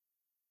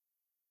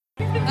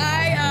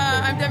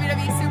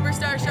WWE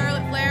superstar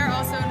Charlotte Flair,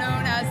 also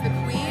known as the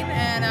Queen,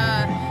 and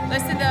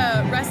listen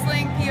to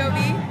Wrestling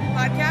POV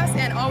podcast,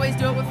 and always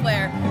do it with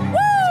Flair.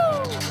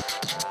 Woo!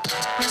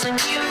 Wrestling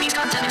POV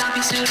content not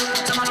be suitable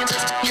to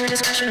audiences. Your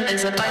discretion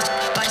is advised.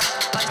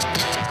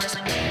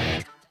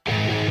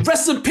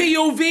 Wrestling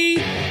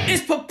POV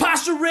is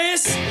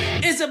preposterous,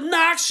 is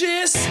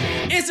obnoxious,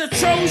 is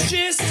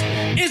atrocious,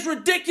 is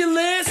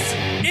ridiculous,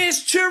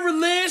 is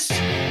churlish,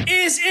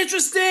 is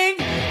interesting,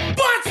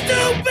 but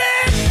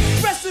stupid!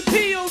 Wrestling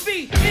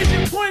POV is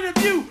your point of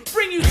view,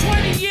 bring you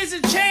 20 years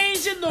of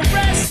change in the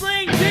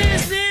wrestling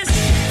business.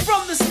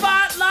 From the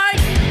spotlight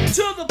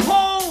to the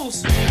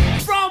polls,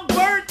 from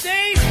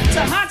birthdays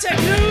to hot tech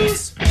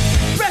news.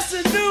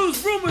 Wrestling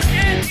news, rumors,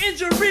 and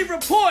injury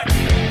report.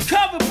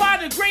 Covered by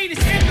the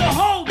greatest in the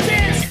whole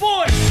damn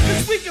sport.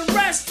 This week in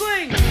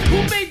wrestling,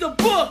 who made the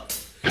book?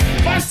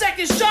 5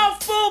 second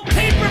shuffle,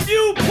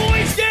 pay-per-view,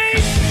 points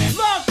game.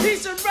 Love,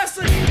 peace, and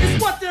wrestling is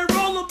what they're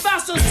all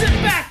about. So sit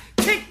back,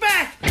 kick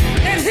back,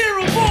 and hear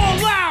them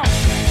all out.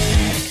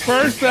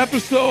 First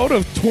episode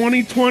of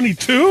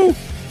 2022.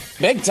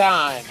 Big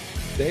time.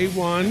 Day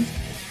one,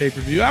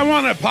 pay-per-view. I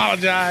want to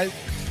apologize.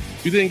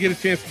 We didn't get a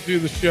chance to do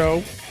the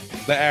show.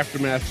 The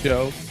aftermath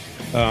show.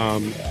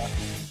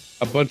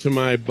 A bunch of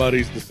my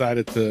buddies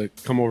decided to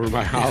come over to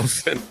my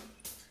house and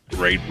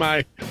raid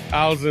my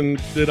house and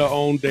did a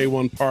own day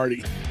one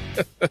party.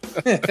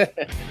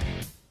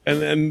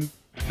 And then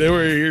they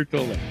were here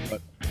till then.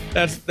 But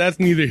that's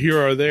neither here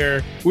or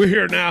there. We're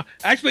here now.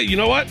 Actually, you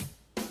know what?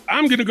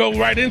 I'm gonna go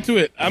right into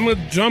it. I'm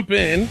gonna jump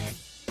in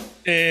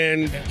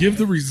and give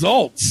the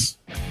results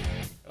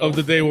of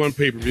the day one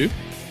pay-per-view.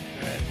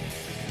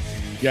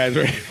 You guys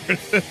ready for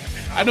this?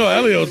 I know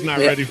Elio's not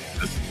ready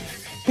for this.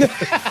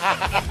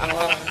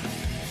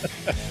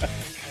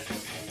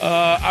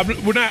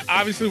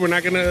 We're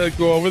not going to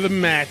go over the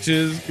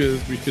matches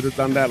because we should have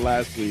done that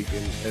last week.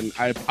 And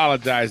I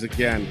apologize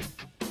again.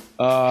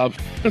 You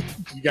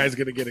guys are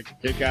going to get a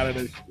kick out of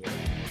this.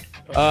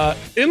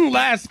 In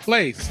last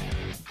place,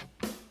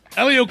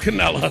 Elio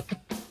Canella.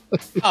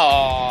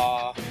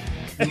 Aww.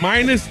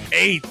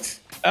 -8.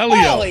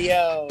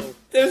 Elio.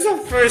 There's a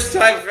first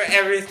time for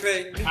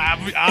everything.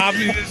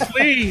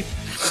 Obviously.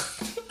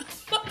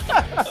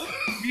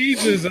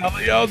 Jesus,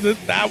 Elio,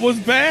 that was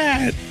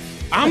bad.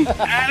 I'm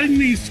adding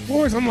these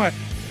scores. I'm like,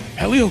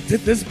 Elio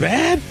did this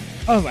bad?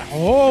 I was like,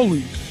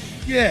 holy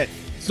shit.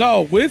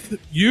 So with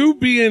you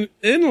being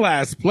in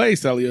last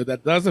place, Elio,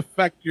 that does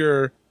affect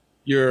your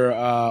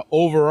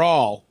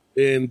overall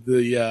in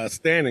the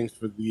standings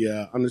for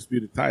the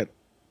undisputed title.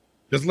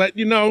 Just letting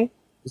you know,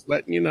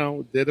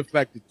 it did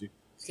affect you.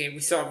 Okay, we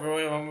still have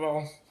Royal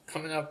Rumble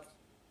coming up.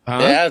 Huh?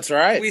 Yeah, that's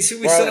right. We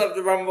still have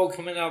the Rumble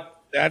coming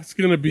up. That's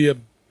going to be a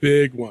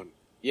big one.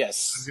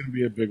 Yes. It's going to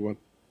be a big one.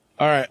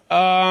 All right.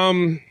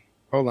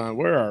 Hold on.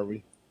 Where are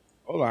we?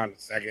 Hold on a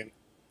second.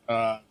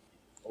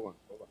 Hold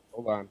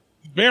on.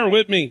 Bear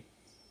with me.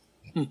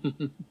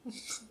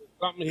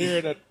 Something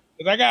here that,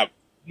 because I got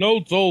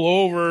notes all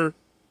over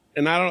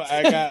and I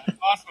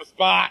lost my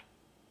spot.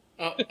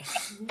 Oh.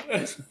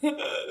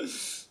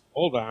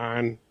 Hold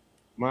on.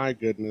 My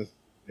goodness.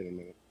 Wait a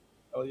minute.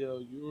 Elio,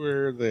 you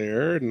were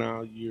there.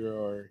 Now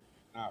you're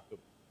not.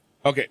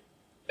 Okay.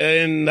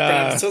 And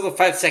I'm still the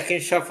 5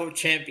 second shuffle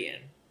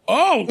champion.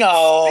 Oh,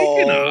 no.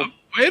 Speaking of,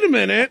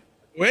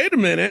 wait a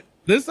minute.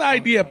 This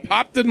idea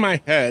popped in my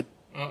head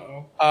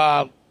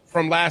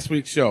from last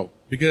week's show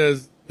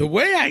because the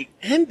way I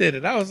ended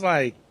it, I was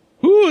like,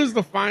 who is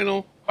the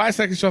final 5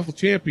 second shuffle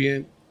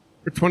champion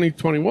for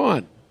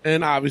 2021?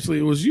 And obviously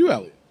it was you,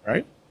 Elio,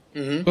 right?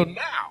 Mm-hmm. So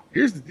now,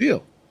 here's the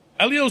deal.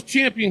 Elio's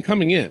champion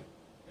coming in,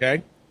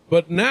 okay?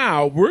 But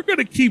now we're going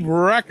to keep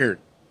record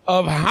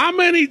of how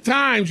many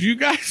times you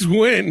guys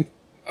win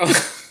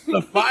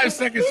the 5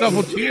 second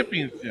shuffle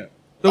championship.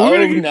 So we're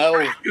going to keep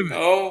record of it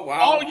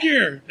all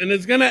year. And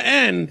it's going to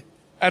end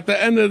at the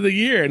end of the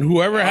year. And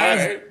whoever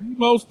has the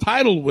most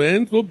title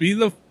wins will be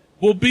the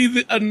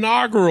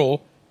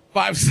inaugural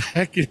 5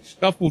 second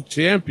shuffle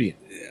champion.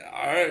 Yeah,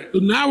 all right. So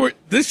now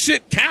this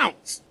shit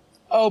counts.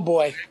 Oh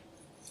boy.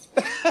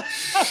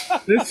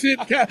 This shit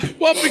counts.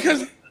 Well,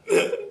 because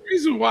the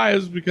reason why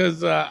is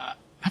because I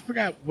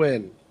forgot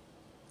when.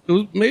 It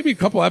was maybe a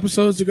couple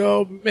episodes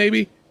ago,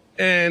 maybe.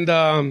 And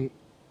I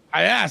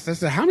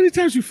said, how many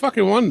times you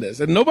fucking won this?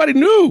 And nobody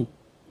knew,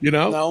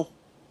 No.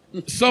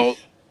 So,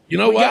 you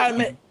know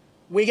what?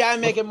 We got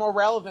to make it more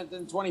relevant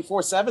than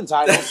 24/7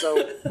 title,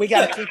 so we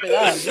got to keep it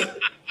up.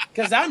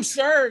 Because I'm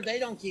sure they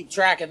don't keep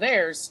track of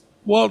theirs.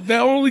 Well,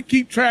 they'll only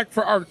keep track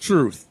for our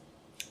truth.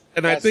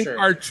 And That's I think true.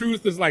 our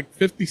truth is like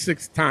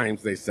 56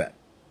 times they said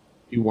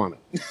you won it.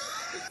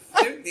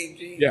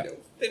 50, Yeah.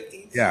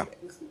 56. Yeah.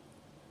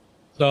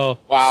 So,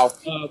 Wow.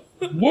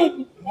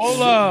 we'll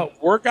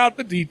work out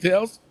the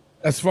details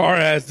as far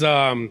as,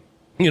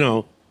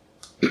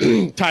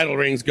 title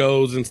rings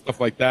goes and stuff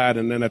like that.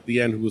 And then at the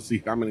end, we'll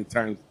see how many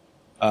times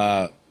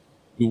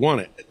we won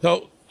it.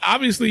 So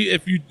obviously,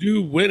 if you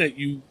do win it,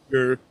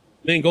 your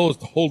main goal is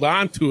to hold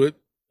on to it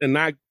and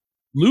not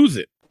lose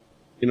it.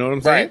 You know what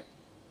I'm saying? Right.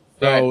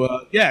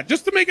 So yeah,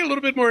 just to make it a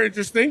little bit more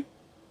interesting,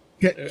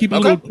 keep a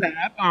little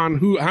tab on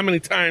how many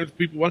times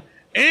people won,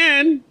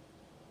 and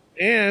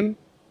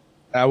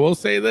I will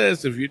say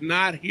this: if you're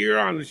not here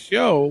on the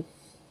show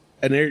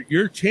and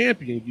you're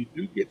champion, you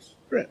do get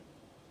stripped.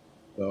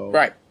 So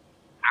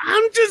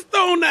I'm just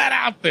throwing that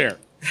out there.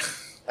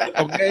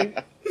 Okay,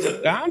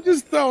 I'm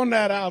just throwing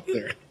that out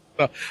there.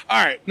 So,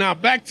 all right, now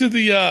back to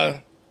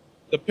the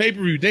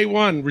pay-per-view day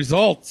one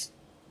results.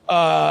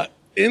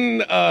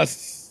 In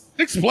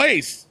sixth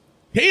place,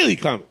 Kaylee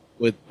coming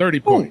with 30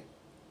 points.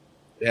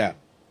 Yeah,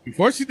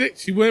 before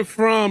she went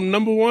from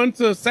number one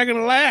to second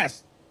to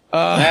last.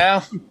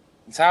 Well,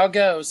 that's how it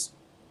goes.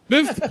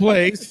 Fifth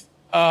place,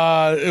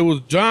 it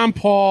was John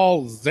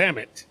Paul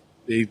Zammit,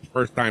 the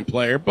first-time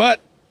player,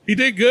 but he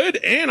did good,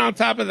 and on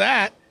top of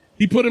that,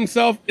 he put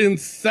himself in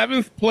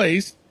seventh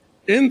place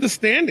in the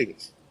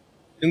standings.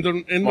 In the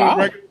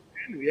regular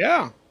standing.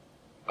 Yeah.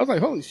 I was like,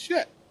 holy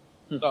shit.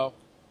 So,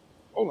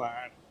 hold on.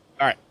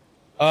 All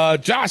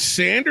right. Josh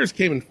Sanders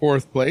came in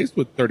fourth place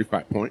with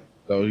 35 points.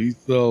 So he's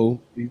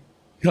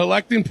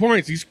collecting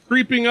points. He's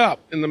creeping up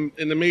in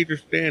the major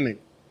standing.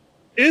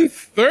 In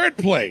third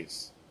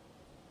place,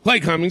 Clay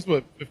Cummings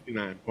with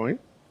 59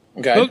 points.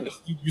 Okay.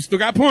 You still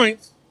got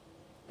points.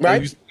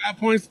 Right. You still got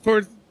points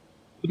towards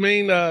the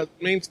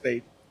main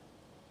stage.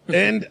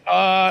 And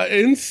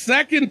in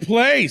second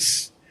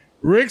place,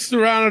 Rick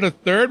Serrano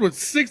III with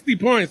 60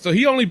 points. So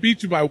he only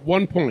beat you by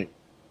 1 point.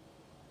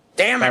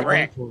 Damn it,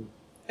 Rick.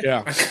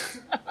 Yeah.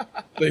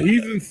 So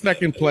he's in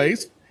second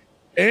place.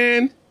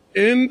 And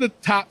in the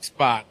top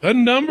spot, the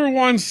number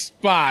one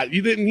spot,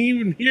 you didn't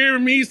even hear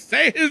me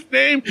say his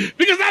name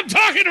because I'm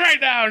talking right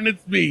now, and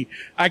it's me.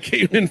 I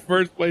came in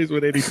first place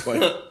with 80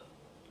 points.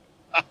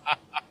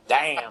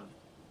 Damn.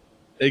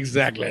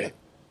 Exactly.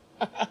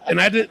 And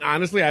I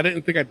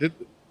didn't think I did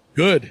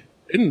good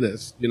in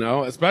this,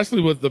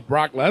 especially with the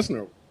Brock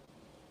Lesnar.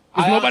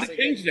 Because nobody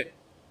changed it.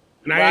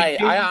 And I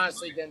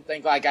honestly didn't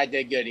think like I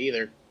did good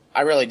either.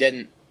 I really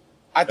didn't.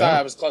 I thought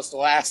I was close to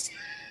last.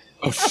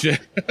 Oh, shit.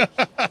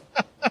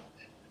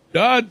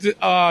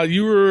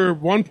 You were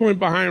 1 point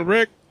behind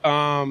Rick.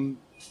 I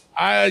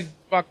had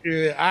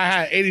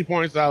 80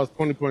 points. I was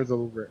 20 points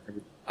over Rick.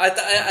 I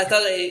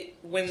thought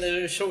when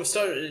the show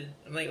started,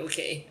 I'm like,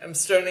 okay, I'm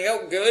starting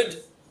out good.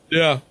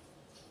 Yeah.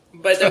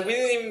 But we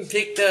didn't even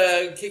pick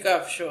the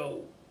kickoff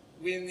show.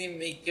 We didn't even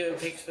make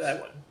picks for that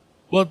one.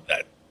 Well,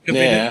 they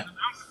didn't announce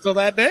it until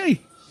that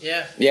day.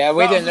 Yeah. Yeah,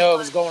 we didn't know what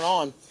was going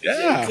on.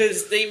 Yeah.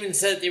 Because they even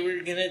said they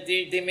were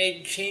they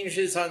made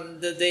changes on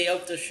the day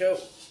of the show.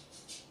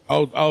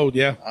 Oh,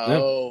 yeah.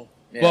 Oh,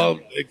 yeah. Well,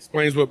 it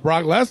explains what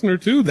Brock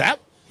Lesnar, too. That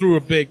threw a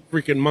big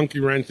freaking monkey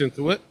wrench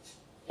into it.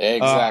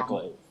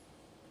 Exactly.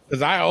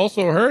 Because I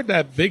also heard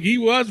that Big E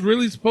was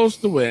really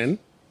supposed to win.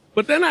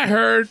 But then I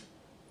heard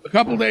a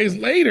couple days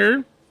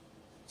later,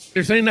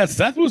 they're saying that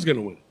Seth was going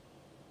to win.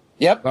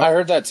 Yep, I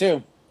heard that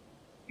too.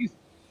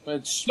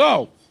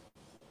 So,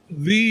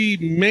 the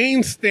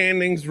main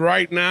standings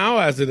right now,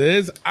 as it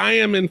is, I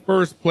am in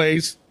first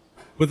place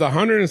with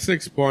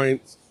 106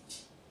 points.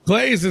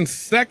 Clay's in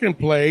second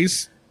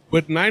place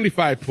with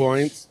 95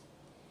 points.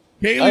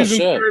 Kaylee's in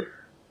third.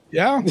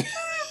 Yeah.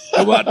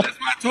 Well, that's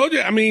what I told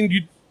you. I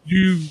mean,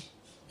 you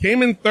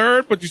came in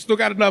third, but you still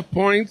got enough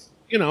points,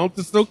 to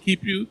still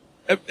keep you.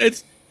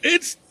 It's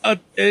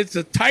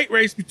a tight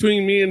race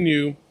between me and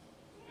you.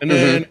 And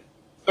then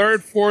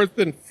third, fourth,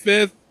 and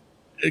fifth,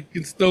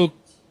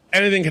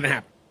 anything can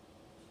happen.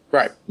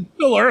 Right. It's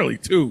still early,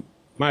 too, in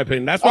my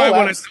opinion. That's why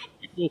when I tell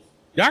people,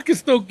 y'all can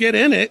still get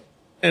in it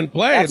and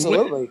play.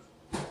 Absolutely.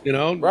 And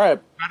win, right.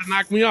 Try to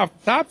knock me off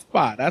the top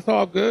spot. That's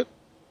all good.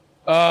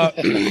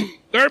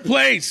 Third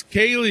place,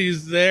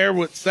 Kaylee's there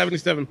with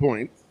 77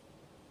 points.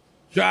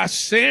 Josh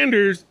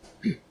Sanders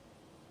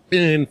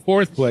in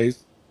fourth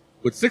place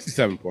with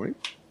 67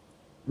 points.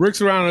 Rick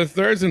Serrano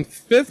third's in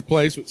fifth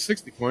place with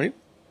 60 points.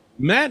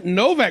 Matt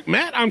Novak.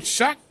 Matt, I'm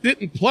shocked,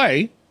 didn't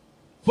play,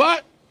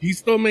 but he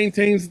still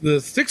maintains the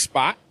sixth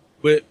spot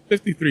with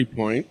 53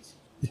 points.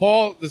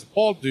 This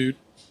Paul dude,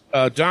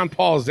 John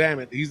Paul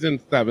Zammit, he's in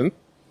seventh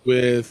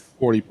with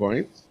 40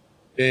 points.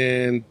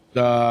 And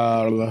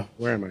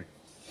where am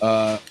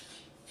I?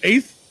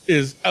 Eighth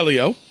is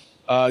Elio.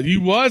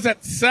 You was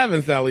at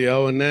seventh,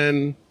 Elio, and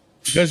then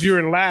because you're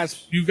in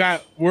last,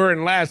 we're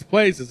in last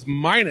place. It's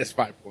minus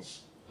 5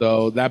 points,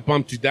 so that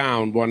bumped you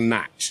down one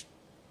notch.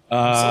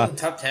 So in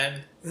top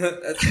 10.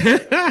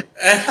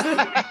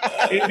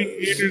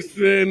 Andy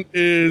Anderson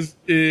is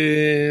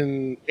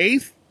in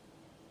eighth.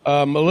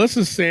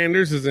 Melissa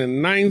Sanders is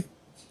in ninth.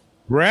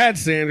 Brad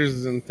Sanders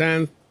is in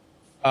 10th.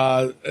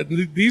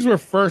 These were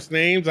first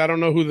names. I don't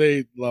know who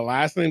the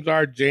last names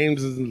are.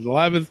 James is in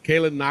 11th.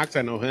 Caleb Knox,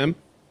 I know him.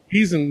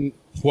 He's in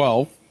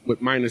 12th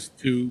with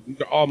 -2.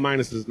 These are all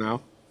minuses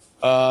now.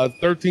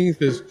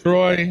 13th is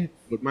Troy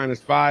with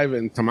 -5,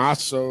 and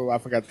Tommaso, I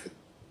forgot the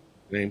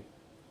name.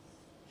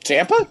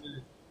 Tampa?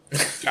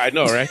 I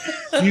know, right?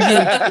 He's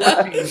in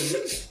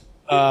 14th,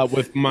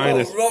 with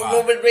 -5.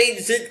 Roman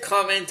Reigns did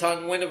comment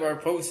on one of our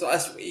posts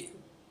last week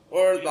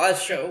or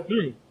last show.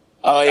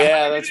 Oh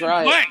yeah, that's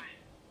right.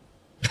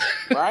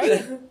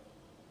 Right?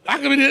 How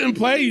come he didn't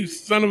play, you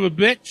son of a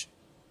bitch?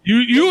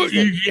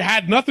 You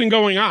had nothing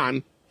going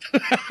on.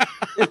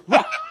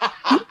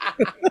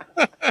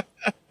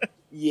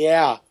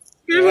 Yeah.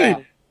 Really?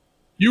 Yeah.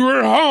 You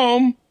were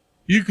home.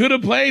 You could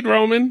have played,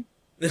 Roman.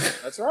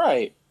 That's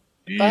right.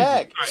 What the Jesus.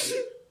 heck?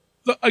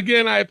 So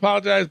again, I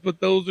apologize, but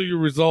those are your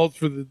results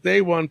for the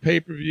day one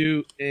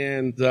pay-per-view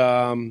and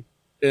the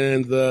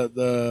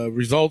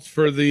results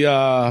for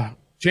the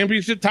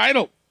championship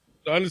title,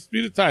 the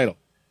undisputed title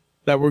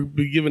that we'll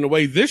be giving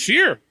away this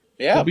year.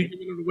 Yeah. We'll be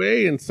giving it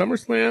away in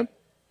SummerSlam.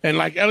 And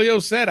like Elio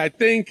said, I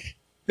think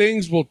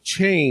things will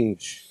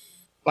change.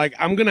 Like,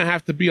 I'm going to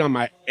have to be on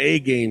my A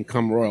game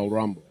come Royal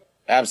Rumble.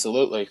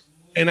 Absolutely.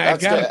 And I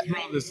That's got to good.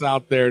 throw this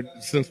out there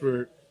since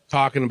we're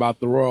talking about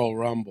the Royal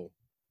Rumble.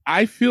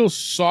 I feel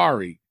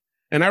sorry.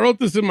 And I wrote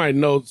this in my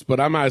notes, but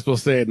I might as well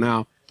say it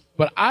now.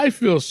 But I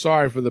feel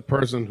sorry for the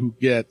person who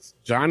gets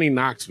Johnny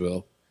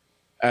Knoxville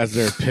as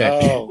their pick.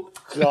 Oh,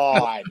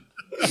 God.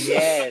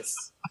 Yes.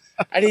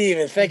 I didn't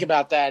even think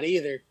about that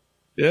either.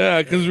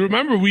 Yeah, because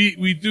remember,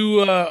 we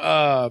do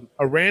a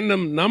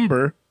random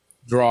number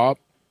draw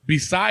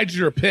besides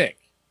your pick.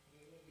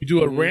 You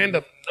do a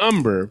random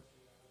number,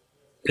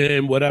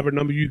 and whatever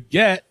number you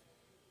get,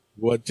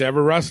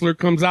 whichever wrestler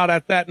comes out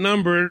at that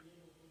number,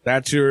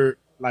 that's your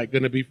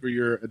going to be for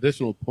your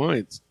additional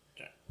points.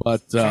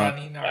 But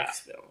Johnny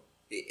Knoxville.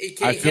 It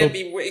can't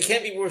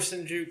be worse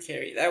than Drew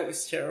Carey. That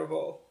was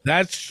terrible.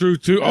 that's true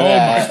too. Oh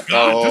my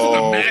God! Just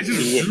imagine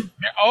Drew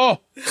Carey. Oh,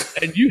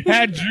 and you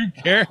had Drew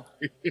Carey.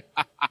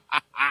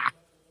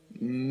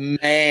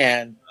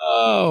 Man.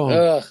 Oh.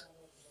 Ugh.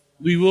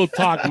 We will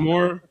talk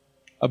more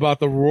about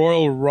the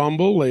Royal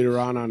Rumble later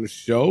on the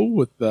show,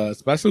 with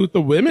especially with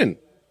the women.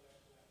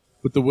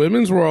 With the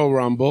women's Royal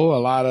Rumble, a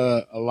lot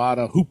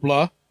of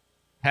hoopla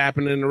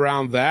happening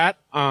around that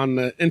on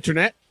the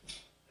internet.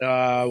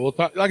 We'll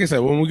talk, like I said,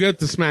 when we get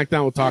to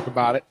SmackDown, we'll talk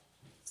about it.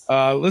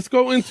 Let's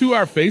go into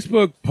our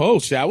Facebook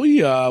post, shall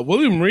we?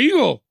 William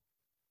Regal,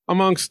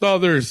 amongst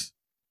others,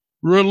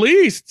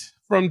 released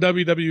from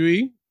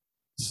WWE.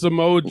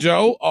 Samoa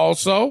Joe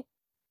also.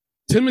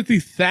 Timothy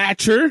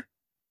Thatcher.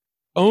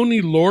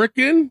 Oni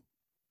Lorcan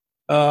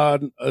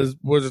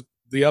was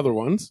the other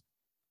ones.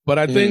 But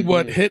I think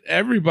what hit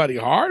everybody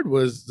hard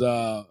was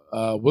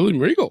William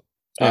Regal.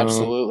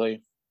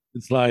 Absolutely.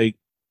 It's like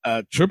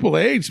Triple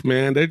H,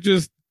 man. They're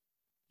just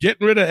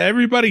getting rid of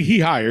everybody he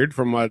hired,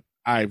 from what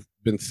I've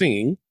been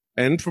seeing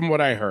and from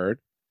what I heard.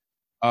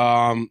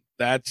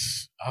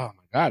 That's, oh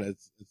my God,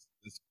 it's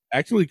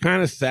actually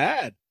kind of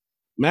sad.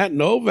 Matt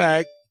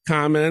Novak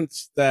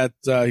comments that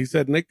he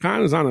said Nick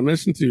Khan is on a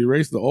mission to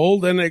erase the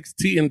old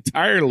NXT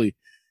entirely.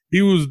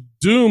 He was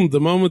doomed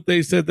the moment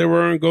they said they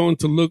weren't going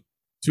to look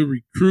to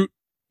recruit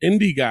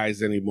indie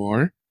guys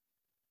anymore.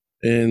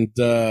 And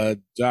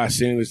Josh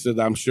Sanders said,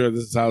 I'm sure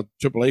this is how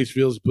Triple H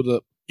feels. Put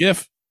a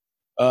gif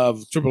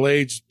of Triple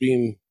H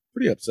being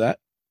pretty upset.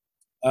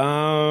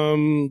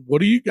 What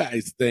do you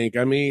guys think?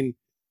 I mean,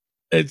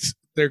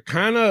 they're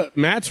kind of,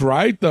 Matt's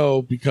right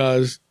though,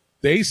 because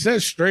they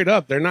said straight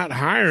up they're not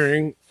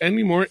hiring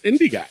any more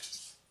indie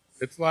guys.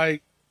 It's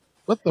like,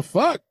 what the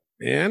fuck,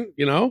 man?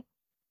 You know,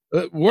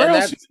 where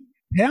else do you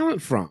get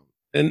talent from?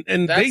 And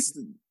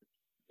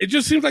it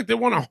just seems like they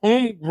want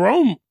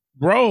to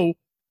grow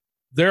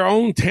their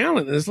own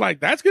talent. And it's like,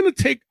 that's going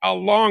to take a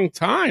long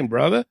time,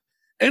 brother.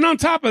 And on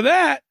top of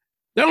that,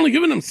 they're only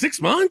giving them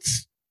 6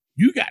 months.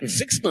 You got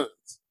 6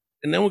 months.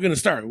 And then we're going to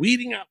start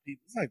weeding out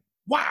people. It's like,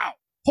 wow,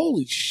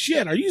 holy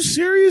shit. Are you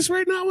serious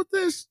right now with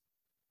this?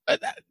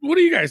 What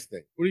do you guys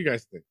think?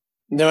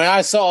 No, when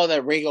I saw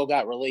that Regal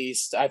got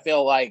released, I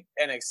feel like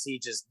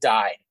NXT just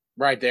died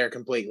right there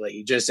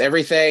completely. Just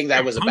everything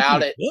that was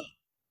about it.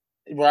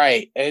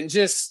 Right. And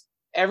just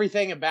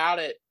everything about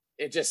it,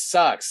 it just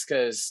sucks,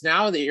 because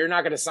now that you're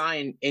not going to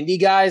sign indie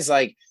guys,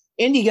 like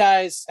indie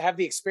guys have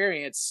the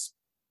experience,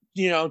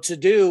 to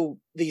do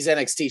these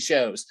NXT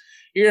shows.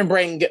 You're going to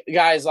bring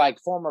guys like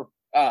former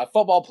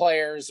football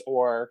players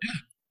or,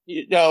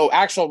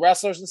 actual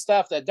wrestlers and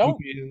stuff that don't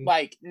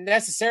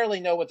necessarily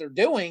know what they're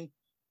doing.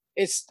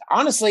 It's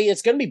honestly,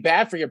 it's going to be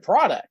bad for your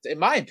product, in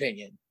my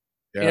opinion.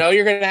 Yeah.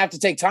 You're going to have to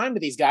take time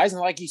with these guys.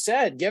 And like you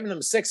said, giving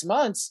them 6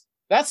 months,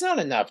 that's not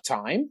enough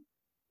time.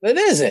 It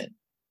isn't.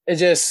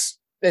 It's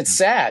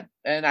sad.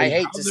 And I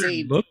hate to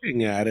see.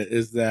 Looking at it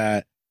is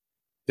that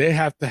they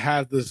have to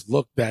have this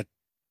look that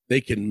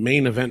they can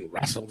main event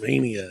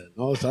WrestleMania and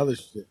all this other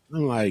shit.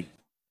 I'm like,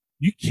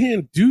 you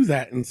can't do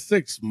that in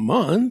 6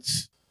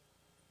 months.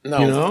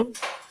 No.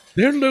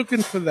 They're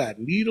looking for that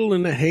needle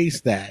in the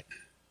haystack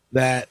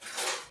that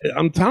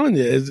I'm telling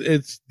you,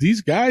 it's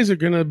these guys are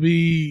going to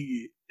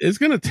be, it's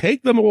going to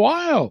take them a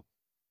while.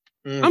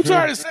 Mm-hmm. I'm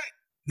sorry to say,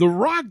 The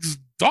Rock's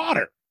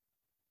daughter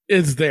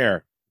is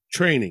there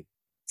training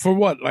for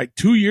what, like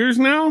 2 years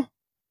now?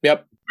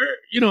 Yep.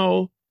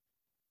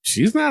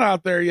 She's not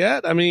out there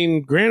yet. I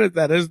mean, granted,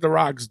 that is The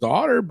Rock's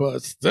daughter,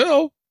 but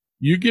still,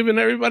 you're giving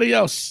everybody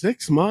else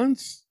 6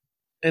 months.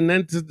 And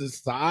then to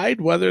decide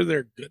whether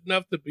they're good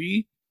enough to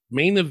be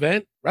main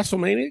event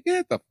WrestleMania,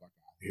 get the fuck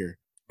out of here.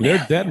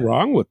 They're dead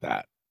wrong with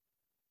that.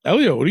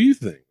 Elio, what do you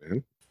think,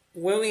 man?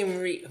 William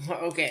Regal.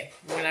 Okay,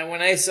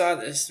 when I saw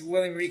this,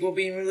 William Regal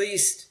being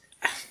released,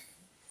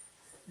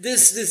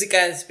 this is a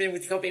guy that's been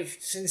with the company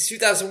since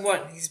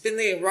 2001. He's been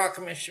the Raw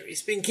commissioner.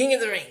 He's been King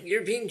of the Ring,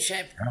 European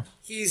champion. Yeah.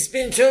 He's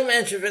been general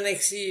manager of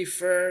NXT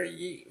for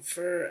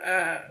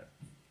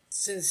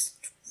since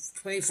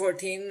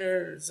 2014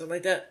 or something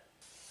like that.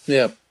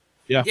 Yeah.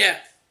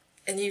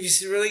 And you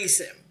just release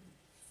him.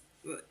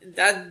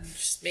 That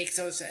just makes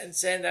no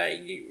sense. And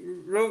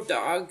Road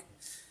Dogg,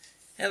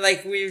 and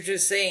like we were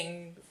just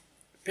saying,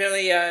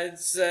 apparently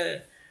it's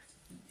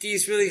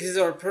these releases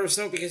are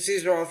personal because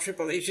these are all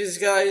Triple H's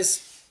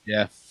guys.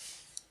 Yeah.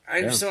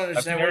 I just don't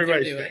understand what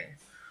they're doing.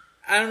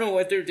 I don't know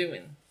what they're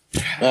doing.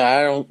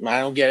 I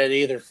don't get it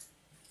either.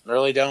 I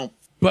really don't.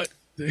 But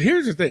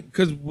here's the thing,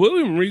 because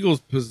William Regal's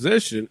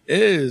position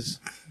is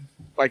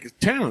like a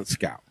talent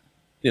scout.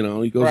 You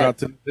know, he goes out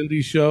to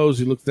indie shows,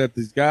 he looks at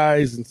these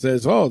guys and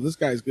says, "Oh, this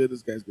guy's good,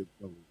 this guy's good."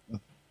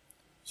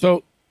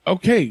 So,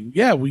 okay,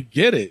 yeah, we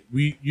get it.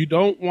 You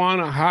don't want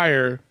to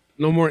hire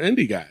no more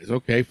indie guys.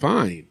 Okay,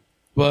 fine.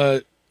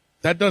 But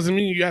that doesn't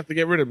mean you have to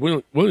get rid of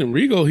William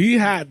Regal. He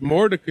had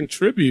more to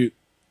contribute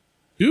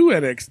to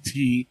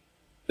NXT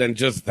than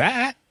just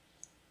that.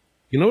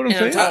 You know what I'm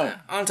saying?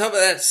 On top of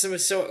that,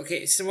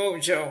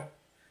 Samoa Joe.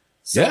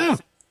 So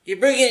you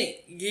bring in,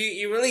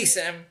 you release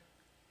him.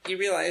 You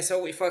realize,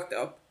 oh, we fucked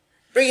up.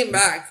 Bring him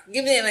back.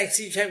 Give him the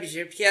NXT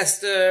championship. He has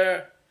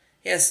to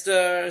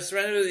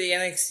surrender to the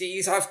NXT.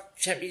 He's off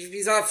championship.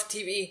 He's off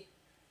TV.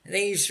 And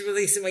then you should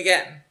release him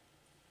again.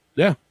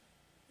 Yeah.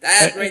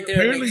 That right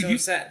there makes no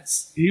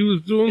sense. He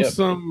was doing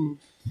some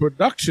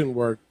production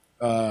work,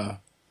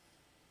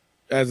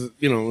 as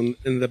you know,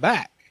 in the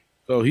back.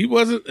 So it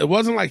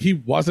wasn't like he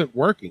wasn't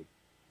working,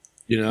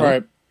 you know.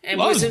 Right. And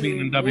wasn't being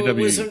in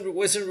WWE.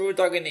 Wasn't Road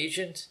Dogg an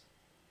agent?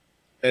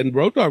 And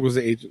Road Dogg was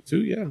the agent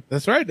too. Yeah,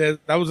 that's right.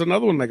 That was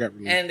another one that got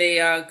released. And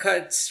they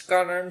cut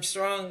Scott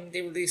Armstrong.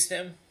 They released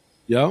him.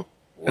 Yeah,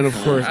 and of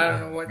course, I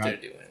don't know what they're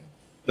doing.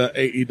 The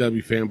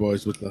AEW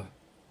fanboys with the,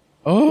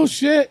 oh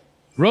shit,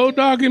 Road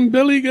Dogg and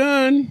Billy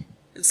Gunn.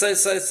 It's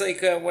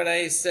like what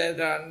I said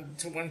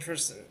to one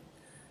person.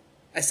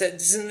 I said,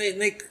 "This is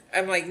Nick."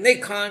 I'm like,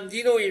 Nick Khan, do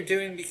you know what you're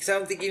doing? Because I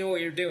don't think you know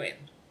what you're doing.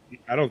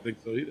 I don't think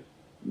so either.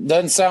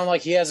 Doesn't sound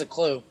like he has a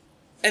clue.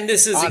 And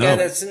this is the guy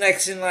that's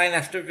next in line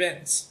after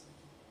Vince.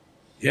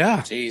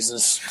 Yeah.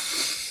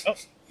 Jesus. Oh.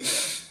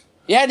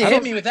 You had to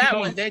hit me with that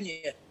one, didn't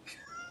you?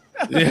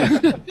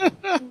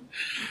 Yeah.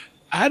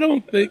 I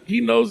don't think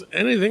he knows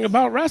anything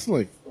about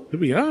wrestling, to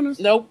be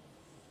honest. Nope.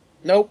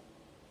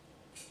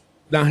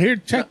 Now here,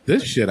 check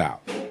this shit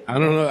out. I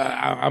don't know.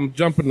 I'm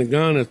jumping the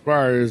gun as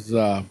far as,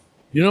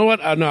 you know what?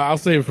 No, I'll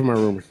save it for my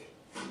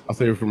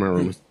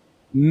rumors.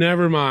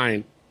 Never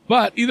mind.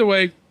 But either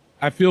way,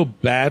 I feel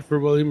bad for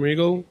William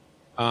Regal.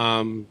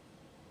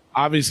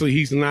 Obviously,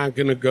 he's not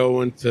going to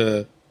go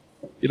into,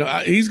 you know,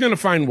 he's going to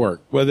find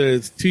work, whether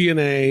it's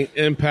TNA,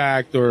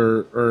 Impact,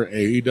 or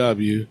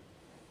AEW.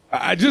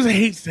 I just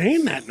hate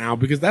saying that now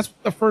because that's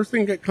the first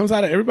thing that comes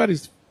out of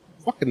everybody's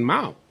fucking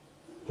mouth.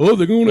 Oh,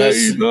 they're going to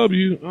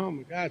AEW. Oh,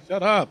 my God,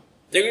 shut up.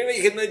 They're going to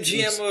make him the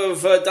GM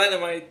of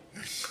Dynamite.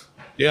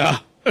 Yeah.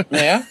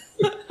 Yeah.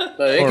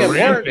 Or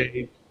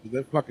Rampage.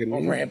 They're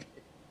fucking Rampage.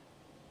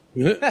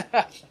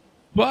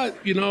 But,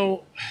 you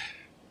know,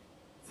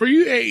 for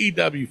you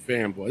AEW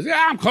fanboys,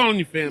 I'm calling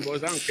you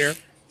fanboys, I don't care.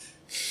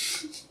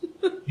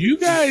 You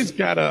guys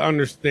got to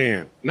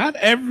understand, not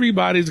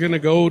everybody's going to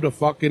go to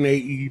fucking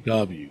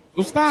AEW.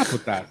 So stop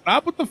with that.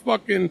 Stop with the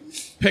fucking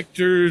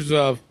pictures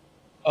of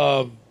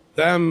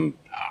them.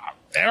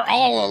 They're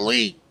all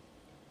elite.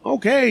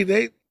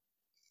 Okay,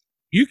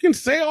 you can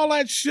say all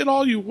that shit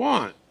all you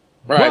want.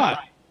 Right. But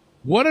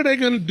what are they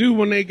going to do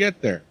when they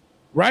get there?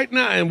 Right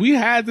now, and we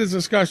had this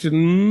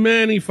discussion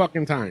many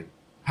fucking times.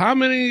 How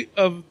many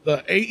of the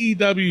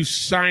AEW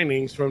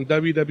signings from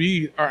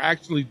WWE are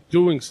actually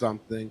doing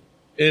something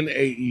in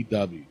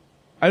AEW?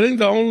 I think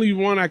the only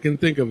one I can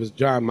think of is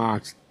Jon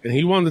Moxley, and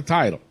he won the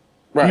title.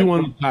 Right. He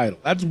won the title.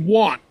 That's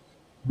one.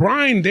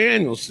 Bryan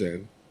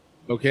Danielson,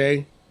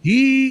 okay,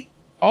 he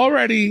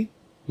already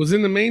was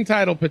in the main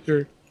title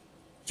picture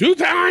 2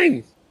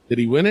 times. Did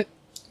he win it?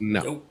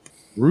 No. Nope.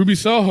 Ruby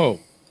Soho,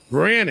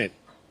 granted,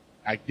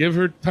 I give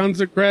her tons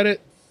of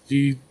credit.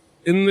 She,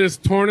 in this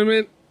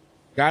tournament,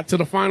 got to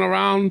the final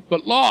round,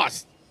 but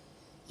lost.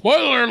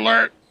 Spoiler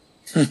alert.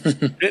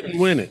 Didn't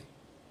win it.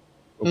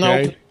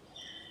 Okay? Nope.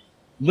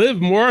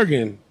 Liv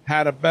Morgan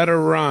had a better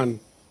run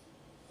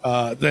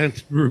than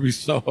Ruby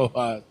Soho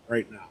has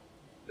right now,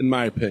 in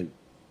my opinion.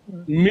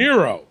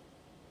 Miro,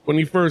 when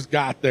he first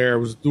got there,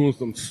 was doing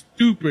some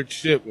stupid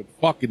shit with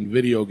fucking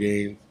video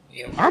games.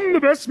 Yep. I'm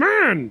the best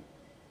man.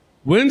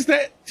 Wins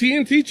that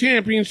TNT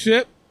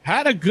championship,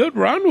 had a good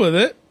run with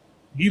it.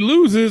 He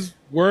loses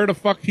where the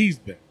fuck he's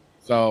been.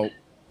 So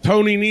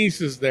Tony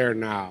Nese is there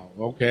now.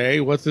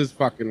 Okay, what's his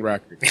fucking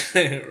record?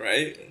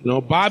 Right? You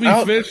know, Bobby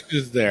Fish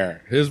is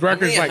there. His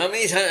record's how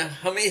many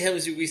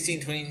times have we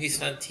seen Tony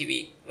Nese on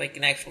TV, like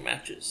in actual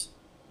matches?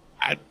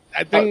 I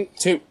think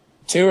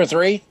two or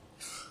three.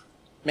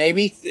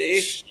 Maybe.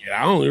 See?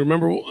 Yeah, I only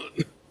remember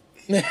one.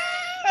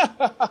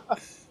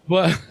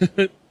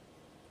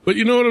 But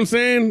you know what I'm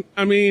saying?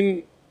 I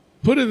mean,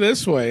 put it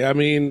this way. I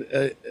mean,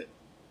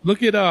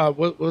 look at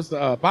what was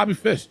Bobby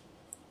Fish.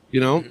 You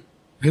know,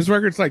 his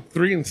record's like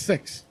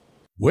 3-6.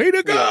 Way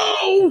to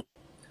go!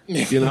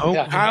 You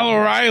know, Kyle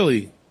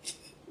O'Reilly.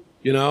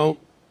 You know,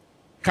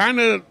 kind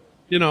of,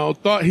 you know,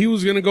 thought he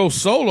was gonna go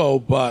solo,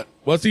 but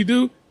what's he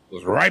do?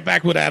 Was right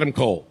back with Adam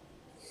Cole.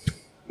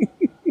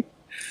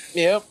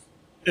 Yep.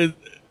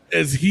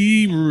 Is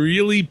he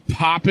really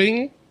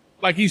popping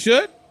like he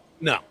should?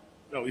 No,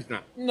 he's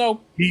not.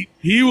 Nope.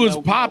 He was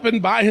popping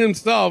by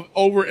himself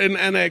over in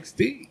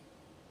NXT.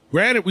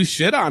 Granted, we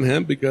shit on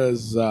him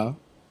because,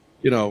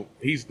 you know,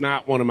 he's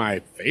not one of my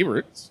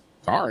favorites.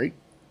 Sorry.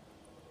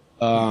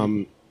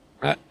 I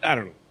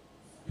don't know.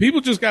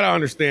 People just got to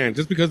understand,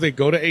 just because they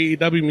go to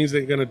AEW means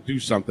they're going to do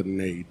something in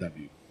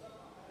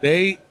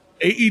AEW.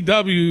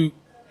 AEW,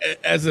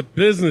 as a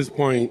business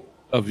point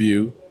of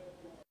view,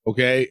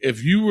 okay,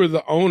 if you were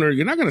the owner,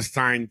 you're not going to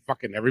sign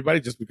fucking everybody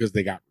just because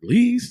they got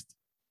released.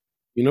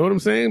 You know what I'm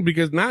saying?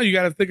 Because now you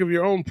got to think of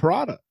your own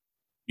product.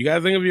 You got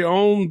to think of your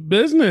own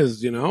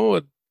business, you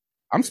know.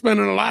 I'm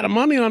spending a lot of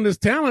money on this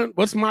talent.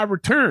 What's my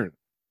return?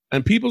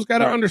 And people's got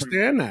to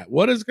understand that.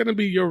 What is going to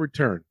be your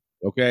return?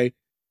 Okay.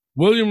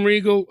 William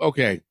Regal,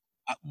 okay.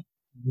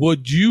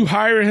 Would you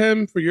hire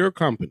him for your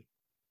company?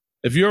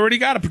 If you already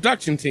got a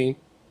production team,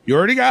 you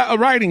already got a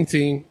writing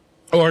team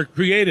or a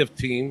creative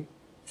team.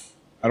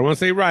 I don't want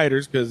to say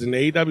writers because in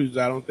the AEWs,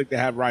 I don't think they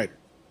have writers.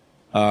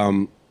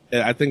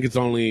 I think it's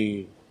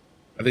only,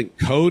 I think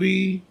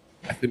Cody,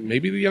 I think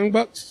maybe the Young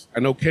Bucks. I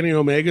know Kenny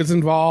Omega's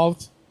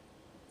involved,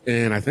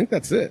 and I think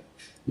that's it.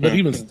 But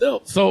even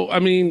still, so I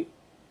mean,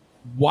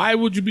 why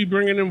would you be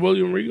bringing in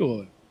William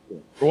Regal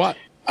for what?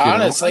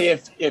 Honestly,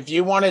 if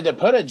you wanted to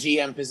put a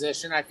GM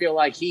position, I feel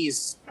like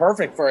he's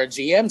perfect for a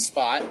GM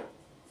spot.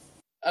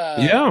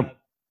 Yeah.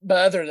 But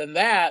other than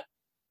that,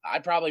 I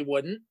probably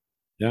wouldn't.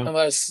 Yeah.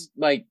 Unless,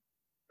 like,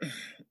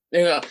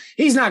 you know,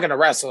 he's not going to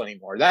wrestle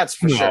anymore. That's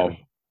for sure.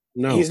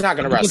 No, he's not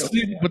going to wrestle.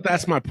 But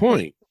that's my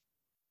point.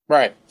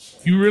 Right.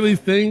 You really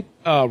think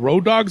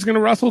Road Dogg's going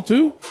to wrestle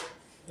too?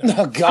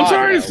 Oh, God. I'm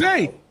sorry to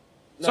say.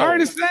 No. Sorry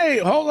to say.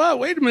 Hold up.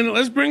 Wait a minute.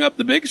 Let's bring up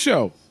the Big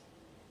Show.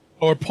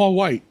 Or Paul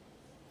White.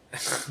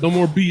 No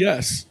more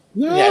BS.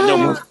 Yeah, no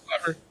more.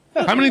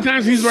 How many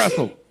times he's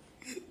wrestled?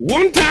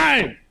 One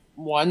time.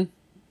 One.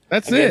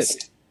 That's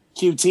it.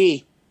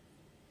 QT.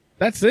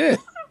 That's it.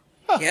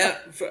 Yeah,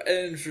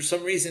 and for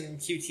some reason,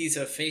 QT's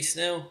a face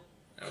now.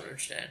 I don't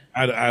understand.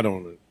 I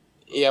don't know.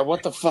 Yeah,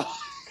 what the fuck?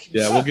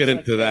 Yeah, we'll get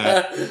into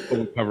that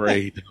when we cover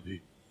AEW.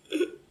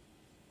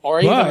 Or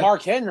even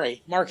Mark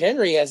Henry. Mark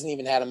Henry hasn't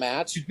even had a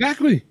match.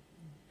 Exactly.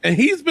 And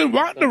he's been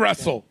wanting to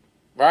wrestle.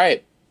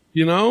 Right.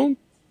 You know?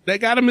 They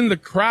got him in the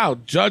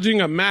crowd judging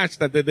a match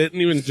that they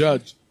didn't even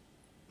judge.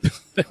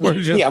 They were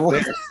just there.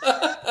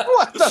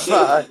 What the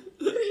fuck?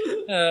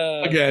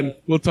 Again,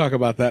 we'll talk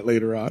about that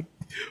later on.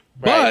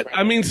 But,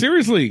 I mean,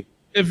 seriously,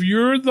 if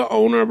you're the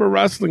owner of a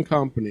wrestling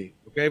company,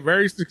 okay,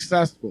 very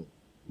successful,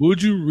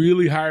 would you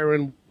really hire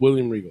in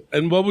William Regal?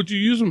 And what would you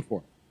use him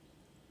for?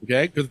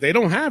 Okay, because they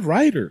don't have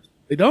writers.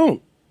 They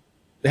don't.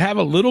 They have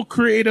a little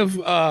creative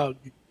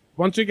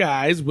bunch of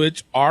guys,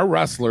 which are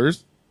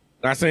wrestlers.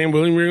 Not saying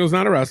William Regal's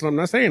not a wrestler. I'm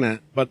not saying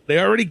that. But they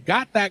already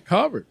got that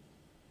covered.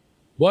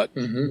 What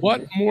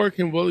more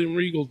can William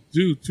Regal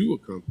do to a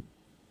company?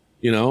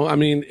 You know, I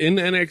mean, in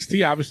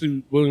NXT,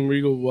 obviously, William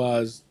Regal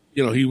was,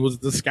 you know, he was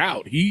the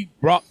scout. He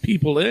brought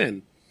people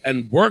in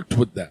and worked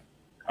with them.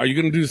 Are you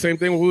going to do the same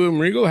thing with William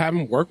Regal? Have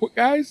him work with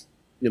guys?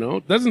 You know,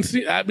 it doesn't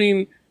seem, I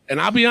mean, and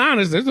I'll be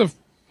honest, there's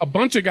a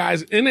bunch of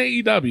guys in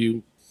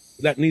AEW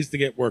that needs to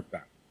get worked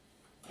on,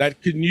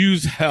 that can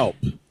use help,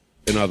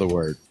 in other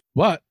words.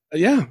 But,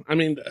 yeah, I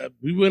mean,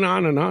 we went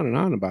on and on and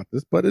on about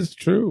this, but it's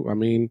true. I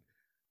mean,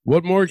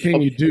 what more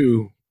can you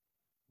do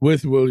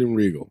with William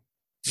Regal?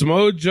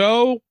 Samoa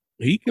Joe,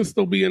 he can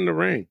still be in the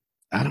ring.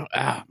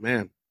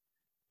 Man.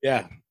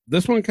 Yeah,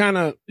 this one kind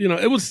of, you know,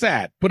 it was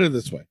sad. Put it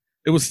this way.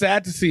 It was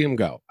sad to see him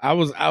go. I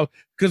was out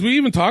because we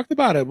even talked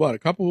about it, a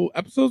couple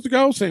episodes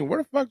ago, saying,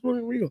 where the fuck's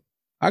William Regal?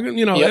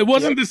 It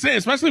wasn't the same,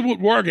 especially with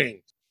War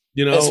Games.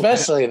 You know,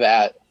 especially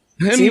that.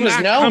 Him he was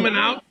not known. coming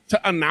out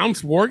to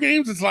announce War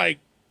Games, it's like,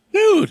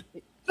 dude,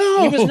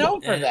 no. He was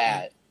known for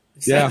that.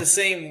 It's not the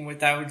same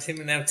without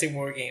him announcing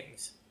War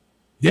Games.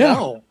 Yeah.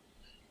 No.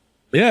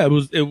 Yeah,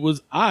 it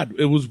was odd.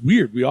 It was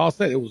weird. We all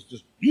said it was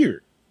just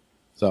weird.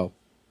 So,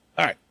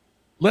 all right.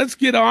 Let's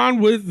get on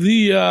with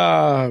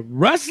the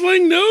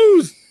wrestling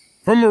news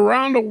from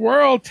around the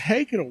world.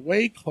 Take it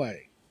away,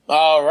 Clay.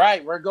 All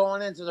right, we're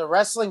going into the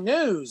wrestling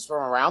news from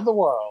around the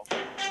world.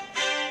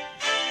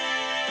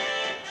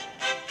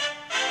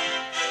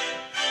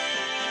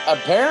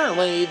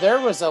 Apparently,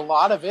 there was a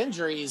lot of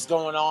injuries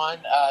going on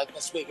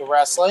this week of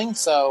wrestling,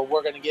 so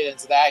we're going to get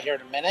into that here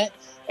in a minute.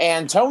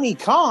 And Tony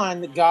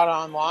Khan got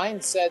online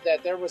and said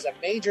that there was a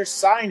major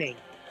signing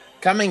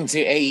coming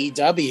to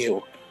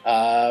AEW.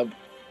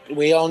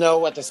 We don't know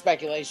what the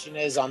speculation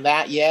is on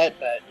that yet,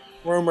 but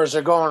rumors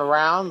are going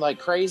around like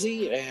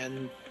crazy,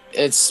 and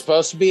it's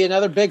supposed to be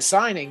another big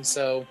signing.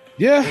 So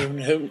Yeah.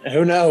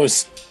 who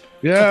knows?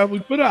 Yeah, we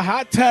put a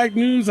hot tag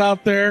news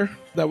out there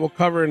that we'll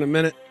cover in a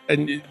minute.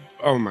 And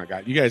oh my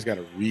God, you guys got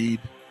to read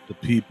the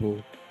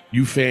people,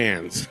 you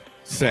fans,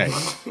 say.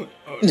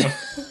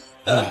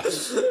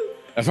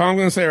 That's all I'm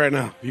going to say right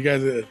now. You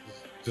guys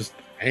just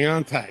hang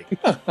on tight.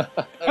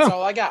 That's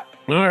all I got.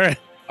 All right.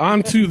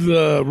 On to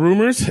the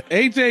rumors.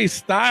 AJ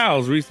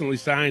Styles recently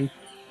signed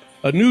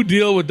a new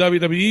deal with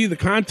WWE. The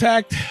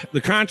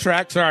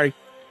contract,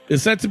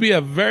 is set to be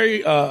a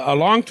very a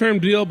long-term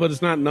deal, but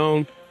it's not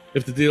known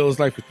if the deal is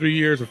like for 3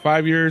 years or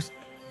 5 years.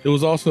 It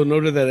was also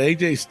noted that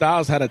AJ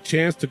Styles had a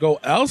chance to go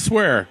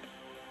elsewhere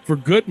for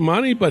good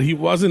money, but he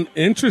wasn't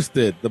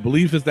interested. The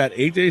belief is that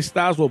AJ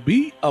Styles will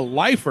be a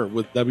lifer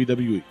with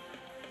WWE.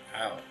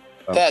 Wow.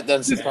 That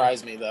doesn't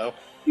surprise me, though.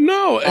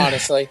 No,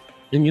 Honestly.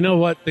 and you know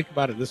what? Think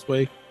about it this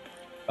way.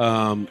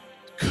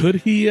 Could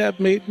he have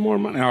made more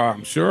money? Oh,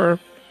 I'm sure.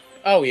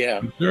 Oh,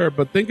 yeah. Sure,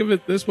 but think of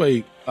it this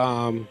way.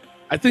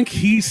 I think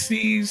he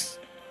sees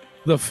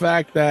the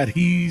fact that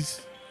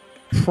he's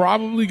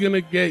probably going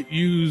to get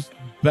used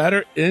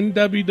better in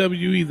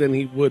WWE than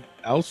he would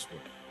elsewhere.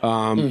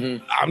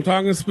 I'm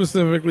talking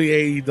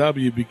specifically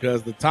AEW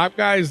because the top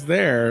guys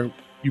there,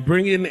 you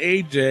bring in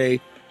AJ,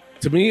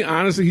 to me,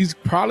 honestly, he's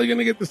probably going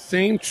to get the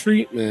same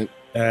treatment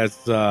as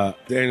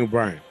Daniel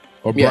Bryan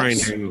or Bryan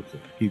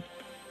Danielson. He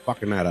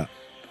fucking that up.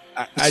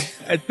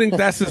 I think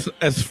that's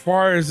as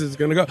far as it's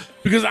going to go.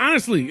 Because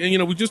honestly,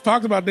 and we just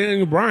talked about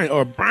Daniel Bryan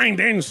or Bryan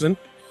Danielson.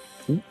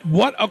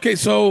 Okay,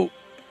 so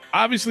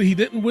obviously he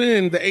didn't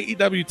win the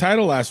AEW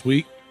title last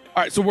week.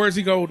 All right, so where does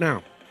he go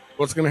now?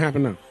 What's going to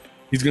happen now?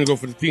 He's going to go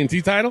for the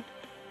TNT title?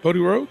 Cody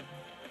Rhodes?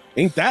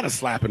 Ain't that a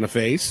slap in the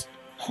face?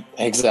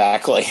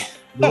 Exactly.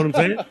 You know what I'm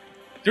saying?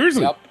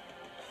 Seriously. Yep.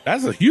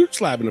 That's a huge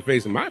slap in the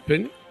face, in my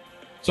opinion.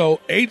 So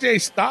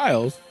AJ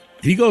Styles,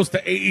 he goes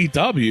to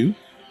AEW.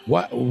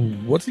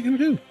 What's he going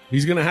to do?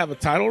 He's going to have a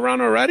title run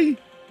already?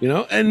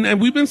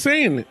 And we've been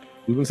saying it.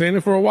 We've been saying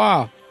it for a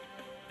while.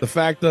 The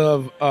fact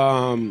of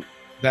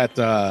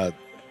that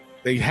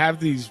they have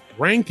these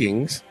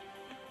rankings,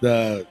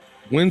 the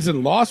wins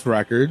and loss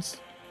records,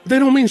 but they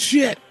don't mean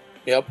shit.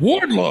 Yep.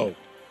 Wardlow,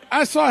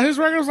 I saw his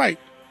record. I was like,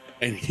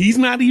 and he's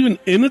not even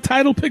in the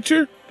title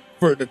picture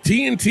for the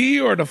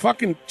TNT or the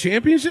fucking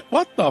championship?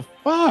 What the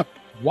fuck?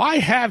 Why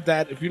have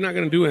that if you're not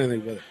going to do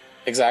anything with it?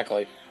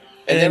 Exactly.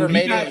 It never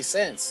made any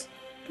sense.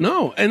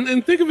 No,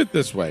 and think of it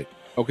this way,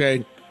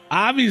 okay?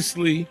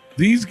 Obviously,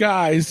 these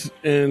guys,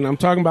 and I'm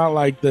talking about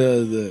like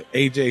the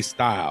AJ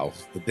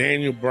Styles, the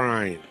Daniel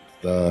Bryan,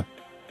 the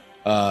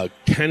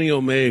Kenny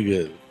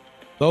Omega,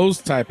 those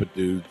type of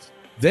dudes,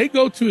 they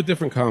go to a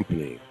different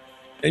company.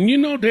 And you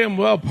know damn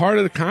well part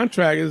of the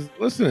contract is,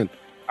 listen,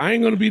 I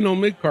ain't going to be no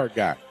mid-card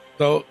guy.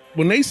 So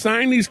when they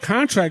sign these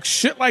contracts,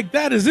 shit like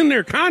that is in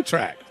their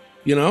contract.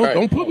 Right.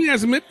 Don't put me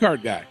as a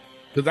mid-card guy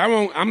because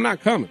I'm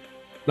not coming.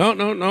 No,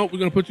 we're going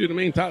to put you in the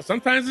main top.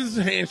 Sometimes it's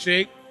a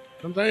handshake.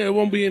 Sometimes it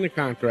won't be in the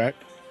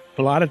contract.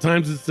 A lot of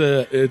times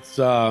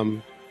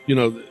they'll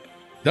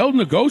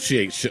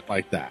negotiate shit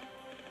like that.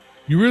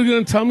 You really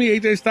going to tell me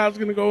AJ Styles is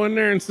going to go in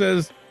there and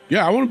says,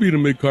 yeah, I want to be in the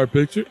mid-card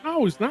picture?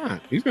 No, he's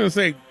not. He's going to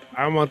say,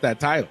 I want that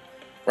title.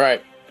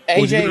 Right.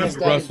 AJ has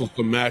wrestle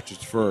some matches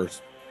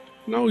first.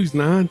 No, he's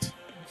not.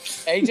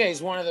 AJ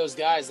is one of those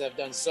guys that have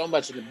done so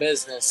much in the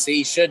business.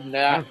 He should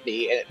not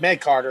be at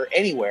mid-card or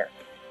anywhere.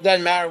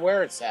 Doesn't matter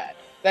where it's at.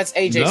 That's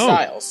AJ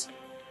Styles.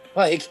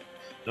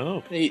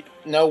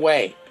 No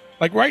way.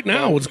 Like right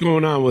now, what's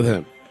going on with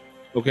him?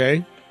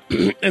 Okay.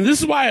 And this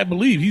is why I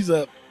believe he's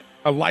a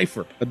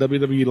lifer, a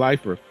WWE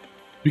lifer,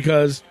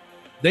 because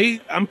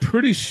I'm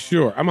pretty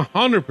sure, I'm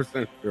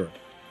 100% sure,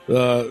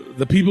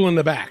 the people in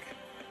the back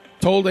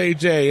told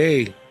AJ,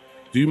 hey,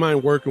 do you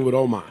mind working with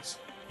Omos?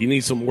 He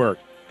needs some work.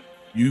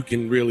 You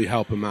can really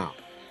help him out.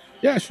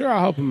 Yeah, sure,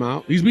 I'll help him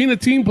out. He's being a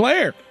team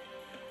player.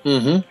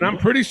 Mm-hmm. And I'm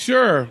pretty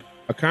sure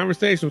a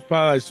conversation was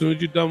probably, as soon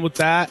as you're done with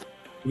that,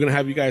 we're going to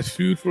have you guys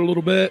feud for a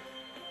little bit,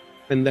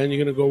 and then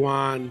you're going to go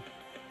on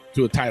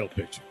to a title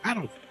picture.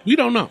 We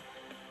don't know.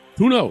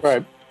 Who knows?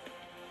 Right.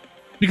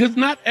 Because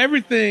not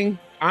everything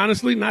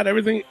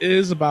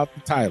is about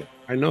the title.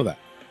 I know that.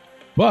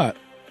 But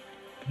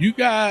you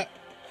got,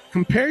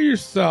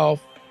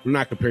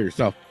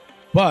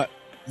 but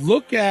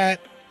look at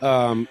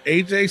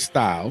AJ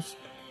Styles,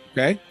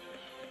 okay?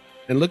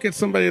 And look at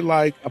somebody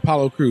like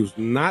Apollo Crews.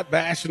 Not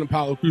bashing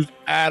Apollo Crews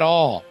at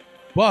all.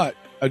 But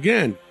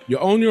again, you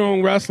own your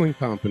own wrestling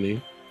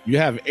company. You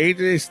have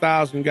AJ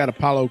Styles and you got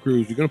Apollo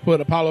Crews. You're going to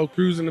put Apollo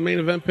Crews in the main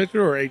event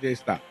picture or AJ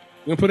Styles?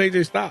 You're going to put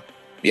AJ Styles.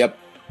 Yep.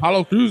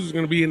 Apollo Crews is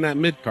going to be in that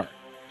mid card.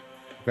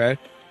 Okay.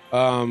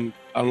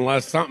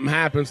 Unless something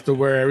happens to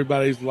where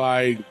everybody's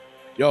like,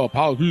 yo,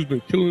 Apollo Crews has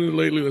been killing it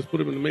lately. Let's put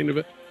him in the main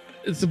event.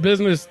 It's a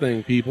business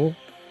thing, people.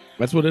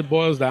 That's what it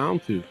boils down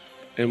to.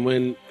 And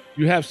when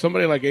you have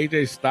somebody like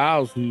AJ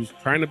Styles who's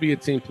trying to be a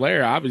team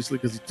player, obviously,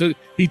 because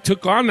he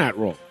took on that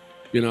role,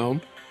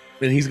 and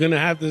he's going to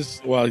have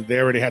this. Well, they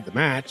already had the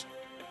match,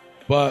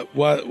 but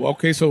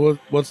so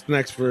what's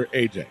next for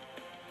AJ?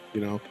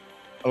 You know,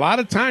 a lot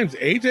of times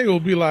AJ will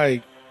be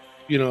like,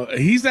 you know,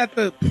 he's at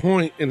the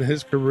point in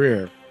his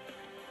career,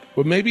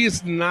 but maybe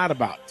it's not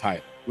about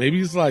title. Maybe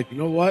he's like, you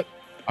know what?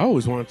 I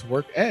always wanted to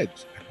work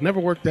Edge. I've never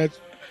worked Edge.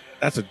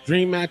 That's a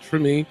dream match for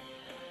me.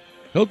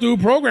 He'll do a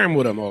program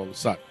with him all of a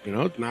sudden. You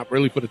know, it's not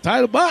really for the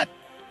title, but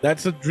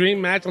that's a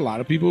dream match a lot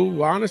of people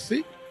want to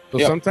see. So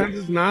sometimes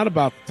it's not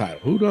about the title.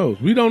 Who knows?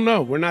 We don't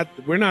know. We're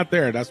not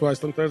there. That's why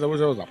sometimes I wish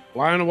I was a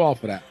fly on the wall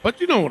for that. But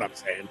you know what I'm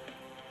saying.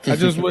 I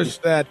just wish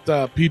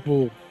that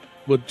people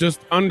would just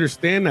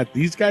understand that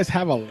these guys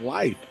have a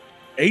life.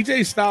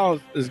 AJ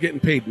Styles is getting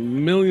paid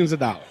millions of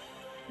dollars.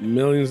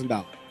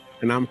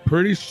 And I'm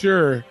pretty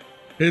sure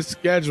his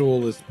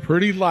schedule is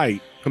pretty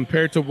light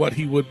compared to what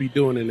he would be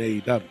doing in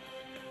AEW.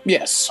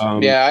 Yes.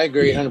 I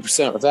agree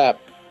 100% with that.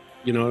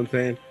 You know what I'm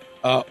saying?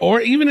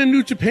 Or even in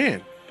New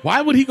Japan. Why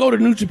would he go to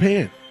New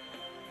Japan?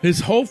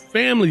 His whole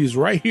family is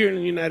right here in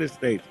the United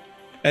States.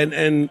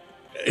 And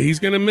he's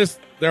going to miss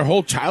their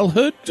whole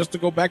childhood just to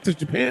go back to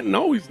Japan?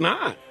 No, he's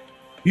not.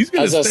 He's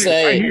going to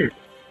stay right here.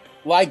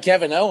 Like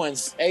Kevin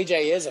Owens,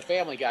 AJ is a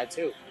family guy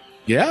too.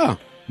 Yeah,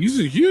 he's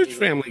a huge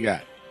family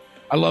guy.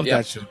 I love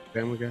that show,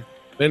 Family Guy.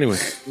 But anyway.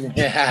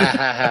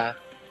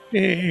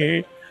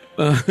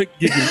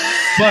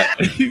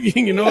 But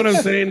you know what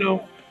I'm saying,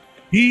 though?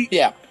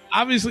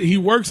 Obviously, he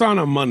works on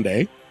a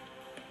Monday.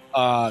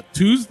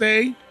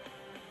 Tuesday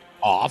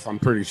off, I'm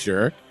pretty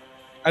sure.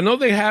 I know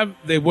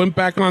they went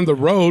back on the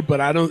road,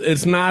 but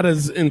it's not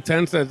as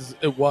intense as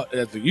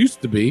it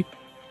used to be.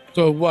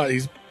 So what?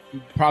 He's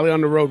probably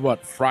on the road,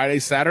 Friday,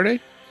 Saturday?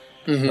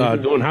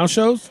 Doing house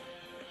shows?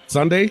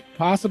 Sunday,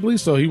 possibly.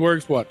 So he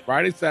works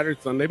Friday, Saturday,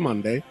 Sunday,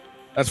 Monday.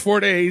 That's 4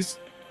 days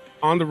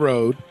on the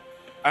road.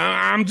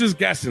 I'm just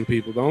guessing,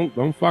 people.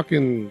 Don't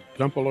fucking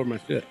jump all over my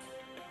shit.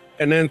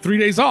 And then 3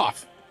 days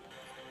off.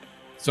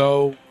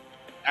 So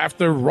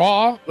after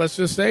Raw, let's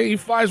just say he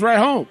flies right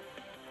home.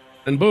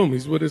 And boom,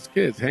 he's with his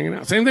kids hanging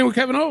out. Same thing with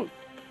Kevin Owens.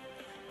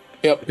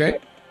 Yep. Okay.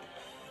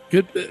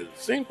 Good.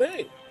 Same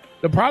thing.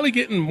 They're probably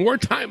getting more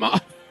time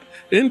off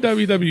in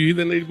WWE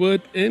than they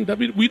would in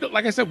WWE.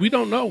 Like I said, we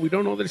don't know. We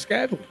don't know their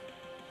schedule.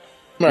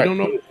 Right. We don't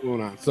know what's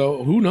going on.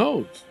 So who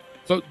knows?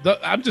 So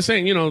I'm just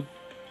saying, you know,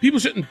 people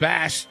shouldn't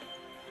bash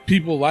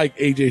people like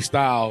AJ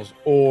Styles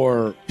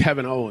or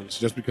Kevin Owens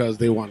just because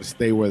they want to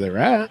stay where they're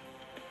at.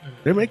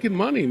 They're making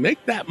money.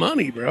 Make that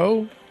money,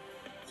 bro.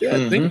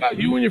 Yeah, think about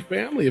you and your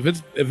family. If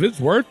it's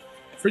worth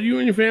for you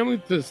and your family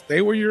to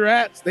stay where you're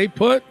at, stay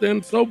put,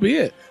 then so be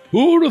it.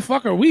 Who the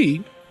fuck are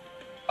we,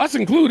 us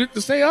included,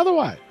 to say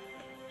otherwise?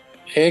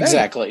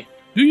 Exactly. Hey,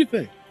 do you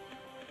think?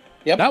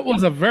 Yep. That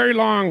was a very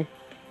long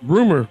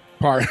rumor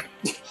part.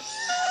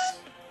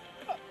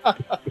 All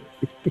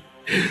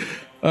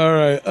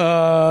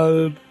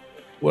right.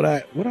 What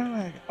I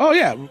oh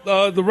yeah.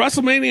 The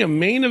WrestleMania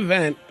main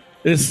event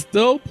is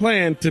still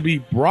planned to be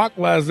Brock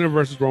Lesnar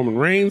versus Roman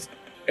Reigns,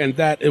 and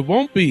that it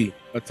won't be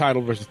a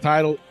title versus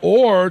title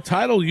or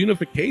title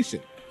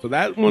unification. So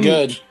that one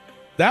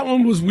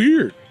was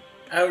weird.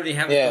 I already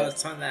have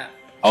thoughts on that.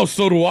 Oh,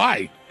 so do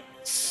I.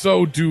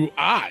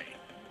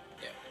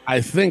 Yeah. I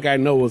think I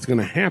know what's going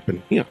to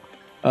happen here.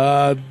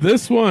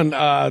 This one's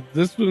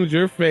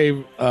your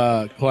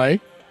fave, Clay.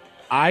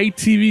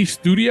 ITV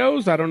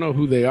Studios. I don't know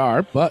who they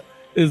are, but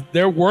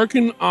they're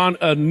working on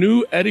a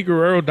new Eddie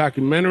Guerrero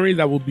documentary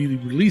that will be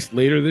released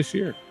later this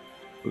year.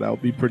 So that will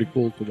be pretty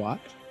cool to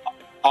watch.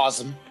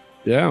 Awesome.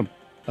 Yeah.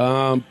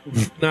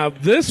 Now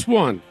this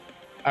one,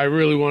 I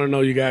really want to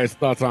know you guys'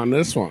 thoughts on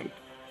this one.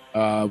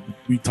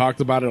 We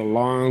talked about it a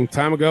long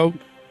time ago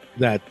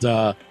that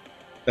the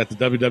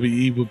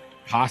WWE would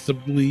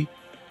possibly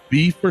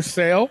be for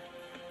sale.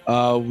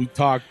 We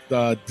talked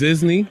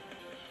Disney.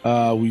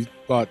 We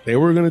thought they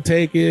were going to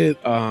take it.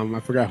 I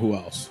forgot who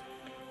else.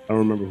 I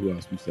don't remember who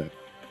else we said.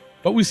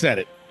 But we said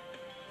it.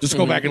 Just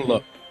go back and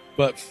look.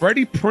 But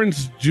Freddie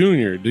Prinze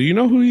Jr., do you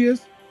know who he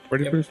is?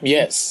 Freddie Prinze?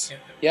 Yes.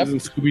 Yep. He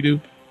was in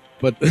Scooby-Doo.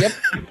 But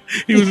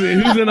he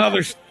was in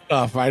other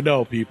stuff. I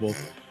know, people.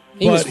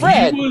 He was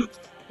Fred.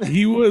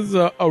 He was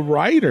a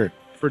writer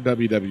for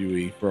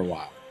WWE for a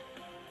while.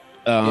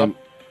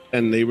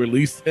 And they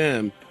released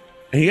him.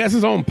 And he has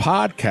his own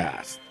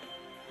podcast.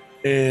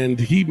 And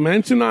he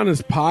mentioned on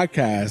his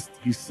podcast,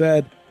 he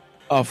said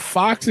a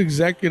Fox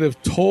executive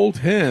told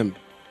him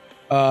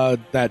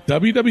that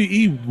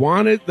WWE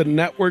wanted the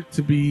network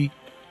to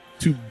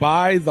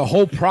buy the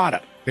whole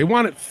product. They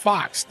wanted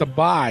Fox to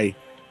buy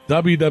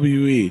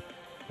WWE,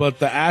 but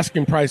the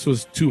asking price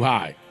was too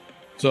high.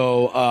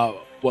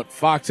 So what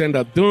Fox ended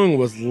up doing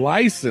was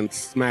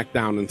license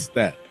SmackDown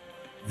instead.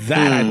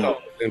 That I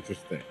thought was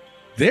interesting.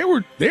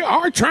 They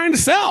are trying to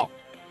sell.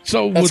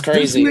 So that's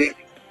crazy.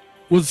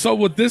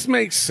 Would this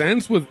make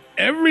sense with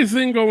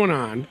everything going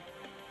on,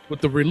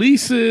 with the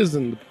releases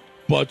and the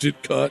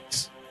budget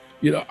cuts?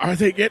 You know, are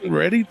they getting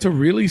ready to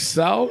really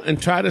sell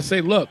and try to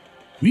say, look,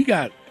 we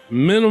got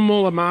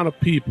minimal amount of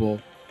people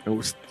and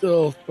we're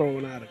still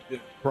throwing out a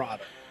good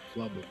product?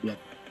 Blah, blah, blah.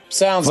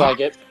 Sounds like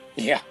it.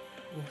 Yeah.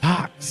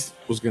 Fox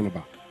was going to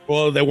buy.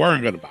 Well, they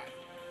weren't going to buy.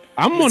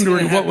 I'm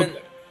wondering what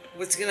would.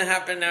 what's gonna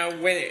happen now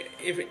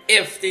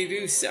if they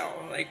do sell?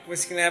 Like,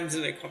 what's gonna happen to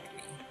the company?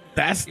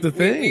 That's the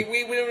thing.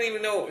 We don't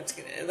even know what's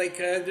gonna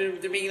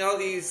they're making all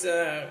these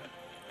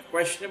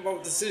questionable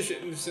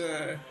decisions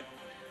as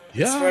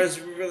far as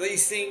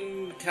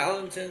releasing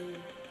talent, and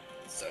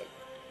so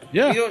we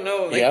don't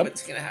know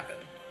what's gonna happen.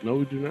 No,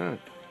 we do not.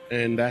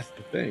 And that's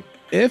the thing.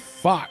 If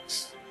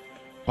Fox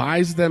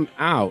buys them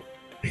out,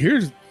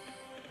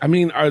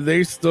 are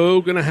they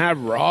still gonna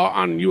have Raw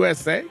on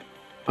USA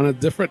on a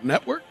different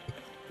network?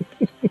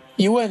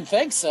 You wouldn't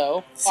think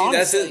so,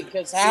 honestly,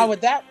 because how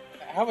would that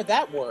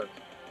work?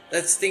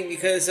 That's the thing,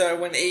 because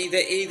when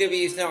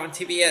AEW is now on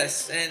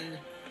TBS, and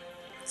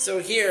so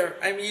here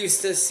I'm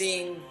used to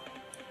seeing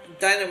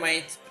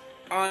Dynamite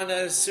on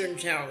a certain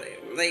channel,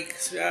 like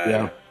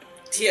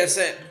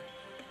TSN.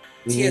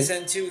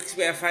 TSN2, because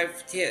we have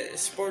 5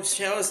 sports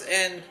channels,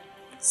 and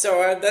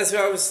so that's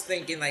what I was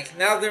thinking. Like,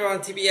 now they're on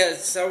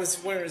TBS, I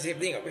was wondering the same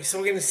thing. So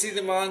we're going to see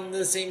them on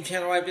the same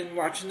channel I've been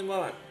watching them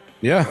on.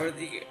 Yeah.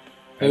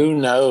 Who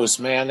knows,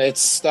 man?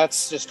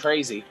 That's just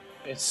crazy.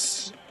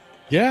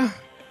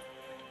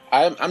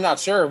 I'm not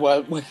sure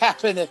what would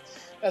happen if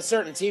a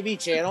certain TV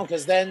channel,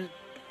 because then,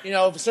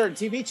 if a certain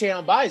TV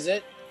channel buys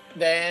it,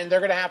 then they're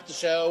going to have to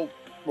show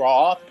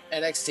Raw,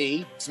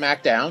 NXT,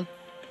 SmackDown,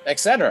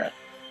 etc.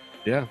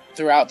 Yeah.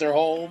 Throughout their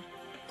whole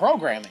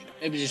programming.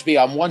 It would just be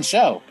on one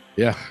show.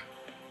 Yeah.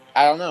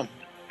 I don't know.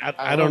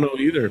 I don't know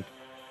either.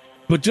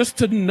 But just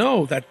to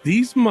know that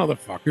these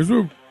motherfuckers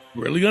were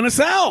really going to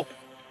sell.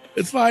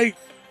 It's like,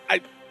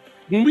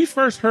 when we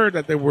first heard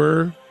that they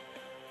were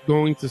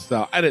going to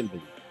sell, I didn't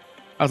believe it.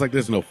 I was like,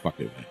 there's no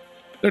fucking way.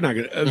 They're not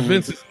going to,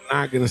 Vince is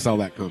not going to sell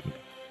that company.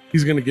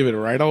 He's going to give it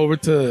right over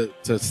to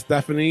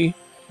Stephanie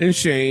and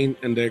Shane,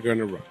 and they're going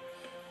to run.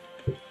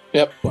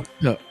 Yep.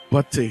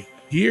 But to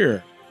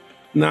hear,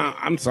 now,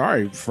 I'm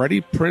sorry,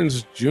 Freddie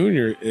Prinze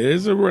Jr.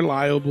 is a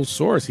reliable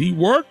source. He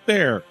worked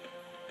there.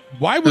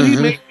 Why would he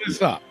make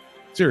this up?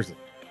 Seriously.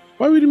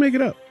 Why would he make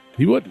it up?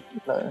 He wouldn't.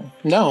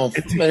 No,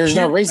 there's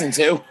no reason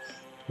to.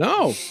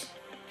 No.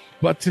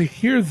 But to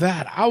hear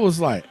that, I was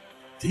like,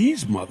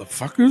 these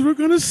motherfuckers were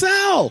going to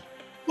sell.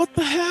 What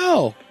the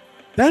hell?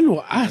 Then,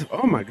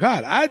 oh my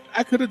God,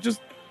 I could have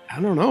just, I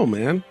don't know,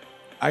 man.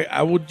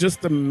 I would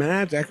just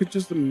imagine, I could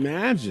just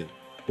imagine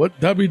what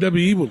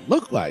WWE would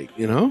look like,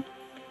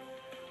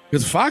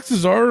 Because Fox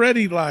is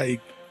already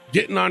like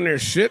getting on their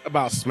shit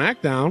about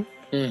SmackDown.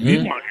 We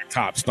want your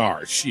top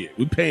stars. Shit,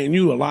 we're paying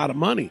you a lot of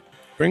money.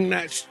 Bring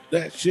that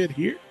shit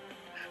here.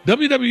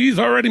 WWE's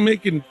already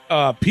making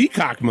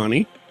Peacock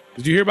money.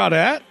 Did you hear about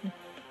that?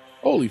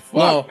 Holy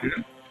fuck! No.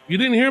 You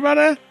didn't hear about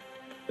that?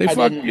 They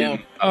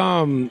fucking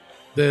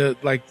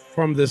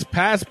from this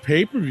past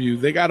pay-per-view,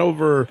 they got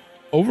over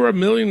 1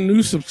 million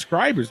new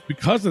subscribers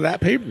because of that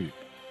pay-per-view.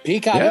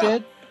 Peacock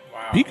did?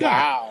 Wow.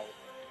 Peacock.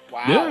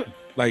 Wow. Yeah.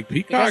 Like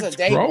Peacock's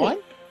growing.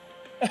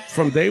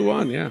 From day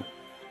one, yeah.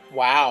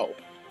 Wow.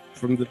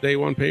 From the day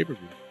one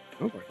pay-per-view.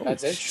 Like,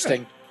 that's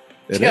interesting.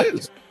 It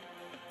is.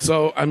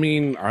 So,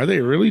 are they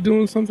really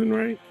doing something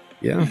right?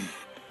 Yeah.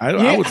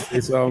 I would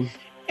say so.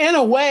 In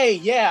a way,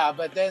 yeah,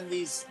 but then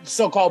these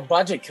so-called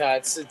budget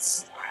cuts,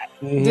 it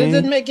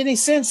doesn't make any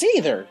sense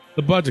either.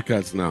 The budget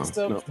cuts, no.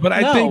 But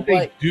I think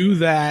they do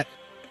that.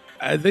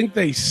 I think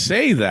they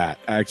say that,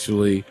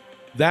 actually.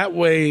 That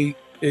way,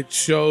 it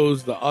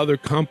shows the other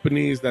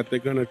companies that they're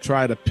going to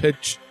try to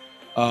pitch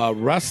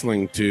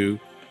wrestling to.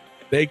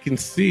 They can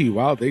see,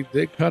 wow, they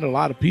cut a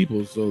lot of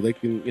people, so they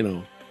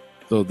can,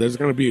 so there's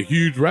going to be a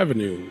huge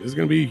revenue. There's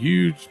going to be a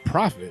huge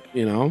profit,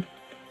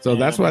 So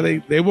that's why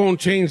they won't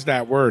change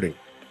that wording.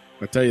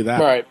 I'll tell you that.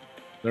 Right.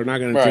 They're not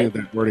going to change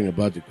that wording of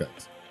budget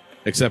cuts,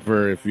 except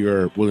for if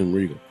you're William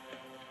Regal.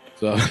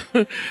 So, all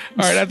right,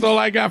 that's all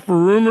I got for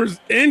rumors.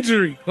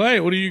 Injury.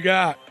 Clay, what do you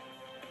got?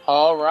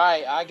 All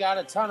right, I got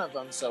a ton of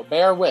them, so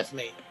bear with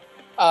me.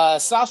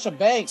 Sasha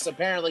Banks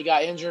apparently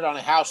got injured on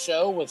a house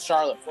show with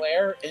Charlotte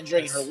Flair,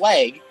 injuring her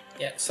leg.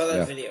 Yeah, saw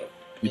that video.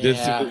 You did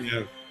see it?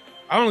 Yeah.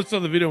 I only saw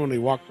the video when they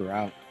walked her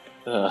out.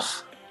 Ugh,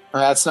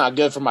 that's not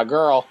good for my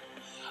girl.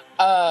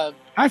 I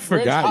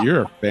forgot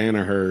you're a fan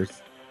of hers.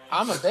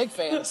 I'm a big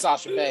fan of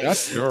Sasha Banks.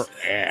 That's your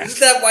ass. Is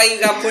that why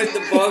you got put in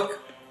the book?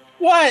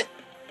 What?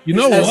 You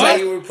know That's what? why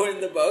you were put in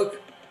the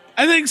book?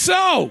 I think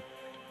so.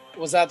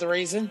 Was that the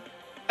reason?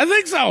 I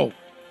think so.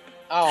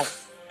 Oh,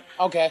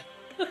 okay.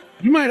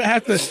 You might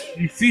have to.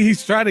 You see,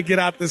 he's trying to get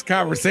out this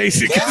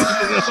conversation.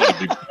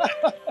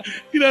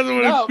 He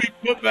doesn't want to be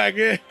put back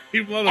in.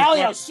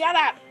 Elio, shut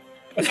up.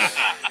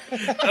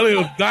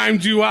 Elio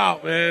dimed you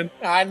out, man.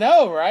 I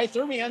know, right?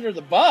 Threw me under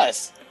the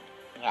bus.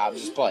 I'm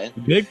just playing.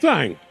 Big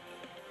time.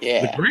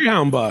 Yeah. The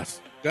Greyhound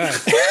bus.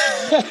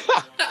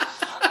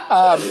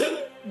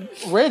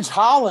 Ridge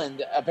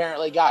Holland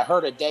apparently got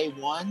hurt at day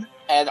one,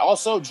 and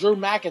also Drew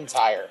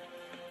McIntyre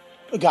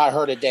got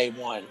hurt at day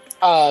one.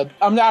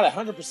 I'm not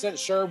 100%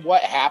 sure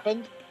what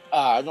happened.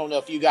 I don't know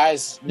if you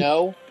guys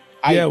know.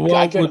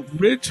 With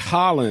Ridge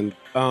Holland,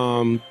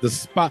 the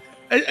spot,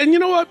 and you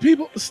know what,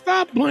 people,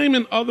 stop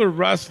blaming other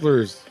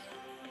wrestlers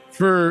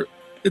for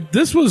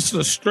this. Was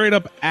a straight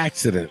up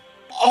accident.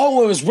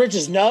 Oh, it was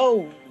Rich's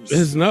nose.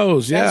 His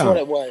nose, yeah. That's what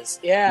it was.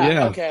 Yeah.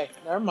 Yeah. Okay.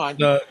 Never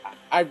mind.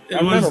 I It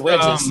remember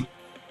was, Rich's.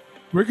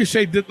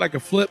 Ricochet did like a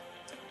flip,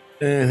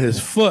 and his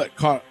foot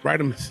caught right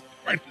in his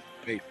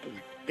face.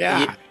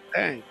 Yeah,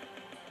 dang.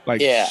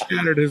 Like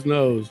shattered his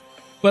nose.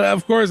 But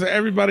of course,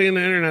 everybody in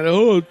the internet,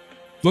 oh,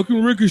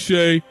 fucking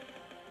Ricochet.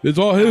 It's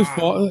all his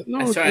fault.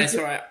 No, that's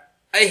right.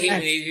 I hate when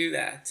they do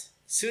that.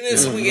 As soon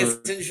as someone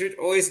gets injured,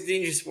 always a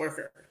dangerous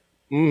worker.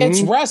 Mhm.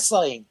 It's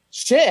wrestling.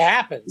 Shit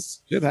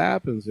happens. Shit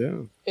happens,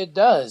 yeah. It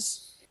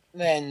does.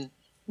 Then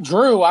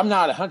Drew, I'm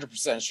not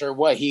 100% sure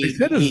what They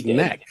said his did.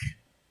 neck.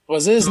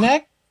 Was it his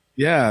neck?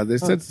 Yeah, they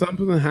said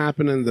something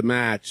happened in the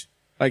match.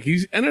 Like,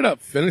 he ended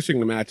up finishing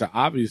the match,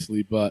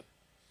 obviously, but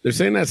they're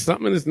saying that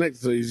something in his neck,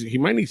 so he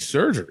might need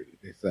surgery,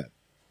 they said.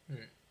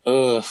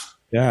 Ugh.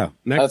 Yeah,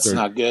 neck That's surgery.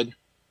 not good.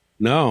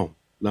 No.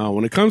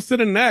 When it comes to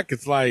the neck,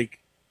 it's like,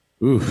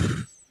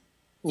 oof.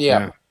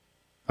 Yeah.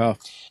 Tough.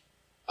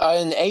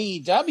 In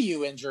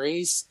AEW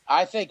injuries,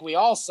 I think we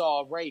all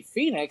saw Ray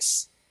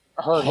Phoenix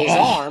hurt his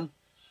arm.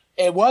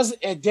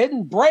 It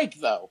didn't break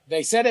though.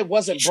 They said it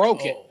wasn't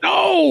broken.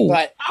 No.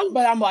 But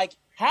I'm like,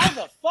 how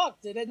the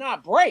fuck did it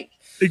not break?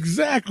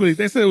 Exactly.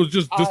 They said it was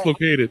just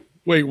dislocated.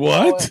 Wait,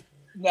 what?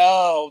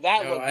 No,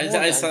 that No, was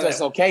I saw that.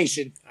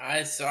 dislocation.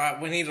 I saw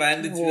it when he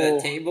landed through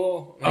that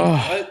table. Oh.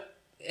 What?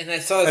 And I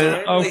saw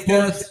his arm like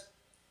that.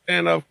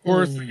 And of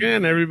course,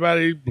 again,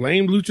 everybody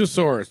blamed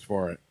Luchasaurus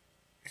for it.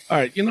 All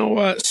right, you know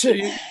what?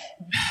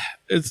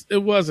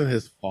 It wasn't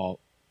his fault.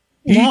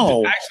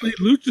 No. Actually,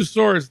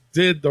 Luchasaurus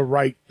did the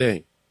right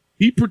thing.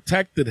 He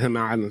protected him,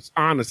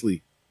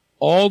 honestly.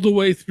 All the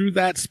way through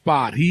that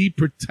spot, he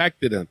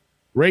protected him.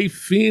 Ray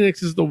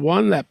Phoenix is the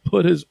one that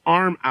put his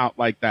arm out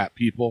like that,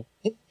 people.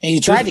 And he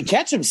tried to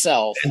catch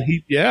himself.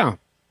 And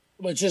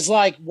Which is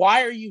like,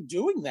 why are you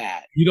doing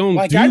that? you don't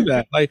Like, do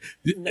that. Like,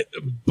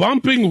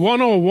 bumping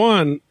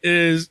 101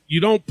 is you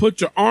don't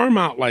put your arm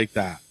out like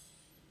that.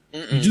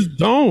 You just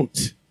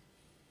don't.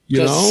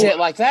 You know? Shit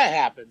like that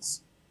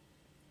happens.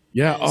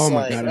 Yeah. It's Oh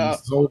my like, god,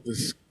 it's so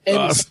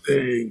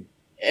disgusting.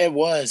 It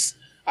was.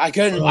 I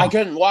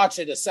couldn't watch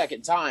it a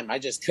second time. I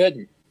just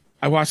couldn't.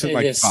 I watched it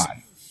like is. 5.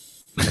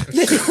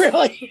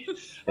 Really?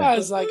 I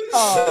was like,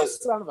 oh,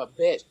 son of a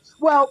bitch.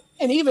 Well,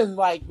 and even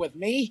like with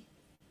me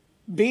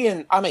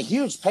I'm a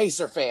huge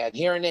Pacer fan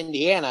here in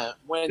Indiana.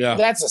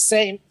 That's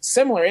the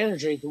similar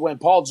energy to when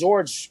Paul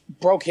George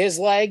broke his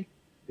leg,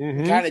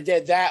 kind of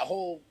did that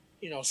whole,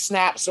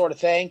 snap sort of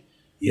thing.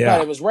 Yeah.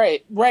 But it was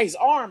Ray's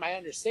arm. I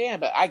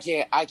understand, but I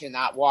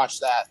cannot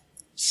watch that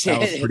shit. That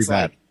was pretty It's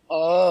bad. like,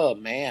 oh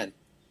man.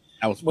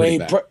 That was pretty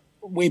bad.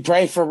 We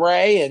pray for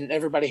Ray and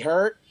everybody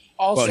hurt.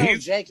 Also, Well,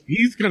 Jake.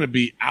 he's going to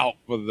be out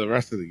for the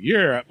rest of the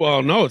year.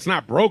 Well, no, it's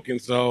not broken,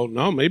 so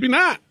no, maybe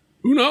not.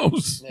 Who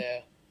knows?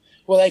 Yeah.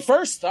 Well, they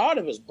first thought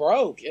it was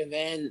broke, and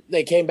then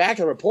they came back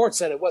and the report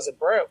said it wasn't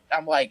broke.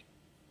 I'm like,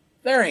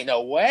 there ain't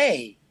no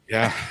way.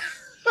 Yeah.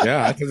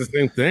 Yeah, I did the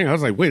same thing. I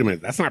was like, wait a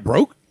minute, that's not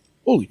broke?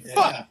 Holy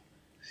fuck.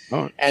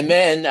 Oh, And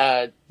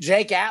then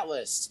Jake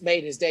Atlas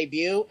made his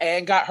debut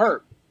and got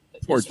hurt.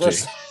 poor Jake.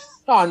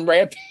 On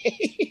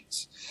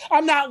Rampage.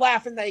 I'm not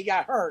laughing that he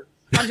got hurt.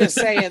 I'm just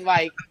saying,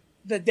 like,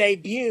 the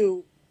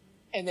debut,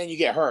 and then you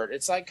get hurt.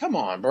 It's like, come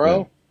on,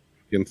 bro.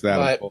 Against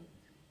Adam But- Cole.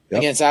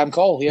 Against Adam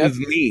Cole, yeah. His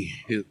knee.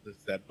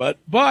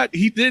 But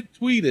he did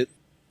tweet it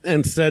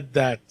and said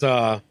that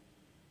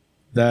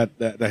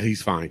that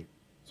he's fine.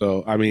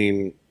 So, I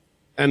mean,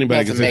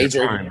 anybody can Nothing say it's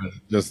major. fine. But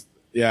just,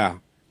 yeah.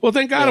 Well,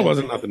 thank God it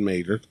wasn't nothing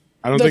major.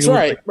 I don't That's think it was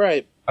right,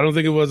 right, I don't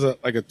think it was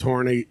like a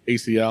torn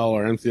ACL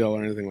or MCL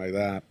or anything like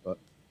that. But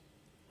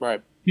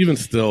right. even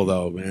still,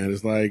 though, man,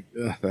 it's like,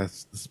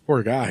 that's this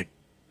poor guy.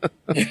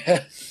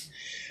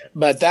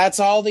 But that's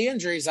all the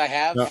injuries I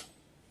have. Yeah.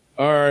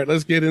 All right,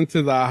 let's get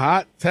into the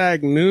hot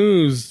tag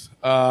news.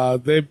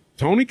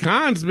 Tony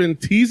Khan's been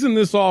teasing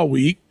this all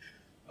week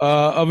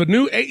of a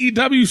new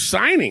AEW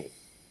signing.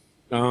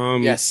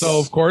 Yes. So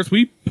of course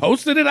we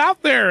posted it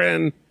out there,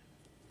 and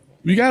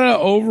we got an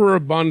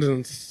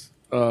overabundance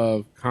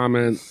of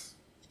comments.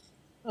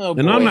 Oh,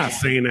 And I'm boy. not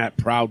saying that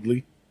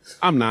proudly.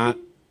 I'm not.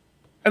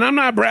 And I'm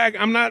not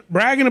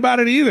bragging about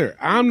it either.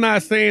 I'm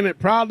not saying it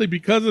proudly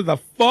because of the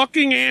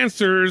fucking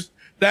answers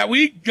that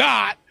we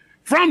got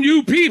from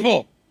you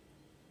people.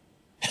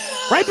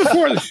 Right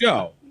before the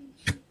show,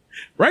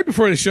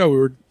 we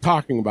were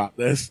talking about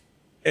this,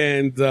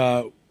 and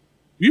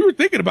we were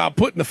thinking about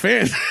putting the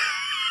fans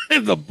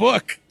in the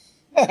book.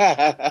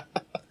 I'm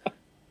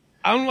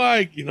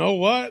like, you know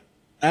what?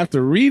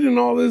 After reading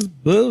all this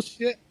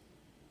bullshit,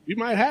 we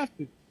might have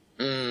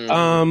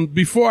to.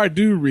 Before I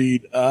do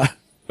read, who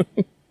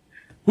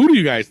do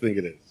you guys think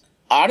it is?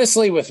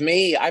 Honestly, with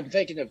me, I'm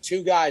thinking of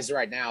two guys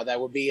right now that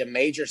would be a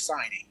major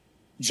signing.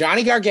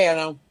 Johnny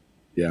Gargano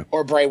Yeah.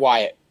 or Bray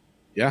Wyatt.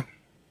 Yeah.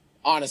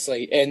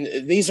 Honestly.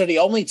 And these are the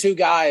only two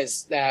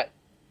guys that,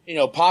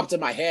 popped in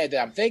my head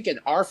that I'm thinking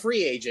are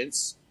free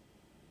agents,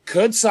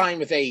 could sign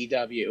with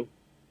AEW.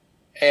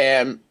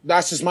 And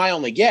that's just my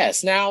only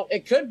guess. Now,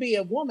 it could be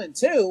a woman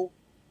too,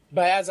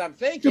 but as I'm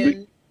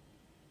thinking,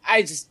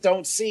 I just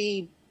don't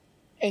see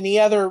any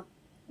other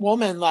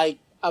woman like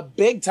a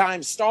big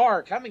time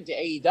star coming to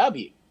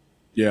AEW.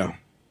 Yeah.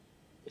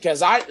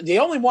 Because the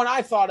only one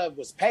I thought of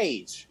was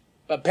Paige.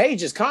 But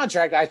Paige's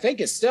contract, I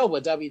think, is still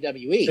with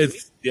WWE.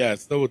 It's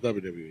still with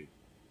WWE.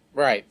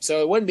 Right.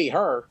 So it wouldn't be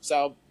her.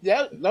 So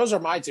yeah, those are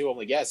my two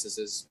only guesses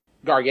is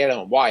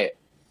Gargano and Wyatt.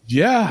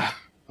 Yeah.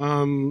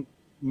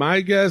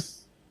 My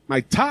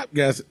top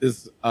guess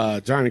is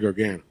Johnny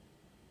Gargano.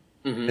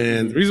 Mm-hmm.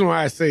 And the reason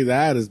why I say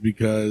that is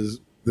because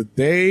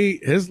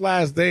his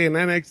last day in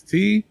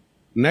NXT,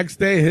 next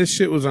day his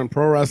shit was on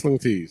Pro Wrestling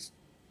Tees.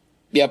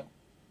 Yep.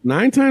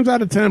 9 times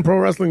out of 10, Pro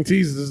Wrestling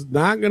Tees is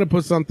not going to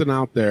put something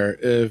out there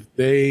if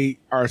they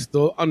are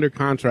still under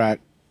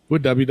contract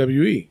with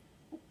WWE.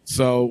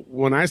 So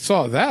when I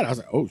saw that, I was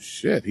like, oh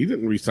shit, he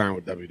didn't re-sign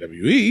with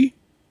WWE.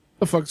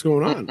 The fuck's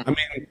going on? I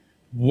mean,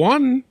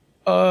 one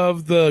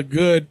of the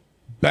good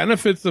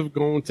benefits of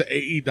going to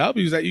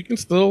AEW is that you can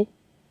still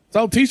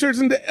sell t-shirts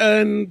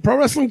and Pro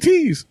Wrestling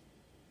Tees.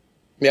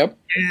 Yep.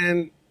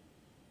 And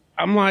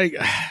I'm like,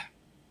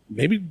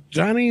 maybe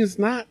Johnny is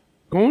not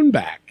going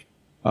back.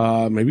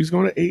 Maybe he's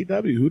going to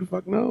AEW. Who the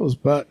fuck knows?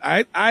 But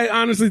I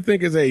honestly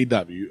think it's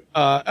AEW.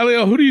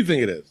 Elio, who do you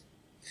think it is?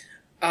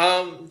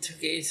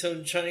 Okay,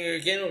 so Johnny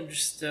Gargano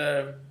just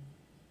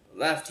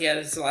left. He had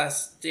his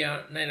last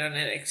night on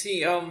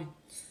NXT.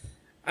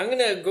 I'm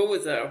gonna go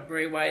with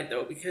Bray Wyatt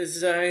though,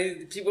 because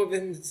people have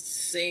been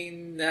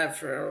saying that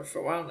for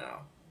a while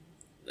now.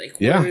 Like,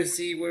 where is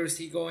he? Where is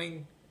he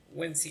going?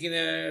 When's he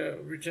gonna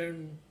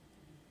return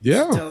to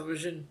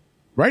television?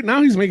 Right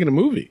now, he's making a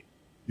movie.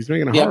 He's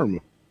making a horror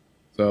movie.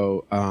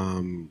 So,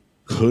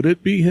 could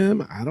it be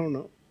him? I don't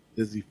know.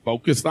 Is he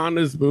focused on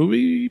this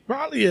movie? He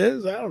probably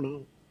is. I don't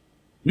know.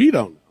 We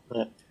don't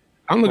know.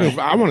 I'm looking.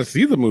 I want to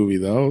see the movie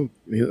though.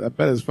 I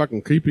bet it's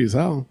fucking creepy as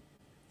hell.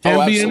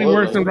 Can't be any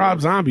worse than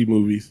Rob Zombie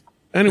movies.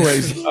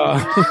 Anyways,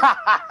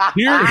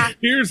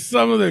 here's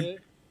some of the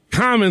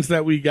comments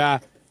that we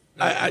got.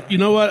 You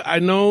know what? I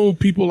know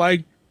people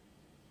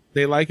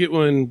they like it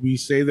when we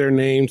say their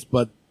names,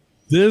 but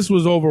this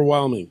was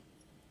overwhelming.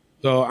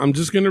 So I'm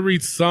just going to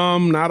read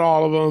some, not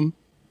all of them.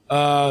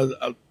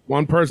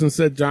 One person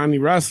said Johnny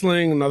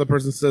Wrestling. Another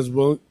person says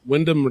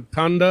Wyndham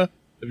Rotunda.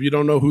 If you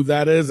don't know who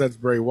that is, that's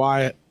Bray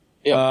Wyatt.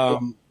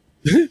 Yep.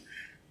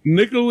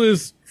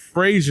 Nicholas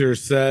Frazier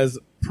says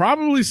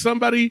probably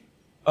someone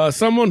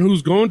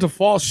who's going to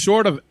fall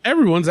short of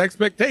everyone's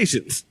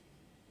expectations.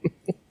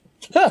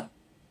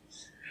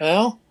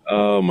 Well,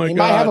 oh my God. He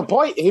might have a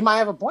point. He might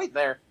have a point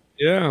there.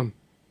 Yeah.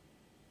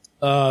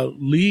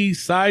 Lee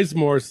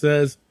Sizemore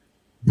says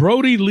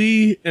Brody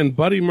Lee and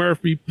Buddy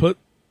Murphy put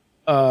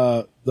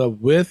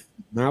with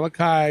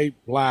Malachi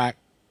Black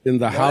in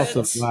the House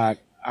of Black.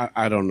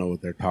 I don't know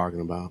what they're talking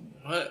about.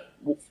 What?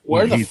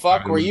 Where the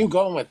fuck were you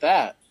going with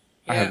that?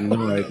 I have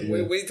no idea.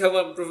 What are you talking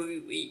about,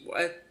 Brody Lee?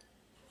 What?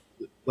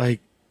 Like,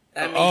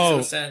 that makes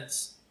no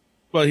sense.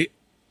 Well,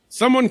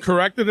 someone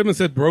corrected him and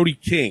said Brody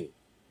King.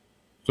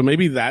 So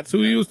maybe that's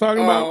who he was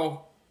talking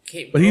about.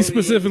 Okay, but he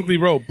specifically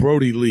wrote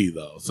Brody Lee,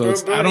 though. So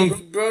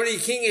Brody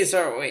King is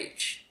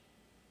ROH.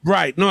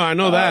 Right. No, I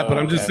know that, but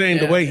I'm just saying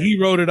the way he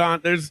wrote it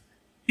on.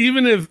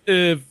 Even if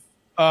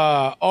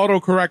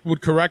autocorrect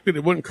would correct it,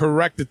 it wouldn't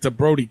correct it to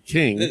Brody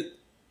King,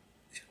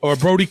 or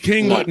Brody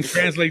King wouldn't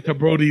translate to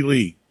Brody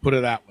Lee. Put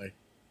it that way.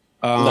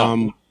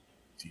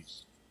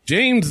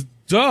 James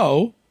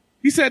Doe,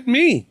 he said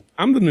me.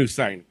 I'm the new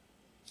signing.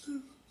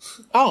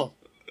 Oh.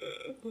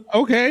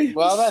 Okay.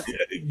 Well,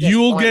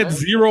 you'll get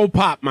 0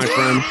 pop, my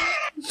friend.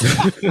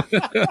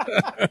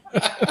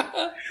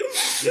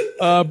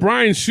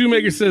 Brian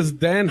Shoemaker says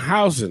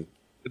Danhausen.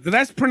 Did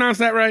I pronounce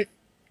that right?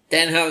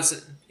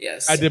 Danhausen,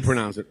 yes. I did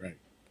pronounce it right.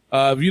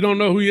 If you don't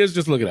know who he is,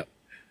 just look it up.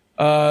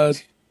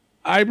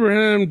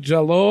 Ibrahim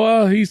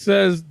Jaloa, he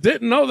says,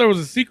 didn't know there was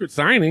a secret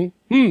signing.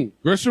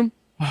 Grisham.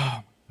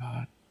 Oh,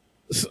 my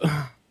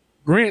God.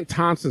 Grant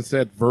Thompson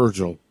said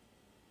Virgil.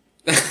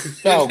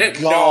 Oh,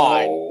 God.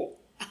 No.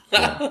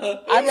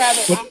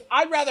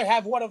 I'd rather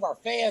have one of our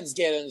fans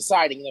get in the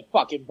sighting than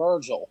fucking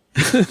Virgil.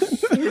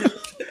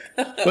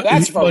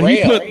 That's for real.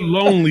 He put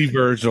lonely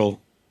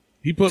Virgil.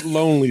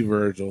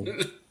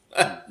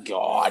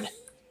 God.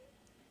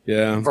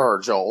 Yeah.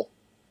 Virgil.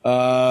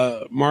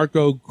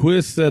 Marco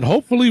Quiz said,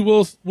 hopefully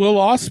Will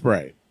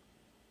Ospreay.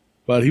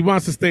 But he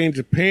wants to stay in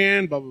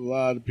Japan, blah, blah,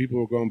 blah. The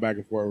people are going back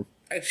and forth.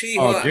 Actually,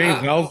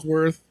 James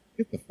Ellsworth.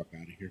 Get the fuck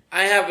out of here.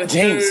 I have a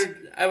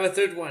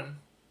third one.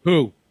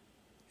 Who?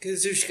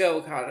 Kazuchika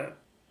Okada.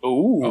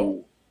 Ooh.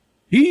 Oh.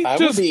 He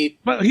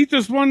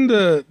just won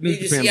the New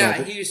Japan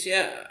belt.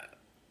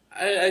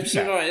 I just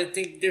don't know. I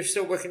think they're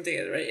still working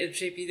together, right?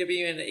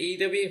 JPW and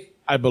AEW.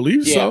 I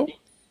believe so.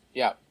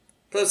 Yeah.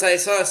 Plus, I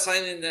saw a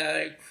sign in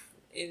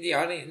the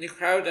audience, in the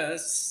crowd,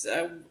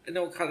 an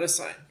Okada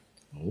sign.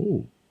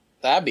 Oh,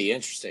 that'd be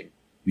interesting.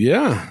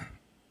 Yeah,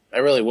 I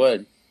really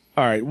would.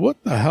 All right,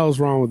 what the hell's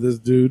wrong with this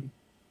dude?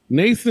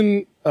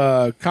 Nathan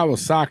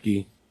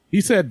Kawasaki. He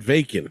said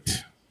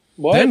vacant.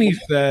 What? Then he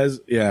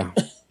says, yeah,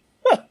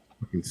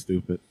 fucking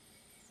stupid.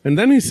 And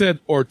then he said,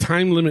 or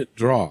time limit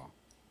draw,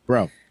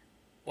 bro.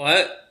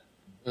 What?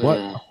 What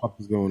the fuck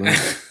is going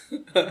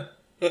on?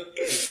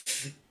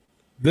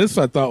 This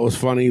I thought was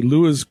funny.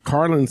 Lewis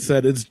Carlin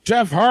said, "It's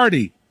Jeff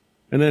Hardy."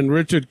 And then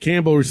Richard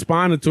Campbell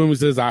responded to him. He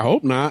says, "I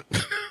hope not."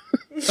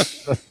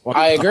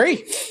 I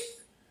agree.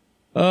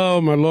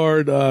 Oh, my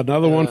Lord.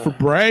 Another one for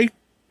Bray.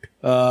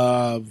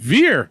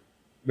 Veer,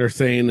 they're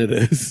saying it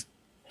is.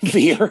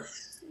 Veer.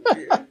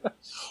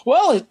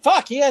 Well,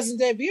 fuck, he hasn't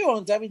debuted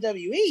on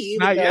WWE.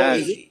 Not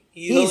yet.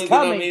 He's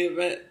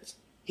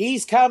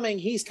coming.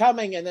 He's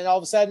coming, and then all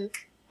of a sudden,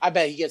 I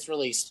bet he gets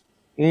released.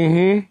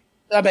 Mm-hmm.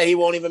 I bet he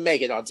won't even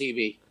make it on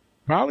TV.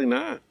 Probably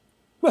not.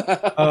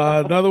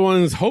 Another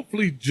one is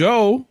hopefully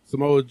Joe,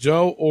 Samoa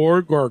Joe,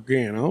 or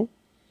Gargano.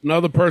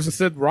 Another person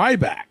said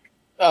Ryback.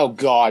 Oh,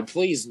 God,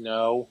 please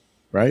no.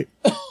 Right?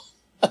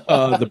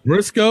 The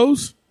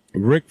Briscoes,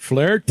 Ric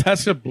Flair,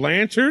 Tessa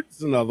Blanchard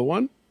is another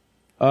one.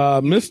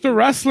 Mr.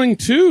 Wrestling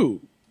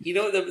 2. You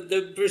know,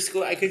 the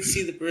Briscoe, I could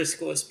see the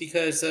Briscoes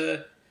because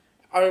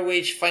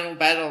ROH Final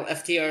Battle,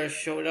 FTR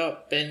showed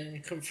up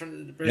and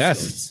confronted the Briscoes.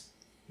 Yes.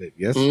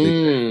 Yes, they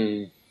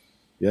did.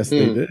 Yes,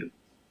 they did.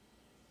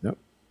 Yep.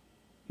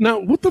 Now,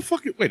 what the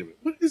fuck? Wait a minute.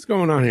 What is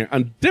going on here?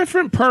 A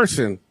different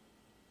person,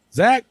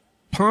 Zach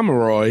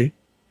Pomeroy,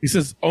 he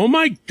says, "Oh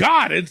my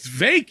God, it's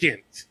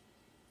vacant."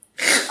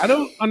 I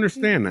don't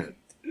understand that.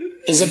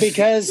 Is it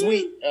because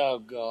we... Oh,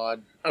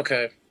 God.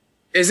 Okay.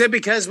 Is it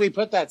because we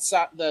put that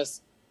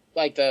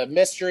the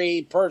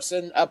mystery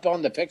person up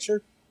on the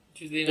picture?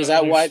 Do they not Is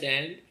that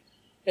understand?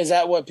 Is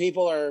that what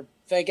people are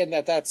thinking,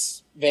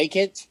 that's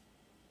vacant?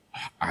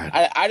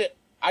 I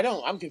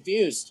don't. I'm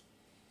confused.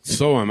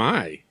 So am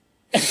I.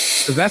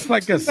 'Cause that's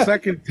like a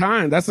second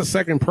time. That's the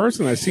second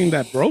person I've seen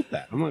that wrote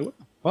that. I'm like, what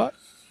the fuck?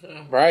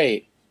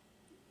 Right.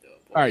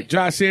 All right,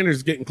 Josh Sanders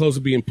is getting close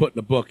to being put in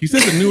a book. He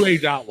said the New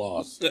Age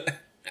Outlaws.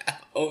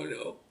 Oh,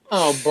 no.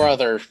 Oh,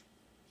 brother.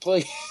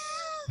 Please.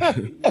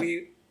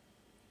 We,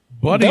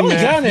 Buddy Billy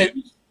Gunn.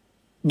 Matthews.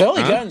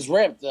 Billy Huh? Gunn's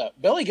ripped, though.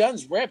 Billy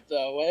Gunn's ripped,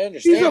 though. I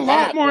understand He's a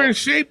lot that, more but- in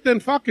shape than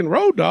fucking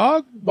Road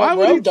Dogg. Why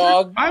would Road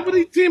Dogg- Why would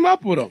he team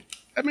up with him?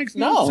 That makes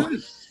no No.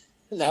 sense.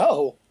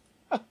 No.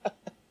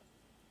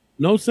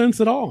 No sense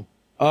at all.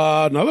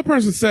 Another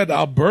person said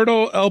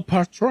Alberto El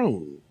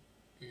Patron.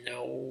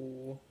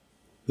 no.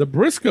 The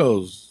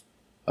Briscoes.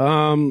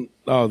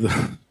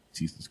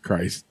 Jesus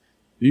Christ.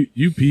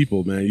 You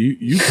people, man.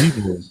 You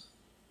people.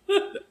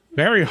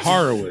 Barry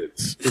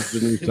Horowitz is the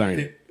new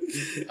signing.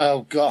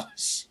 Oh,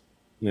 gosh.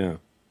 Yeah.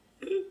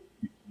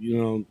 You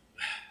know,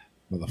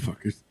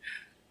 motherfuckers.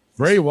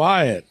 Bray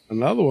Wyatt.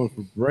 Another one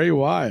for Bray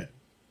Wyatt.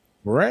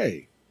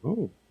 Bray.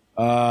 Oh.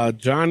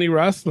 Johnny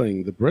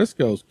Wrestling. The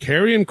Briscoes.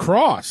 Karrion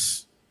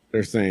Kross,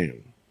 they're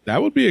saying.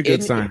 That would be a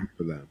good sign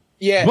for them.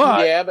 Yeah,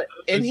 but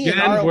isn't he in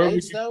Again, where ROH,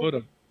 would you though? put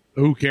him?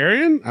 Who,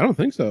 Karrion? I don't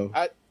think so.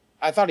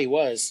 I thought he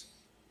was.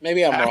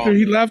 Maybe I'm After wrong.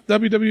 he left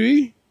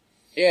WWE?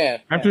 Yeah.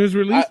 After his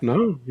release?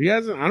 No. He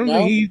hasn't. I don't No?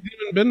 think he's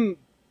even been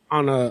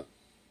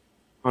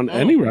on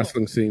any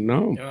wrestling scene.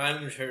 No. No, I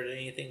haven't heard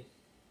anything.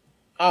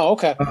 Oh,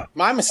 okay.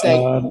 My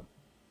mistake.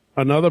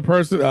 Another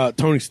person,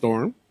 Tony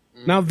Storm.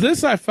 Now,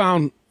 this I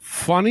found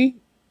funny,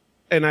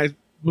 and I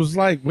was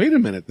like, wait a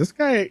minute. This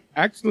guy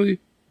actually,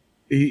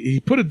 he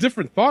put a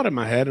different thought in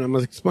my head, and I'm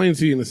going to explain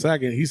to you in a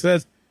second. He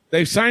says,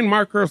 they've signed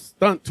Marco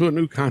Stunt to a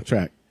new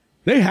contract.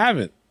 They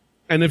haven't.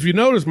 And if you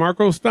notice,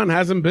 Marco Stunt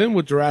hasn't been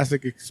with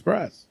Jurassic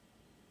Express.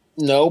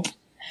 Nope.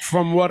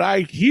 From what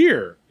I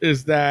hear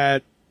is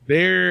that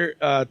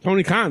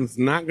Tony Khan's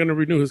not going to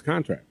renew his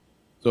contract.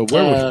 So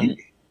where was he?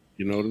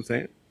 You know what I'm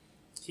saying?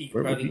 He could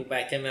Where would probably he- go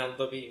back to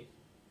MLW.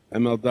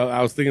 MLW.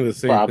 I was thinking the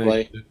same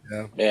Probably. thing.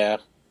 Yeah.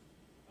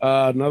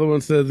 Yeah. Another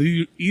one says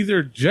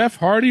either Jeff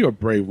Hardy or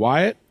Bray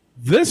Wyatt.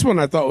 This one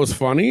I thought was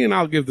funny, and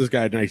I'll give this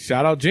guy a nice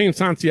shout out. James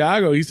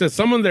Santiago. He says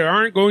someone they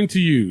aren't going to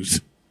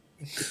use.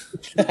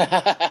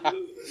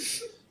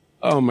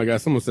 Oh my God!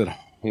 Someone said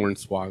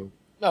Hornswoggle.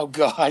 Oh,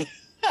 God.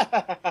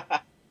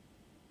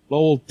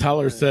 Lowell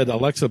Teller said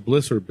Alexa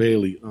Bliss or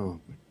Bailey. Oh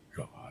my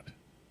God.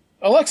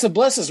 Alexa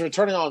Bliss is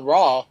returning on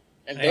Raw,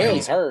 and I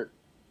Bailey's know. hurt.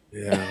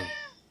 Yeah.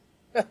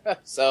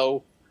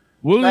 So,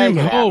 William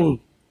Make it Ho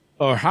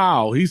or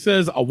Howe. He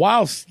says a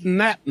wild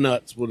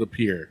Snapnuts would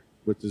appear,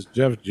 which is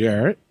Jeff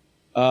Jarrett.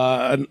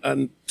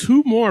 And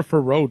two more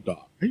for Road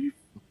Dogg. Are you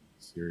fucking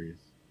serious?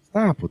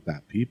 Stop with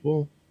that,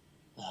 people.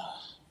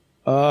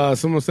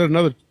 Someone said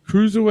another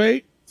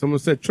cruiserweight. Someone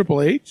said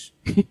Triple H.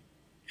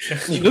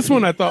 This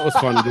one I thought was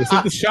funny. They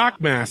said the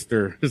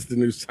Shockmaster is the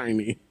new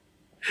signee.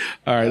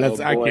 All right,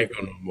 I boy. can't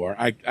go no more.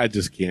 I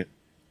just can't.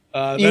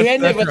 you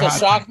ended with the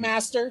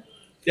Shockmaster?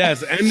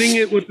 Yes, ending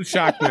it with the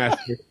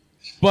Shockmaster.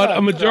 But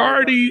a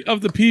majority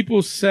of the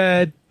people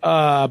said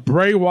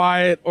Bray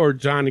Wyatt or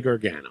Johnny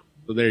Gargano.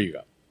 So there you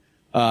go.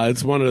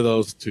 It's one of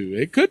those two.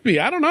 It could be.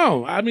 I don't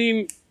know. I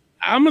mean,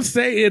 I'm going to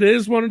say it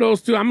is one of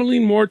those two. I'm going to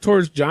lean more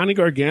towards Johnny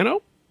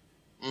Gargano.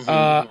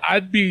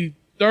 I'd be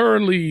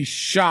thoroughly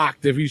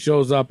shocked if he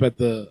shows up at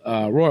the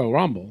Royal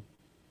Rumble.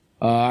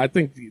 I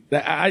think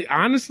that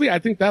I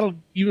think that'll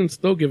even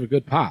still give a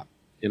good pop,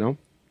 you know?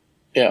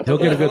 Yeah. He'll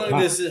get a good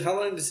pop. How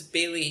long does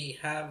Bailey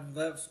have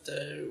left?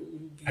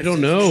 I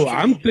don't know.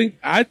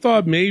 I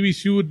thought maybe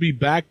she would be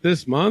back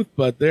this month,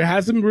 but there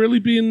hasn't really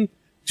been.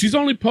 She's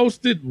only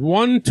posted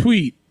one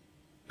tweet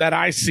that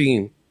I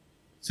seen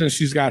since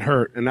she's got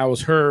hurt, and that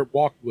was her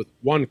walk with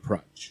one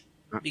crutch.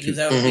 Because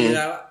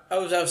I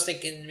was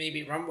thinking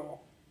maybe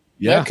Rumble.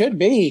 Yeah, That could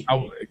be.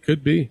 It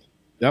could be.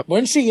 Yep.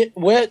 When she get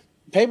what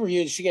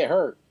pay-per-view did she get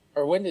hurt?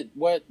 Or what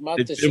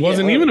month did she It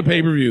wasn't get hurt? even a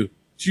pay-per-view.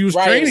 She was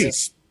Right, training.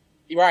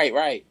 Right.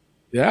 I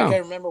Yeah.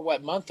 can't remember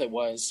what month it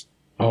was.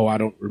 Oh, I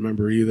don't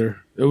remember either.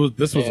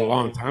 This was a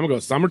long time ago.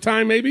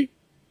 Summertime, maybe?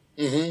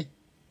 Mm-hmm.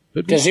 Could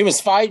be. Because she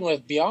was fighting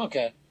with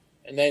Bianca,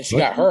 and then she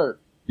got hurt.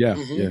 Yeah,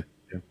 yeah.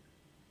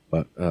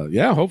 But,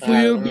 hopefully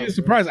it'll be a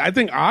surprise. I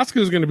think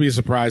Asuka's going to be a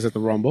surprise at the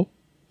Rumble.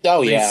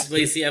 Oh, yeah.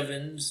 Lacey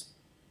Evans.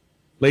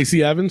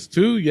 Lacey Evans,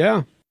 too.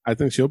 Yeah. I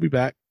think she'll be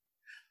back.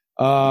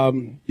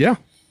 Yeah. All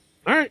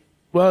right.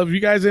 Well, if you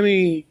guys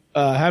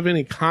have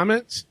any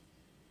comments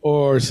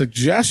or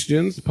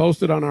suggestions,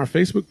 post it on our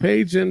Facebook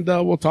page, and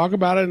we'll talk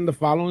about it in the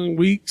following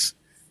week's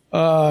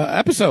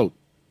episode.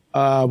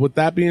 With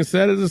that being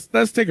said,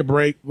 let's take a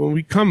break. When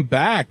we come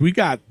back, we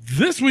got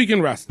This Week in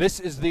Wrestling.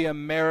 This is the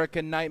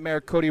American Nightmare,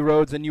 Cody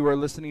Rhodes, and you are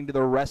listening to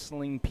the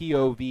Wrestling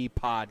POV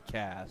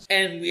podcast.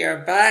 And we are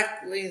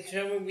back, ladies and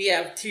gentlemen. We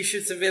have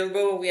t-shirts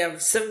available. We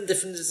have 7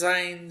 different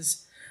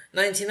designs,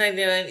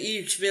 $19.99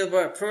 each, available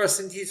at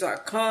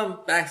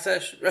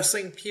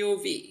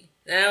ProWrestlingTees.com/WrestlingPOV.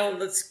 Now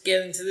let's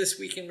get into This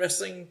Week in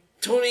Wrestling.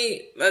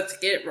 Tony, let's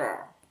get raw.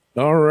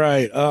 All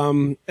right.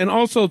 And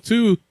also,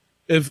 too,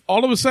 if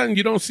all of a sudden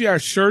you don't see our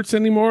shirts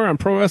anymore on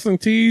Pro Wrestling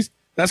Tees,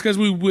 that's because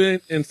we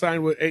went and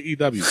signed with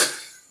AEW.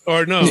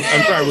 Or no,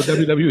 I'm sorry, with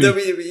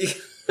WWE.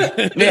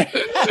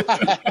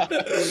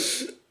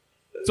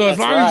 So as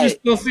long as you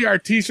still see our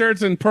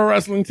T-shirts and Pro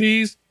Wrestling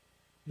Tees,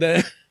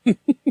 then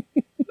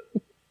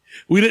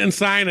we didn't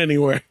sign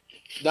anywhere.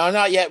 No,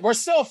 not yet. We're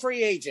still a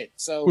free agent.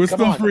 So We're come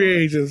still on.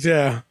 free agents,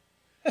 yeah.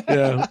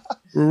 Yeah.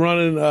 We're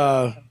running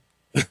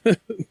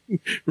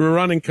we're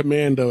running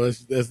commando,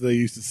 as they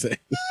used to say.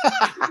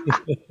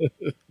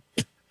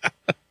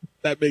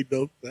 That made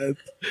no sense.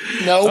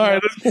 No. All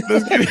right,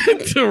 let's get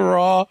into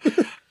Raw.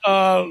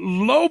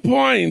 Low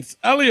points.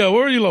 Elio,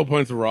 what were your low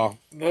points of Raw?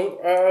 Well,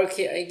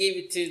 okay, I gave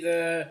it to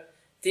the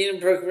Dana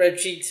Brooke,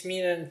 Reggie,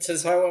 Tamina, and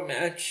Tozawa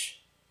match.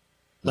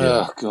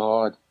 Oh,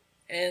 God.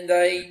 And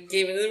I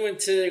gave another one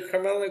to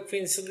Carmella,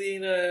 Queen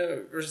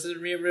Selena versus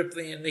Rhea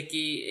Ripley and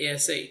Nikki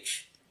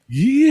ASH.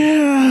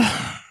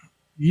 Yeah.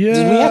 Yeah.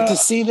 Did we have to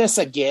see this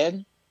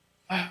again?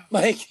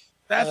 Like,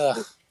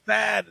 that's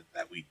sad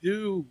that we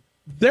do.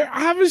 They're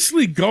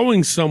obviously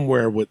going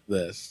somewhere with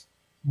this.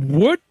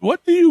 What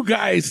do you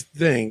guys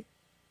think?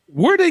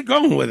 Where are they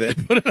going with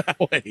it? Put it that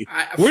way.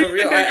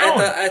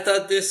 I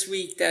thought this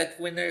week that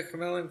when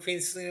Carmella and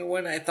Queen Selena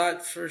won, I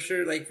thought for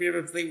sure like Rhea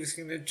Ripley was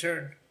going to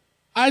turn.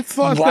 I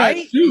thought right?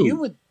 that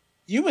too.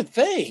 You would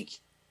think.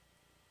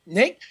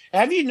 Nick,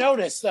 have you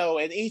noticed though,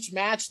 in each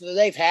match that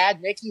they've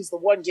had, Nikki's the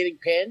one getting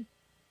pinned?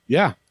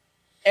 Yeah.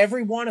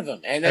 Every one of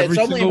them. And Every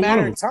it's only a single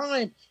matter one. of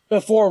time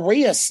before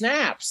Rhea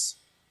snaps.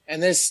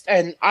 And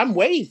I'm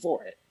waiting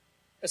for it.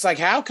 It's like,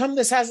 how come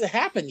this hasn't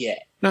happened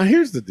yet? Now,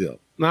 here's the deal.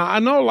 Now, I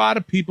know a lot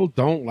of people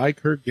don't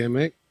like her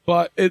gimmick,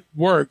 but it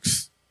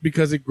works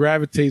because it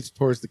gravitates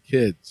towards the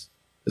kids.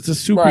 It's a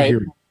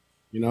superhero,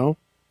 you know?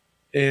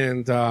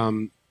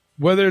 And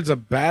whether it's a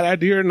bad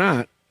idea or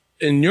not,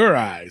 in your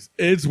eyes,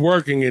 it's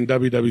working in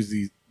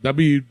WWE's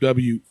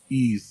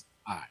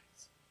eyes.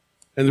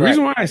 And the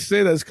reason why I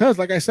say that is because,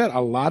 like I said,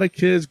 a lot of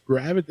kids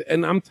gravitate.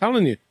 And I'm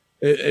telling you,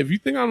 if you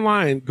think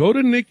online, go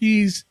to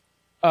Nikki's,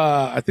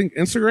 I think,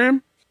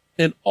 Instagram,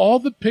 and all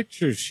the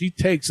pictures she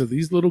takes of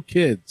these little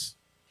kids,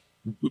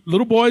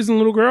 little boys and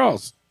little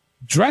girls,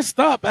 dressed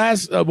up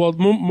as,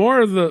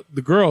 more of the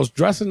girls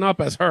dressing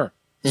up as her.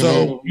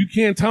 So you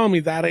can't tell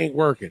me that ain't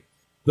working.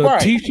 The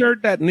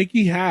T-shirt that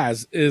Nikki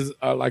has is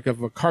like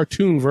of a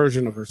cartoon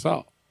version of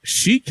herself.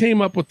 She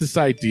came up with this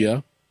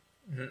idea.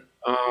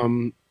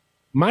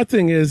 My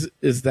thing is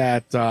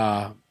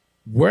that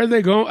where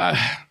they go, I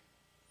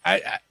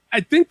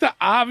think the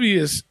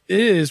obvious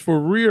is for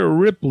Rhea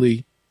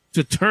Ripley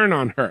to turn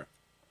on her,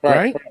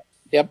 right?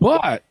 Yep.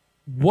 But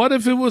what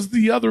if it was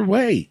the other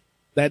way?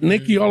 That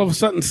Nikki all of a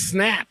sudden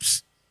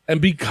snaps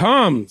and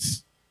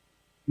becomes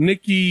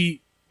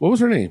Nikki. What was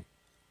her name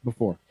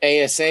before?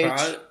 ASH.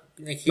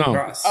 Nikki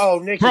Cross. Oh,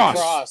 Nikki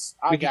Cross.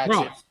 I got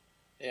you.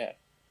 Yeah.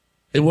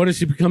 And what if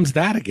she becomes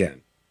that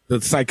again?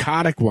 The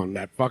psychotic one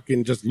that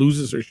fucking just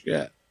loses her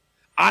shit.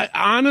 I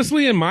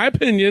honestly, in my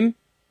opinion,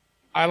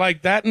 I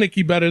like that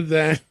Nikki better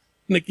than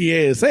Nikki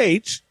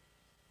ASH.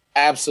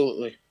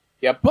 Absolutely.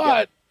 Yep.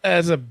 But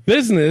as a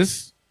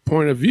business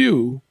point of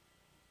view,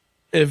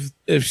 if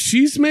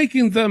she's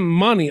making them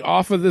money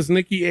off of this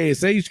Nikki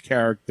ASH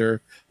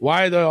character,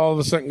 why are they all of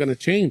a sudden going to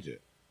change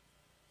it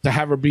to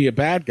have her be a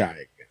bad guy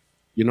again?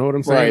 You know what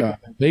I'm saying? Right.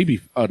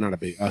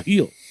 A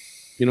heel.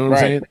 You know what I'm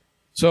saying?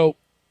 So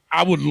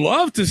I would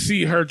love to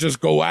see her just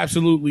go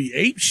absolutely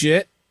ape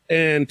shit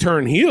and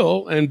turn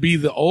heel and be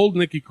the old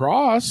Nikki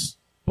Cross.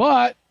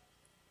 But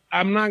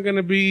I'm not going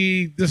to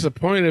be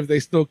disappointed if they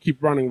still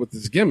keep running with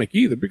this gimmick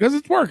either, because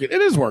it's working.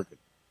 It is working.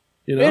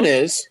 You know, it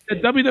is.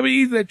 At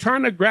WWE, they're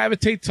trying to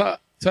gravitate to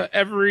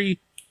every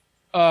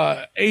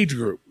age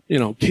group. You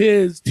know,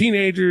 kids,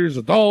 teenagers,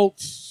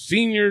 adults,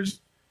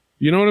 seniors.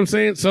 You know what I'm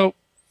saying? So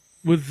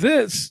with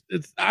this,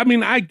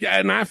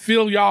 I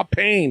feel y'all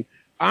pain.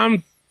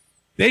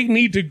 They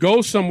need to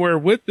go somewhere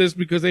with this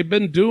because they've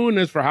been doing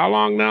this for how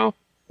long now?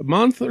 A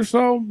month or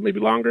so, maybe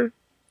longer.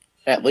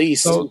 At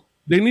least. So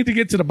they need to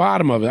get to the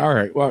bottom of it. All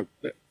right, well,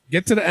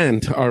 get to the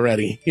end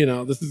already. You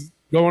know, this is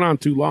going on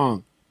too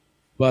long.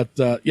 But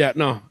yeah,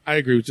 no, I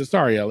agree with you.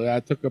 Sorry, Elliot, I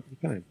took up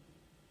your time.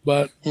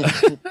 But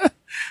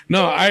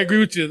no, I agree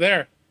with you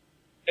there.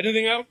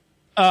 Anything else?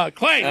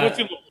 Clay, what's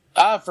your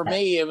for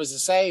me, it was the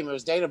same. It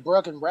was Dana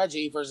Brooke and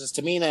Reggie versus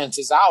Tamina and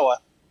Tozawa.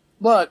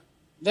 Look,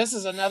 this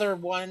is another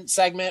one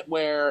segment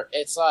where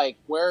it's like,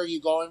 where are you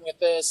going with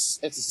this?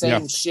 It's the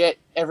same shit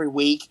every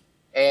week,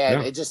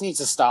 and it just needs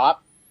to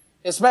stop.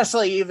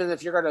 Especially even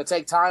if you're going to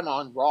take time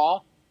on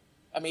Raw.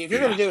 I mean, if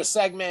you're going to do a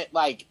segment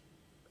like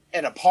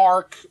in a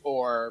park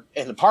or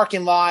in the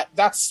parking lot,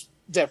 that's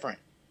different.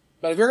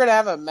 But if you're going to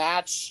have a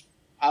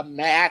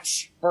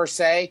match per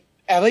se,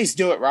 at least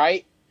do it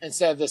right.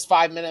 Instead of this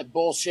 5-minute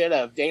bullshit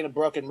of Dana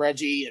Brooke and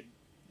Reggie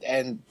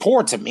and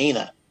poor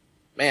Tamina.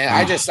 Man,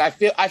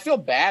 I feel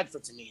bad for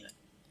Tamina.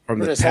 From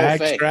the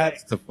tag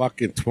strats to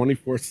fucking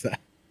 24/7.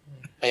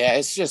 Yeah,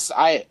 it's just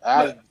I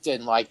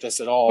didn't like this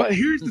at all. But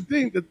here's the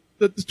thing: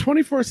 the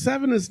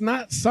 24/7 is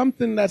not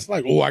something that's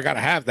like, oh, I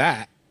gotta have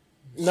that.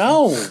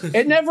 No,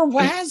 it never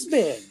has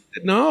been.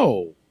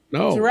 No.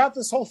 Throughout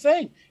this whole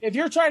thing, if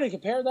you're trying to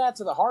compare that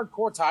to the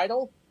hardcore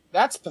title,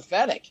 that's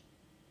pathetic.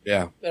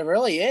 Yeah, it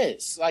really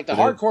is. Like the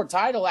hardcore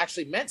title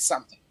actually meant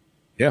something.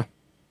 Yeah,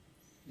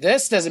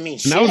 this doesn't mean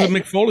shit. And that was a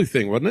Mick Foley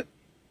thing, wasn't it?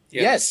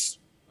 Yes.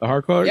 The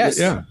hardcore. Yes.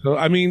 Yeah. So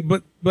I mean,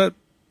 but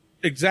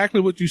exactly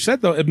what you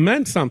said though, it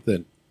meant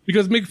something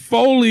because Mick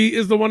Foley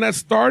is the one that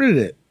started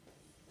it,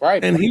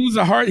 right? And he's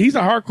a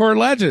hardcore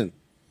legend.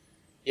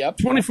 Yep.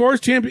 24's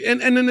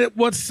champion, and then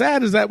what's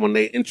sad is that when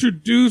they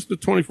introduced the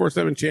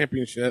 24/7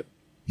 championship,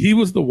 he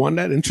was the one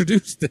that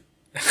introduced it.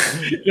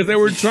 Because they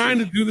were trying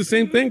to do the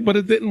same thing, but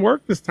it didn't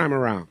work this time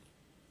around.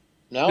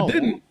 No, it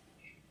didn't.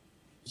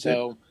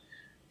 So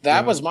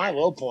that was my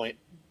low point.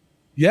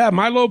 Yeah,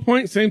 my low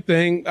point, same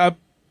thing.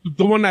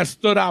 The one that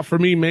stood out for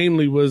me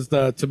mainly was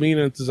the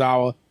Tamina and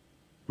Tozawa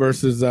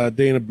versus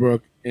Dana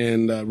Brooke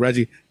and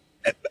Reggie.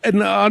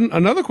 And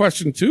another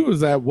question too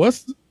is that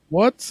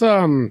what's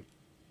Dana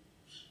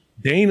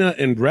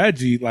and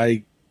Reggie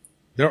like?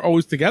 They're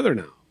always together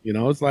now. You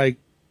know, it's like.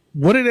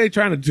 What are they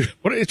trying to do?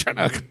 What are they trying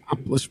to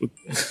accomplish with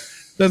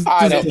this? This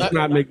does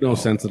not make no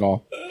sense at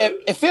all.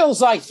 It feels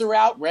like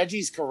throughout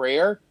Reggie's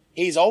career,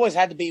 he's always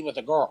had to be with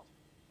a girl.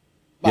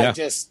 Like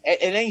just in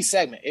any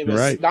segment. It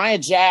was Nia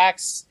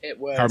Jax. It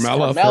was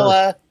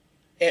Carmella.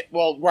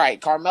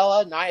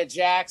 Carmella, Nia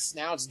Jax.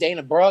 Now it's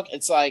Dana Brooke.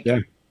 It's like,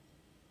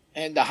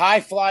 and the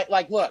high fly.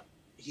 Like, look,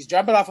 he's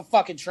jumping off a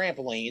fucking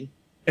trampoline.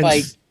 And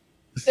like,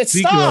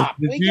 stop.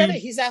 We get it.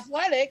 He's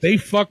athletic. They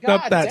fucked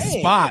up that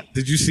spot.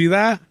 Did you see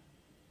that?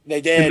 They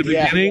did. In the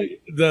beginning,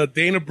 the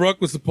Dana Brooke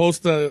was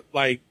supposed to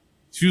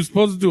she was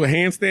supposed to do a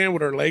handstand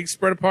with her legs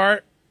spread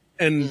apart,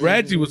 and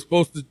Reggie was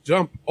supposed to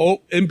jump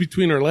in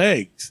between her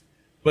legs,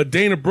 but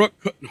Dana Brooke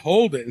couldn't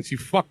hold it, and she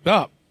fucked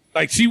up.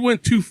 Like she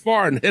went too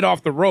far and hit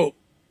off the rope,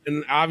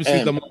 and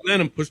obviously the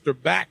momentum pushed her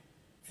back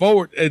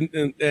forward,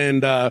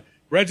 and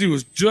Reggie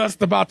was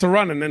just about to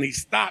run, and then he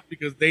stopped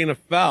because Dana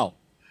fell.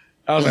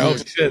 I was like, oh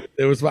shit!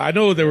 It was. I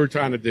know what they were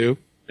trying to do,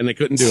 and they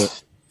couldn't do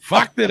it.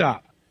 Fucked it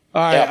up.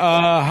 All right,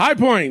 high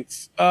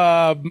points.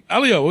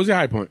 Elio, what was your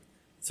high point?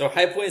 So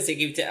high points they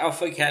gave to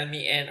Alpha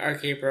Academy and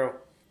RK Bro.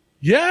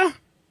 Yeah?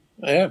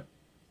 Yeah.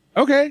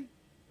 Okay.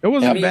 It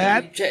wasn't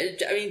bad.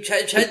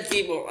 Chad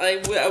Gable. I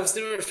was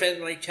never a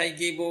fan like Chad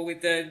Gable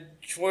with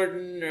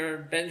Jordan or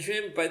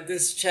Benjamin, but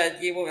this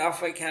Chad Gable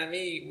Alpha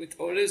Academy with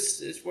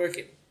Otis is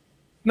working.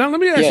 Now,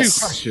 let me ask you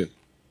a question.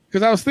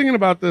 Because I was thinking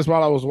about this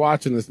while I was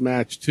watching this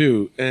match,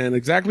 too, and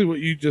exactly what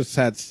you just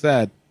had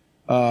said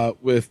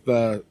with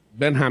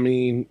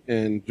Benjamin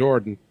and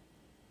Jordan.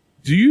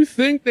 Do you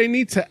think they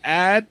need to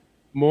add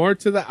more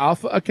to the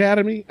Alpha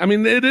Academy? I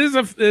mean,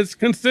 it's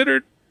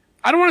considered,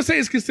 I don't want to say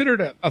it's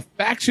considered a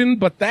faction,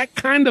 but that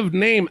kind of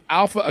name,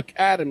 Alpha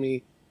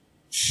Academy,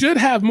 should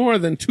have more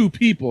than 2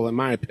 people, in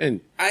my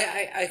opinion.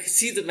 I could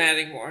see them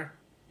adding more.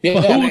 Yeah,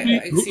 but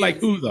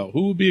who though?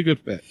 Who would be a good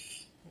fit?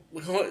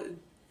 Well,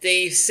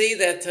 they say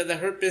that the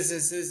Hurt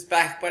Business is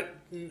back, but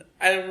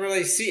I don't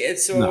really see it,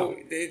 so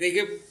they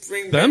could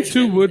bring them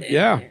 2 would,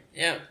 Yeah.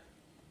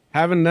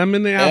 Having them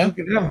in the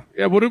Alpha,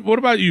 yeah. What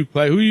about you,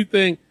 Clay? Who do you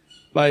think?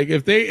 Like,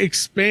 if they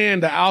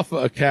expand the Alpha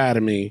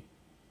Academy,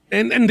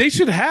 and they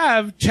should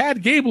have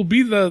Chad Gable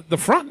be the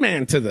front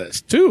man to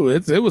this too.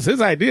 It was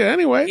his idea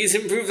anyway. He's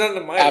improved on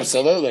the mic.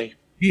 Absolutely,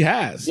 he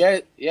has. Yeah,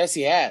 yes,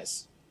 he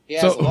has. He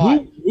has a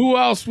lot. Who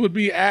else would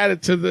be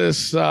added to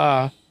this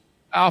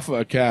Alpha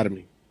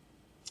Academy?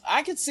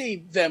 I could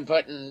see them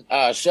putting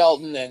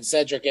Shelton and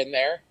Cedric in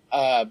there,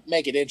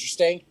 make it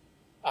interesting.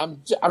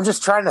 I'm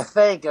just trying to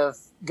think of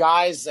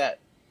guys that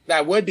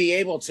would be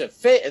able to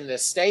fit in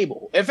this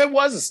stable if it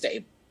was a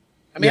stable.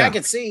 I mean, Yeah. I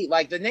could see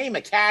like the name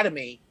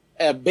Academy,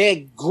 a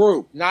big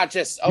group, not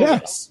just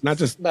Otis, not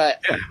just.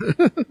 but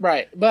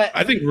right. But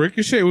I think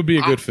Ricochet would be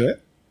a good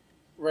fit.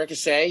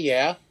 Ricochet,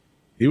 yeah,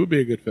 He would be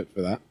a good fit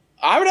for that.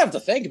 I would have to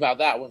think about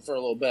that one for a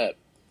little bit.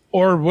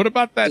 Or what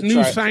about that To new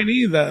try-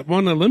 signee that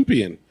won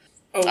Olympian?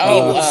 Oh,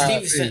 Oh, Gable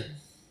Stevenson.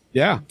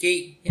 Yeah.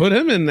 Gate. Put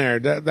him in there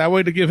that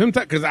way to give him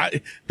time because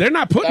they're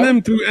not putting That-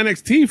 him through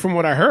NXT from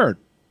what I heard,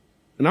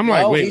 and I'm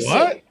like, No, wait, he's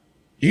what? sitting-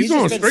 He's he's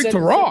going just been straight to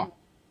sitting- Raw.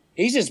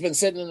 He's just been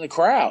sitting in the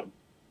crowd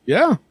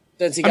Yeah,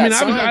 since he I got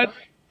mean, signed.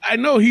 I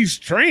know he's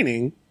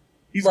training,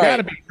 he's Right. got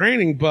to be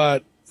training,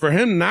 but for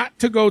him not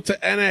to go to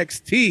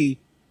NXT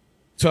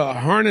to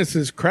harness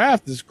his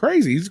craft is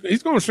crazy.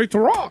 He's going straight to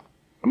Raw.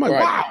 I'm like,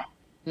 Right. wow.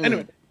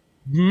 Anyway,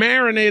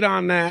 marinate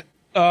on that.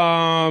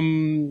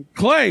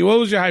 Clay, what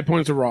was your high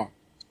points of Raw?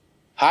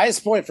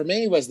 Highest point for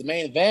me was the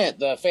main event,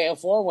 the Fatal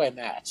 4-Way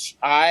match.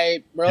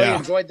 I really Yeah.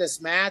 enjoyed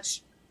this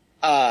match.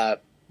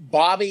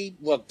 Bobby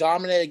looked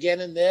dominant again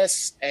in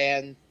this,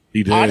 and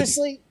He did.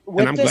 honestly,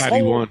 with and I'm this glad whole,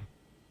 he won.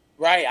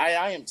 Right,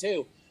 I am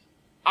too.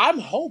 I'm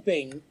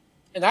hoping,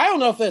 and I don't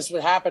know if this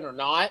would happen or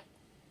not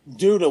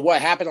due to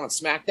what happened on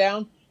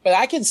SmackDown, but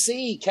I can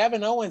see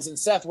Kevin Owens and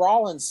Seth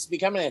Rollins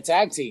becoming a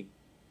tag team.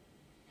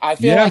 I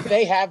feel Yeah. like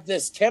they have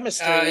this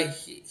chemistry.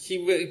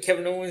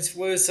 Kevin Owens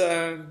was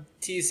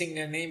teasing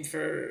a name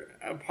for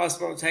a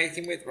possible tag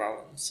team with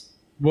Rollins.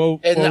 Well,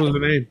 And what the- was the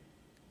name?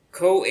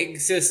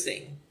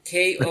 Coexisting.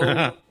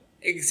 K-O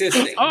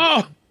existing.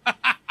 Oh,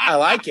 I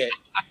like it.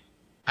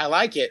 I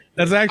like it.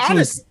 that's actually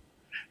Honest,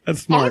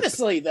 that's smart.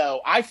 honestly, though,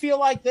 I feel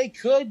like they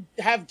could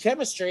have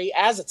chemistry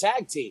as a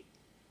tag team.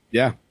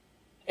 Yeah.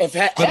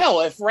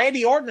 If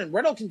Randy Orton and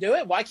Riddle can do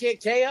it, why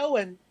can't KO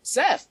and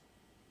Seth?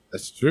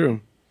 That's true.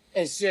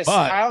 It's just,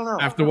 But I don't know.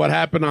 after what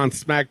happened on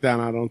SmackDown,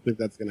 I don't think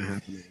that's going to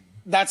happen anymore.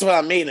 That's what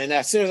I mean. And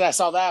as soon as I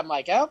saw that, I'm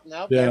like, oh,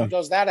 no, Yeah. there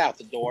goes that out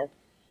the door.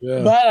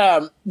 Yeah.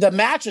 But the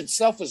match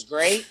itself was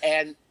great.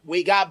 And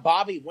we got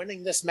Bobby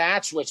winning this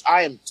match, which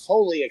I am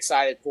totally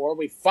excited for.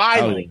 We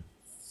finally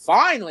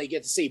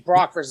get to see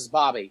Brock versus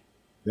Bobby.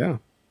 Yeah. And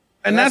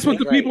And that's what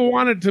the great. people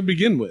wanted to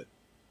begin with.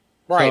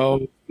 Right.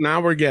 So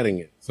now we're getting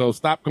it. So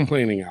stop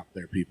complaining out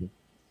there, people.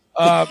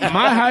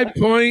 My high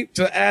point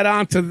to add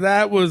on to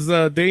that was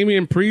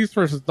Damian Priest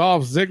versus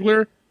Dolph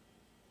Ziggler.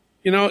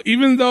 You know,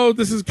 even though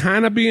this is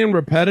kind of being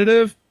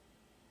repetitive,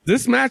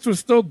 this match was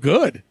still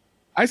good.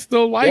 I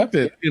still liked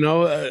it. You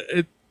know,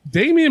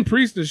 Damian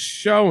Priest is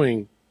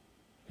showing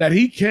that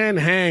he can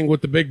hang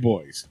with the big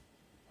boys.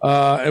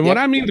 And when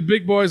I mean the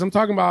big boys, I'm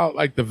talking about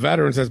like the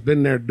veterans that's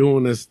been there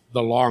doing this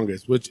the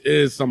longest, which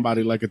is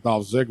somebody like a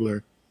Dolph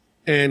Ziggler.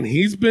 And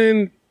he's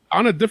been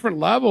on a different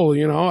level,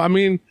 you know. I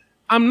mean,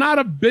 I'm not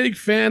a big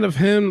fan of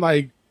him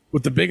like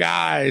with the big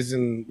eyes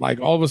and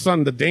like all of a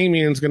sudden the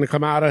Damian's going to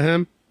come out of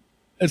him.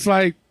 It's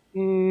like,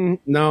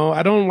 no,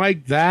 I don't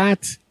like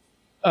that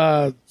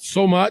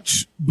so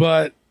much,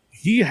 but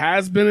he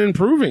has been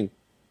improving.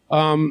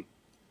 And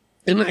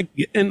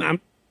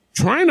I'm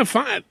trying to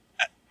find,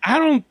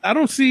 I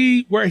don't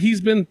see where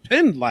he's been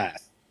pinned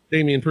last,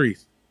 Damian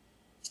Priest.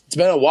 It's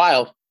been a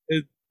while.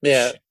 It-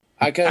 Yeah.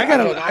 I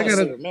gotta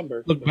honestly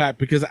remember. Look back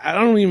because I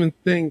don't even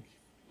think,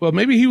 well,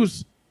 maybe he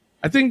was,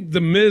 I think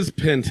The Miz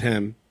pinned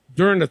him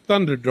during the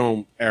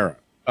Thunderdome era.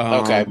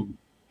 Okay.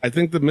 I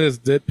think The Miz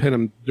did pin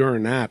him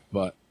during that,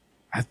 but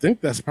I think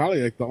that's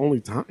probably like the only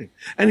time.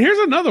 And here's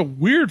another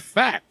weird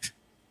fact.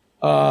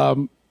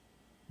 Not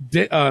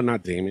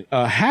Damien,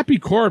 Happy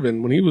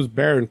Corbin, when he was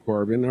Baron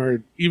Corbin,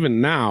 or even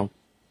now,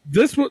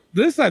 this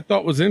I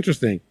thought was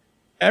interesting.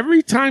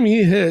 Every time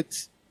he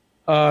hits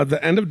the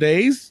end of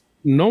days,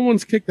 no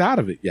one's kicked out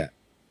of it yet.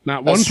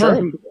 Not one That's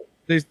person.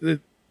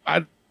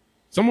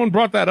 Someone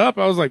brought that up.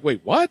 I was like,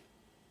 wait, what?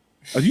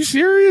 Are you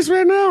serious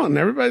right now? And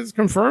everybody's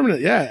confirming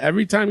it. Yeah,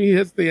 every time he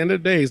hits the end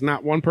of days,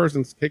 not one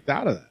person's kicked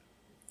out of that.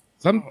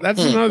 That's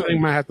another thing I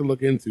might have to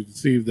look into to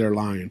see if they're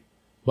lying.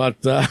 But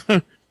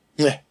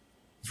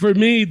for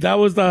me, that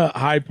was the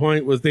high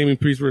point, was Damian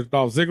Priest versus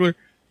Dolph Ziggler.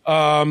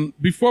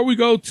 Before we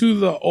go to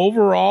the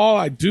overall,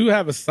 I do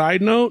have a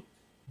side note.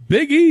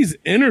 Big E's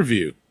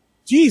interview.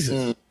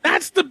 Jesus,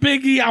 that's the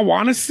Big E I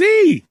want to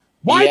see.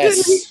 Why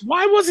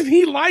why wasn't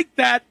he like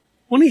that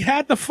when he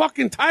had the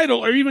fucking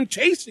title or even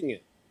chasing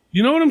it?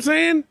 You know what I'm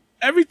saying?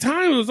 Every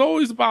time it was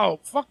always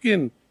about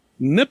fucking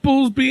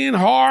nipples being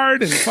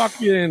hard and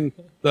fucking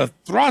the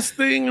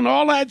thrusting and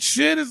all that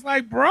shit. It's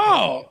like,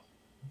 bro,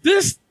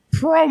 this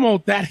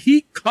promo that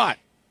he cut,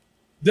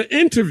 the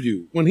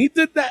interview, when he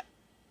did that,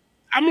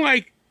 I'm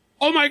like,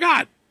 oh my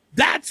God,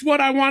 that's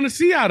what I want to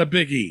see out of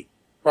Big E.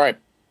 Right.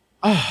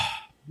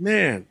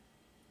 Man,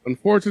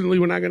 unfortunately,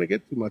 we're not going to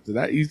get too much of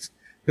that.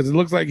 Because it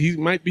looks like he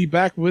might be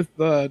back with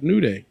New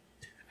Day.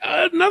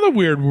 Another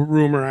weird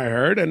rumor I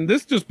heard, and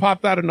this just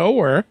popped out of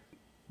nowhere.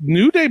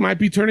 New Day might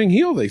be turning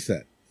heel, they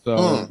said.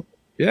 So,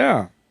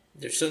 yeah.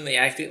 They're certainly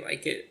acting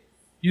like it.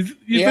 You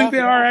think they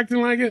are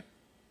acting like it?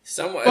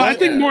 Somewhat. Well, I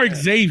think more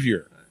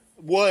Xavier.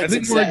 Woods, I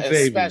think more Xavier.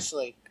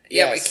 especially.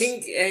 Yeah, Yes. but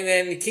and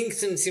then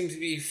Kingston seems to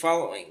be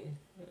following.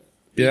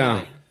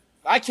 Yeah.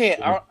 I can't.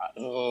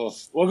 We'll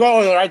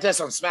go write this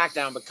on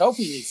SmackDown, but Kofi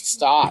needs to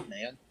stop,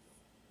 man.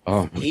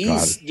 Oh my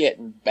He's God.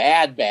 getting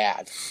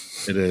bad.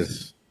 It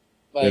is.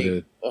 Like, It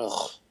is.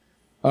 ugh.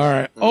 All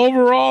right.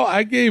 Overall,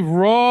 I gave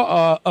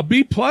Raw a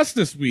B plus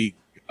this week.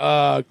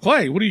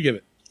 Clay, what do you give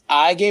it?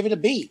 I gave it a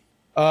B.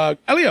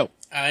 Elio.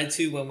 I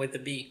too went with the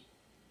B.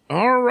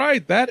 All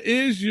right. That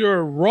is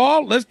your Raw.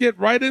 Let's get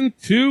right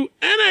into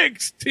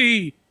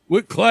NXT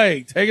with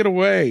Clay. Take it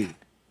away.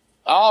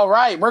 All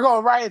right, we're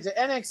going right into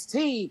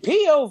NXT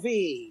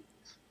POV.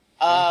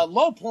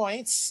 Low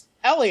points.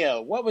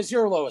 Elio, what was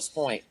your lowest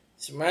point?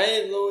 So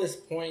my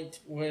lowest point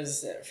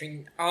was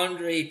from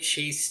Andre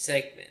Chase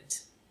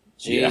segment.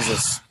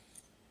 Jesus.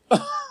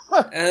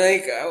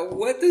 And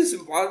what does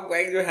Von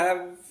Wagner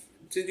have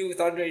to do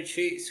with Andre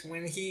Chase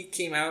when he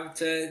came out?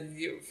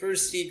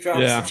 First he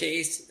drops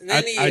Chase, and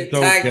then he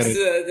attacks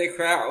the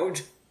crowd.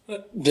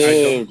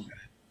 Dude.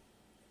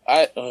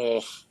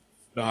 No,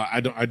 I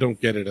don't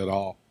get it at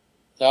all.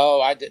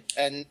 No, I did,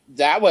 and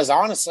that was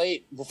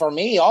honestly for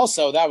me.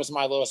 Also, that was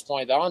my lowest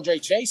point. The Andre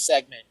Chase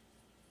segment,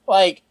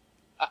 like,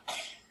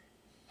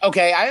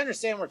 okay, I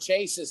understand where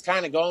Chase is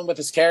kind of going with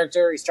his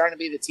character. He's trying to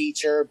be the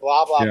teacher,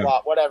 blah blah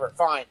blah, whatever.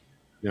 Fine,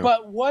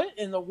 but what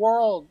in the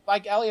world?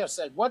 Like Elio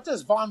said, what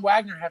does Von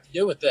Wagner have to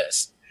do with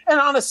this? And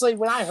honestly,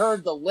 when I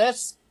heard the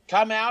lifts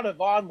come out of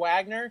Von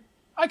Wagner,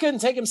 I couldn't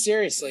take him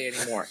seriously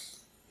anymore.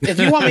 If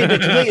you want me to be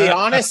completely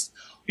honest,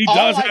 he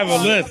does have a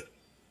list.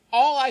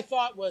 All I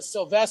thought was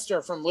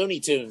Sylvester from Looney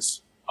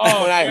Tunes.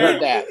 Oh, when I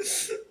heard that.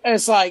 And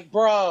it's like,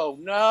 bro,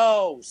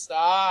 no,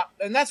 stop.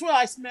 And that's what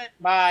I meant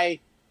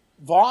by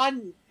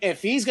Vaughn.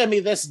 If he's going to be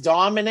this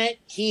dominant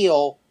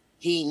heel,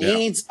 he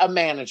needs a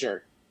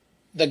manager.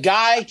 The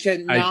guy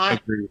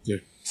cannot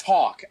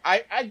talk.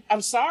 I'm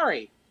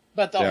sorry.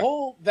 But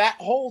that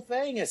whole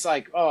thing is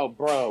like, oh,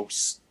 bro,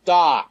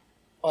 stop.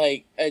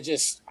 Like, I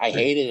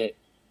hated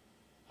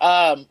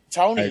it.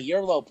 Tony,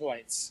 your low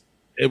points.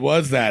 It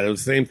was that. It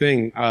was the same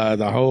thing.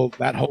 That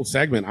whole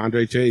segment,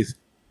 Andre Chase.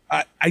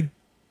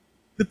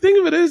 The thing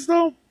of it is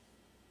though,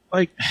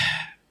 like,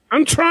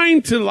 I'm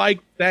trying to like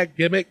that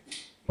gimmick,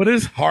 but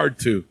it's hard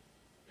to.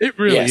 It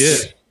really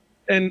is.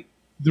 And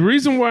the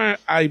reason why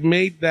I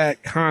made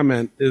that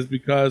comment is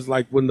because,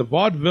 like, when the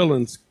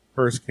Vaudevillains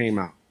first came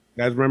out,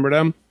 you guys remember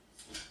them?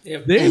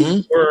 Yep.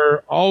 They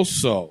were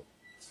also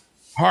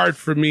hard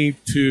for me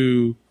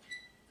to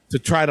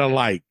try to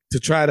like. To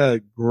try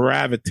to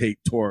gravitate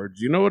towards,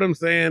 you know what I'm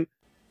saying?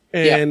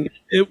 And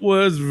it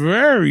was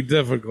very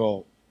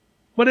difficult.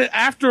 But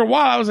after a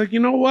while, I was like, you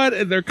know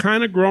what? They're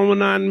kind of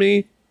growing on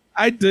me.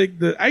 I dig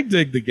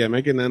the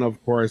gimmick, and then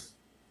of course,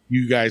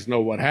 you guys know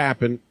what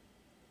happened.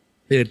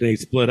 They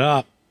split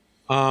up.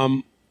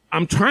 I'm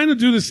trying to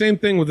do the same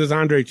thing with this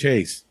Andre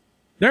Chase.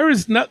 There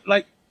is not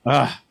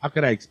how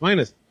could I explain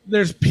this?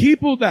 There's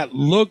people that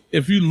look.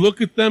 If you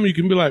look at them, you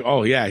can be like,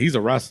 oh yeah, he's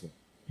a wrestler.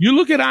 You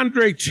look at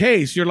Andre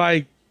Chase, you're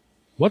like,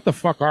 what the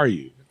fuck are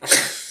you?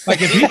 Like,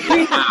 if he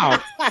came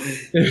out,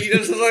 he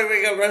doesn't look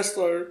like a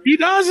wrestler. He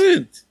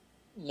doesn't.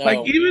 No. Like,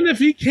 even if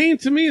he came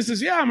to me and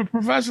says, yeah, I'm a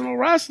professional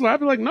wrestler, I'd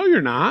be like, no,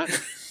 you're not.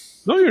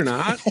 No, you're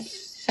not.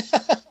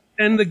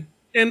 And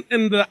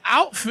the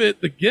outfit,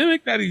 the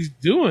gimmick that he's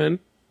doing,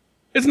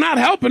 it's not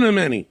helping him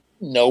any.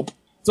 Nope.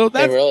 So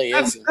that's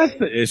that's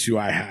the issue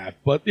I have.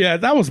 But yeah,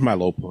 that was my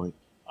low point.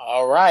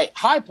 All right.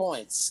 High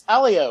points.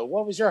 Elio,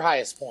 what was your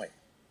highest point?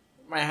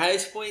 My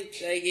highest point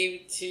I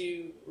gave it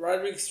to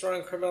Roderick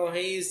Strong, Carmelo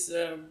Hayes,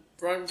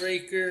 Braun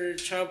Breaker,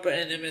 Ciampa,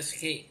 and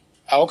MSK.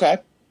 Okay.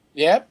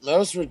 Yep,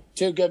 those were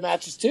two good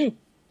matches too.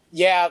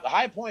 Yeah, the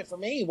high point for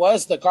me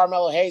was the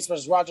Carmelo Hayes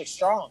versus Roderick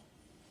Strong.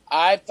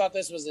 I thought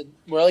this was a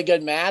really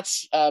good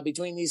match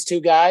between these two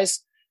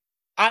guys.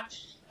 I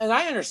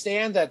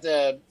understand that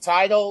the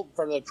title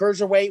for the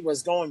Cruiserweight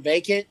was going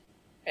vacant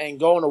and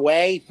going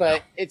away,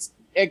 but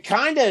it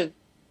kind of,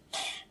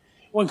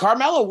 when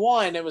Carmelo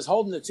won and was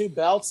holding the two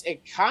belts,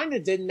 it kind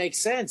of didn't make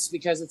sense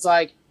because it's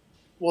like,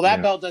 well,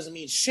 that belt doesn't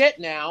mean shit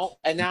now,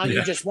 and now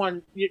you just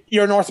won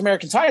your North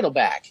American title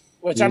back,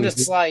 which I'm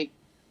just like,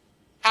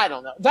 I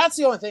don't know. That's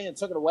the only thing that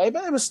took it away,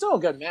 but it was still a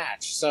good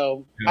match,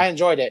 so I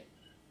enjoyed it.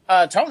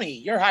 Tony,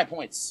 your high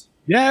points.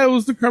 Yeah, it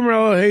was the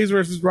Carmelo Hayes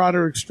versus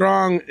Roderick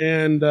Strong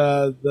and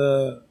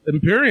the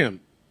Imperium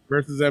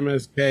versus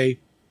MSK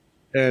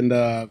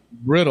and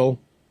Riddle.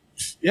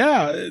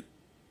 Yeah,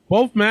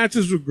 both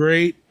matches were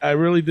great. I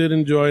really did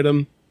enjoy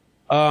them.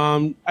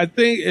 I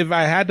think if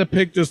I had to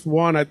pick just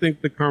one, I think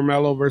the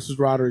Carmelo versus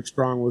Roderick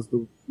Strong was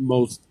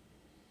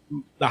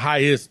the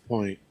highest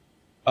point.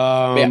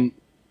 You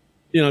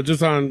know,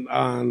 just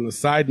on the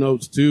side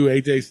notes too,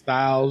 AJ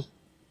Styles,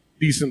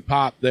 decent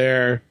pop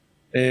there.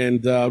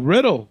 And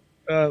Riddle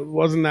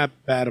wasn't that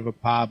bad of a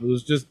pop. It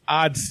was just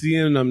odd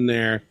seeing them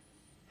there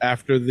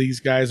after these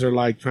guys are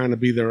like trying to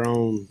be their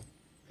own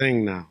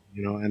thing now,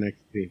 you know,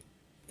 NXT.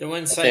 The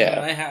one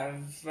segment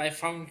I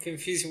found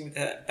confusing with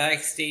that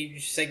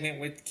backstage segment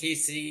with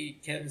Casey,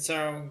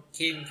 Catanzaro,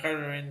 Caden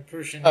Carter, and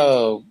Persian.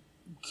 Oh,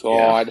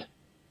 God.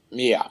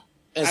 Yeah.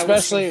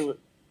 Especially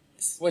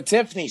with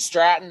Tiffany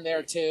Stratton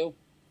there too.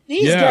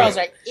 These Yeah. girls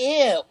are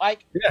ew.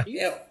 Like, Yeah.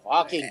 you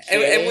fucking And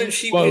kidding? when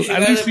she, Well, when she at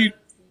got least up, you, the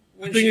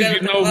when thing she is, got you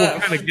up and know what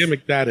left, kind of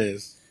gimmick that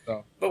is.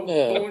 So. but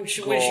Oh, when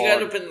she God.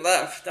 got up and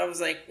left, I was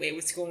like, wait,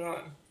 what's going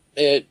on?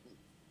 It,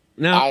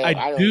 Now, I I,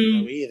 don't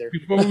do, know either.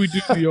 before we do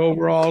the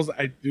overalls,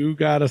 I do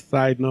got a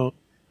side note.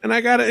 And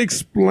I got to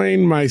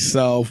explain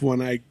myself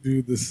when I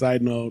do the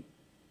side note.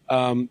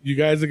 You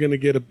guys are going to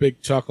get a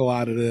big chuckle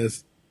out of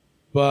this.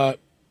 But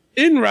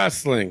in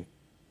wrestling,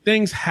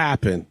 things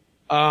happen.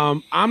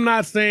 I'm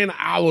not saying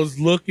I was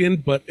looking,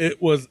 but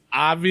it was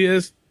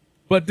obvious.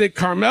 But did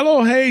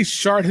Carmelo Hayes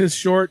short his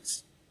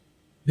shorts?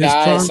 His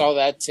I trunks? saw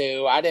that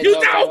too. I didn't You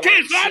know. If I don't care,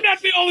 wanted so I'm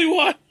not the only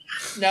one.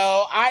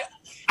 No, I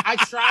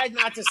tried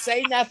not to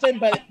say nothing,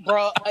 but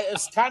bro,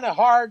 it's kind of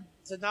hard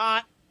to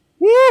not.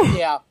 Woo!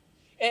 Yeah,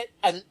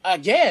 and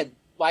again,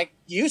 like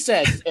you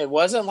said, it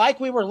wasn't like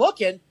we were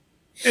looking,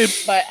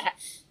 but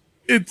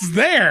It's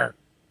there.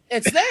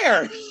 it's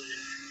there.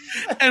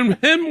 And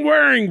him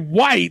wearing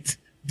white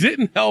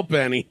didn't help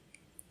any.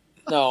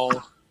 No,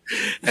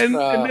 And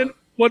then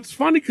what's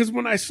funny, because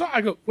when I saw,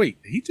 I go, wait,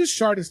 he just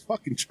shot his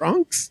fucking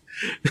trunks?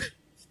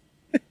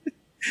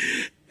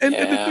 and the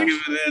Yeah. thing of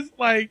it is,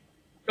 like,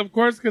 of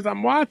course, because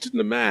I'm watching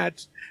the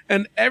match,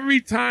 and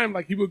every time,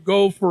 like, he would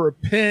go for a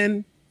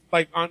pin,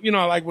 like, on, you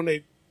know, like when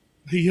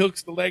he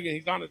hooks the leg and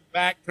he's on his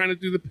back trying to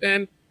do the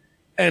pin,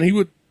 and he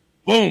would,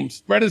 boom,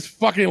 spread his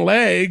fucking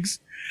legs.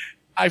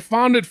 I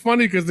found it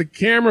funny because the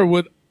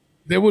camera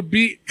they would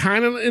be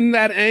kind of in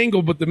that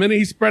angle, but the minute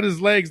he spread his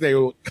legs, they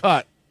would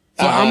cut.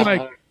 So I'm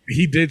like,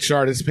 he did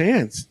shart his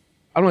pants.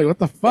 I'm like, what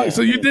the fuck? Yeah.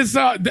 So you did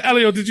saw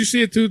Elio? Did you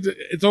see it too?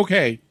 It's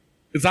okay.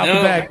 It's out the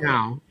No. bag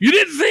now. You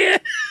didn't see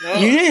it? No,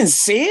 you didn't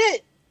see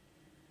it.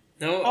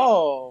 no.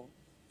 Oh,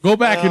 Go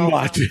back and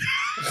watch it.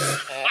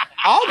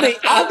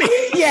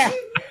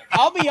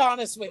 I'll be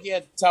honest with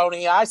you,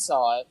 Tony. I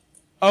saw it.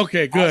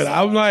 Okay, good.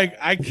 I'm like,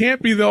 I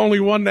can't be the only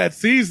one that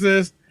sees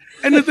this.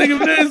 And the thing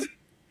of it is,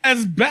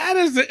 as bad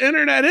as the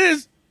internet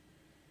is,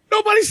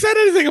 nobody said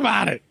anything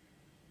about it.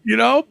 You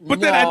know? But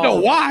then I know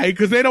No. why,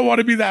 because they don't want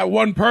to be that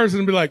one person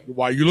and be like,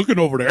 why are you looking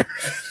over there?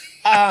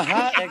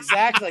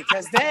 Exactly.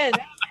 Because then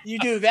you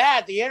do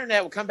that, the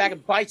internet will come back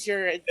and bite you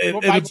in the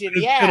It'll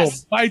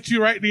ass. bite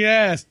you right in the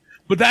ass.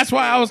 But that's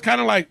why I was kind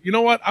of like, you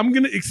know what? I'm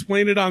going to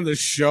explain it on the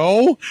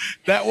show.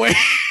 That way,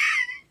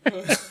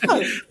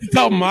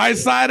 tell my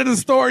side of the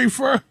story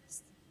first.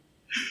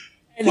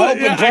 And Well, hope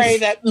yeah, and pray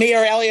that me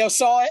or Elio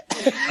saw it.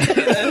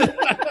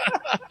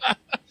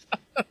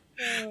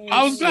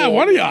 I was glad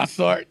one of y'all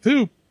saw it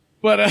too.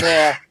 But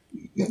Yeah.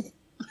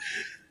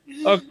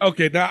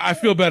 okay, now I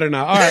feel better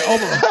now. All right,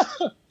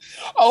 overall.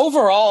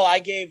 Overall, I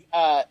gave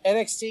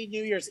NXT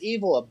New Year's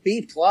Evil a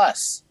B+.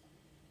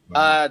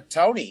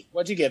 Tony,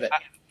 what'd you give it?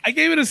 I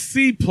gave it a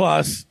C+.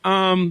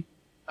 Oh,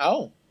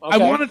 okay. I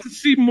wanted to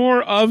see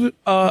more of it.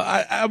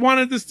 I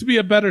wanted this to be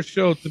a better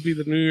show, to be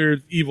the New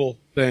Year's Evil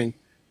thing.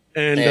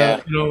 And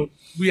Yeah. you know,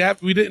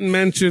 we didn't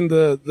mention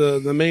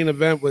the main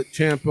event with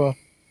Ciampa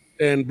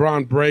and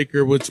Braun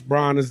Breaker, which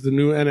Braun is the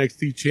new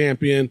NXT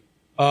champion.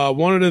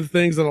 One of the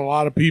things that a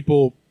lot of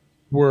people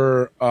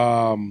were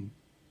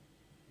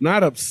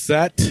not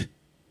upset,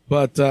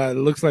 but it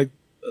looks like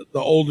the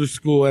older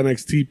school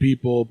NXT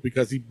people,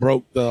 because he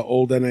broke the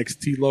old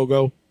NXT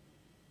logo.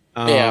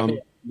 Yeah.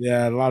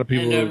 Yeah, a lot of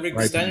people. And were Rick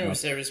griping Steiner about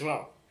was there as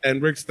well.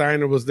 and Rick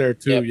Steiner was there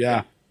too.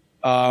 Yep.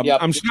 Yeah. Yep.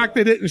 I'm shocked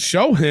they didn't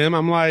show him.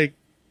 I'm like,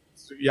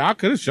 y'all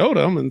could have showed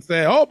him and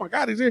said, "Oh my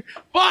God, he's here."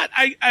 But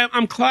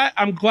I'm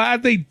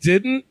glad they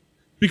didn't,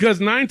 because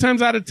 9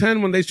 times out of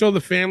 10, when they show the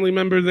family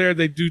member there,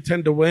 they do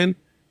tend to win.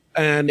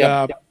 And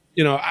Yep.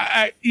 you know,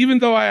 I even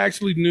though I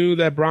actually knew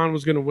that Braun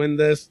was going to win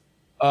this,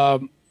 I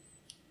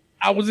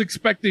was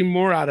expecting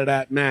more out of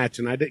that match,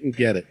 and I didn't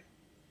get it.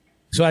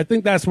 So I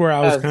think that's where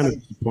I was kind of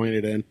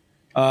disappointed in.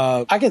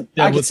 I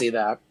could see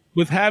that.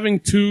 With having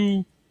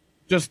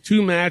just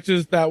two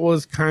matches, that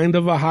was kind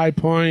of a high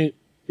point.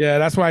 Yeah,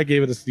 that's why I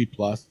gave it a C+.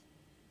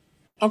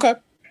 Okay.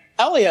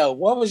 Elio,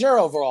 what was your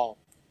overall?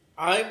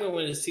 I went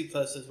with a C+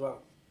 as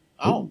well.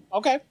 Oh,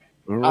 okay.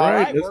 All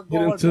right, we're let's get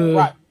going into.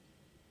 right.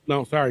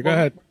 No, sorry, go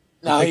ahead.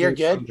 No, you're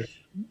good.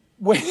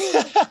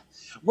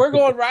 We're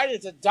going right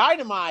into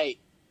Dynamite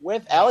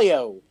with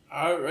Elio.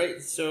 All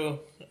right,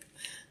 so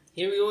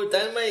here we go with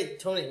Dynamite.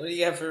 Tony, what do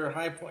you have for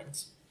high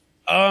points?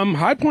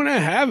 High point I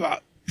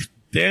have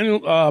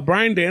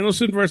Bryan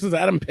Danielson versus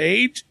Adam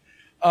Page.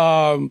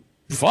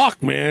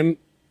 Fuck, man.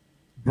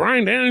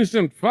 Bryan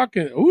Danielson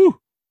fucking a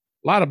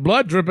lot of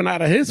blood dripping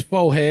out of his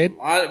forehead. A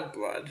lot of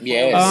blood.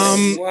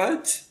 Yes.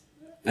 What?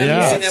 I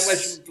Yeah. haven't seen that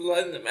much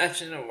blood in the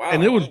match in a while.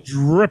 And it was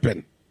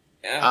dripping.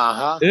 Yeah.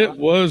 Uh-huh. It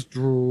was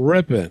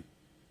dripping.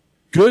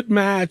 Good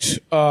match.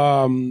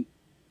 The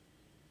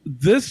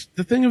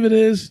thing of it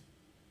is,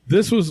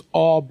 this was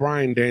all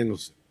Bryan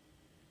Danielson.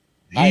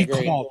 I He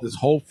agree. called this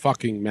whole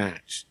fucking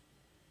match.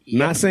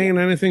 Not saying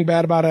anything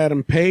bad about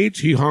Adam Page.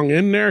 He hung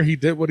in there. He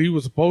did what he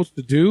was supposed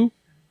to do.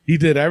 He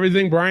did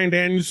everything Bryan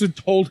Danielson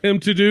told him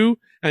to do,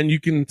 and you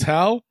can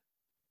tell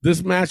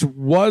this match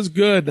was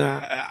good.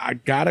 I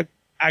gotta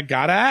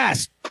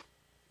ask,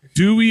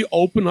 do we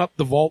open up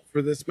the vault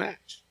for this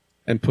match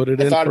and put it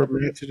in thought- for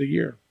match of the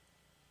year?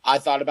 I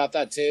thought about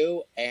that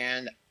too,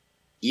 and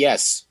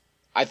yes,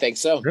 I think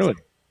so. Really?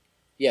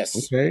 Yes.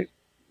 Okay.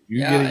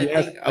 You Yeah, get a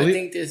yes. I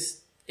think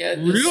this. Yeah,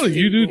 this Really?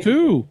 You do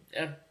too?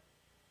 Yeah.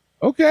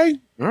 Okay.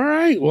 All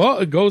right. Well,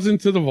 it goes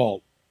into the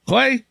vault.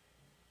 Clay,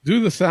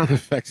 do the sound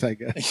effects, I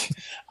guess.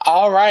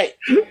 All right.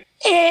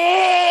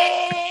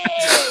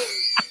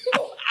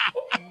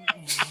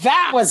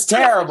 That was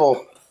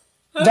terrible.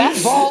 That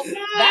vault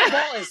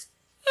is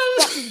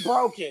fucking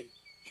broken.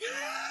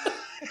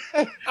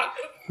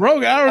 Bro,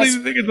 I don't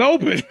even think it's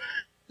open.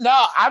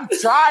 No, I'm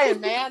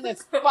trying, man.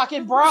 It's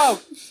fucking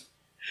broke.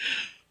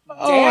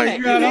 Oh Damn my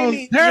it. God, that was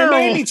You terrible.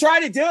 made me try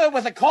to do it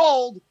with a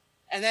cold,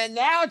 and then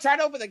now I'm trying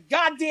to open the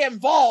goddamn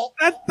vault.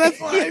 That's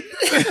why.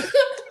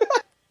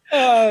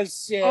 Oh,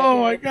 shit.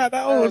 Oh my God,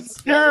 that was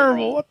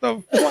terrible. What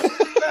the fuck is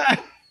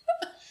that?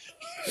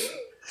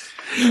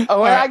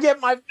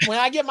 When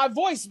I get my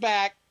voice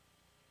back,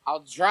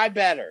 I'll try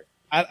better.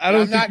 I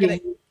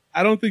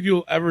don't think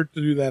you'll ever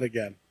do that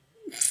again.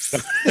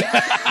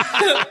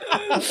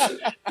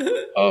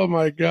 Oh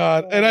my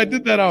God! And I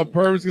did that on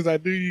purpose because I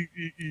knew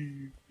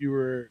you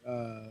were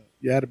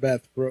you had a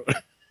bad throat.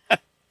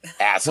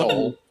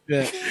 Asshole.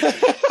 Yeah.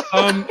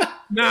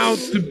 Now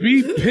to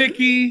be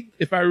picky,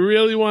 if I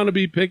really want to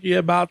be picky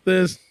about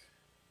this,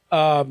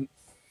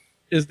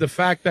 is the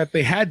fact that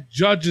they had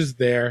judges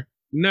there,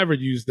 never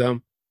used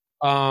them,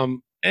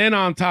 and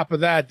on top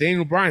of that,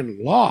 Daniel Bryan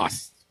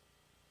lost.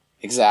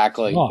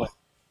 Exactly.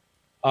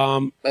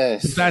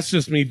 That's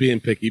just me being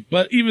picky.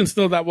 But even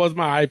still, that was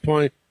my high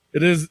point.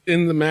 It is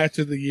in the match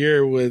of the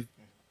year with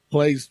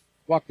Clay's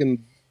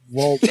fucking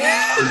vault.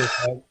 Yeah.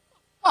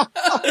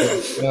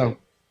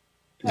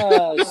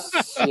 Oh,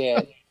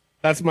 shit.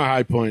 That's my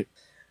high point.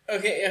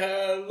 Okay,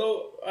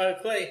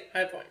 Clay,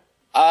 high point.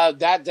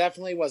 That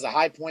definitely was a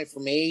high point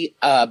for me.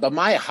 But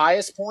my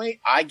highest point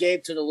I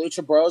gave to the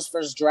Lucha Bros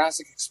versus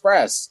Jurassic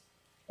Express.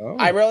 Oh.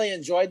 I really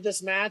enjoyed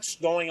this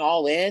match going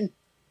all in.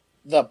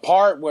 The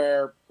part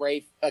where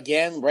Ray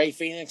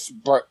Phoenix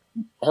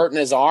hurting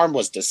his arm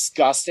was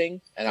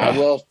disgusting, and I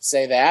will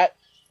say that.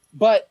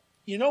 But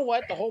you know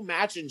what? The whole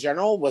match in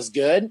general was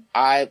good.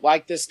 I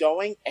like this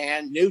going,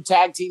 and new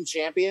tag team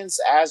champions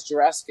as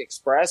Jurassic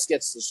Express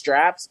gets the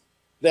straps.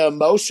 The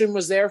emotion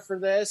was there for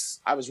this.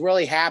 I was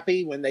really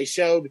happy when they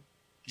showed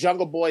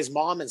Jungle Boy's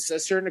mom and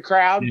sister in the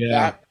crowd.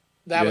 Yeah.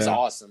 That was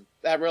awesome.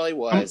 That really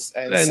was.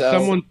 And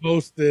someone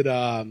posted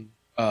a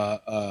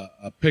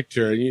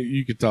picture, and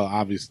you could tell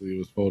obviously it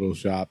was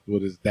photoshopped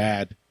with his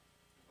dad,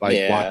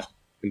 watching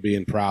and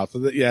being proud. So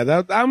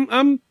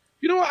I'm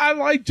I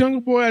like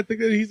Jungle Boy. I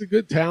think that he's a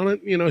good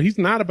talent. He's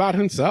not about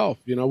himself.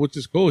 Which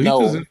is cool. He's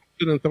just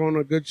interested in throwing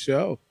a good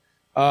show.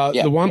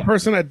 The one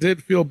person I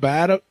did feel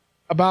bad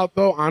about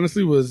though,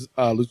 honestly, was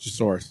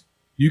Luchasaurus.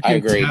 You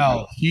can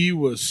tell he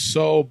was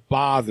so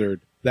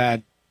bothered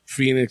that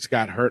Phoenix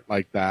got hurt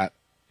like that.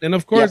 And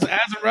of course,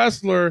 as a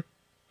wrestler,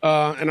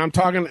 and I'm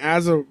talking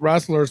as a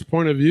wrestler's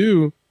point of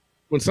view,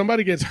 when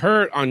somebody gets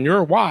hurt on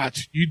your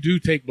watch, you do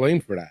take blame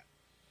for that.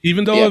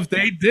 Even though if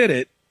they did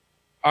it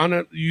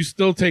you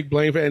still take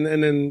blame for it.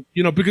 And then,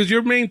 because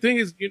your main thing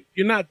is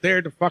you're not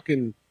there to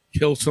fucking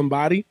kill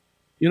somebody.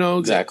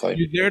 Exactly.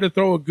 You're there to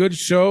throw a good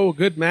show, a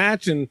good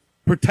match, and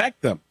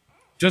protect them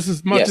just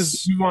as much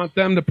as you want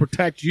them to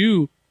protect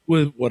you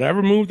with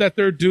whatever move that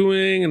they're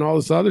doing and all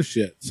this other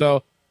shit.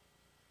 So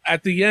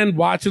at the end,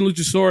 watching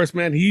Luchasaurus,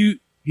 man, he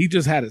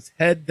just had his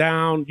head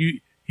down.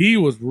 He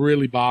was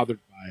really bothered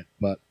by it,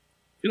 but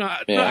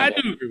I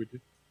do agree with you.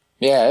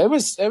 Yeah, it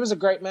was a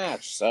great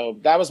match. So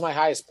that was my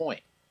highest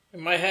point.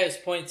 And my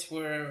highest points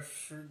were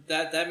for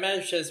that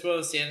match as well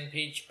as the Adam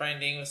Page Bryan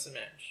Danielson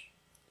match.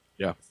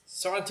 Yeah.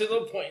 So on to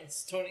low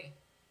points, Tony.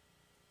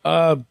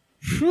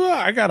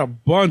 I got a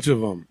bunch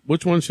of them.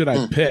 Which one should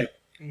I pick?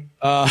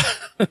 I'll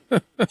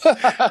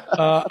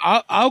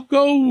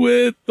go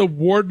with the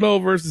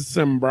Wardlow versus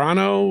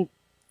Zambrano.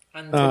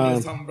 Antonio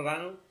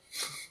Zambrano.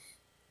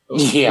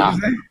 Yeah.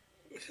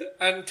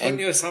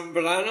 Antonio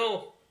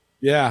Zambrano.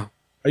 Yeah.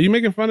 Are you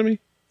making fun of me?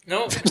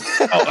 No.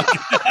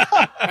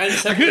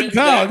 I couldn't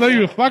tell. I thought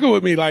you were fucking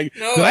with me. Like,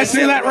 did I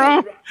say that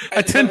wrong?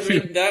 I tend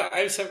to. I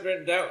have something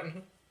written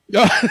down.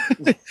 Yeah,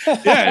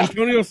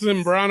 Antonio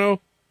Zambrano.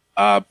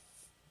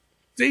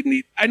 They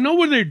need. I know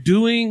what they're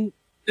doing.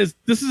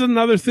 This is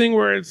another thing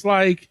where it's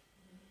like,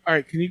 all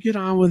right, can you get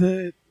on with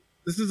it?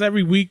 This is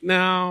every week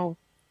now.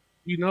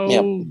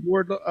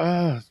 Wardlow.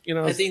 I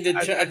think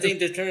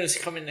the turn is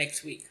coming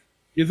next week.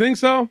 You think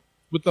so?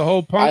 With the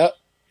whole Punk,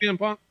 CM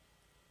Punk?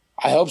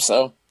 I hope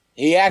so.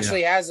 He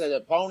actually has an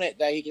opponent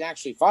that he can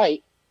actually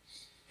fight.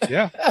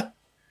 Yeah.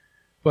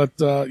 But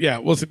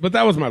we'll see. But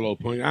that was my low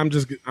point. I'm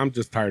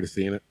just tired of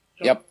seeing it.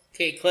 Yep.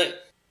 Okay, Clint.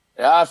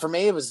 For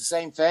me, it was the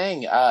same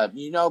thing.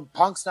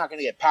 Punk's not going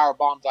to get power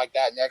bombed like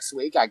that next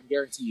week. I can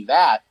guarantee you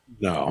that.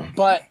 No.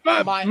 But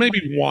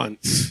maybe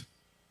once.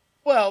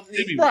 Well,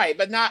 right,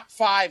 but not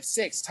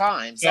 5-6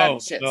 times.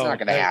 That shit's not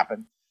going to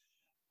happen.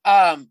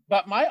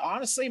 But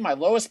my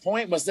lowest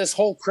point was this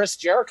whole Chris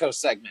Jericho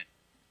segment.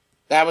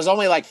 that was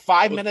only like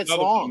 5 What's minutes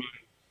another long. one?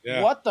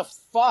 Yeah. What the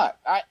fuck?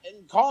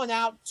 And calling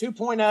out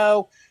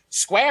 2.0,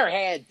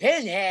 squarehead,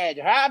 pinhead,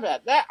 how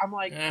about that? I'm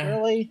like,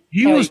 really?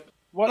 He Like, was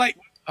what? like,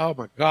 oh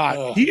my God.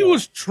 Ugh. He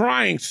was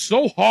trying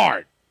so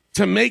hard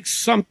to make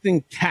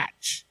something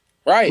catch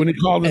right. when he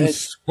called him And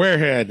it's-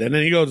 squarehead. And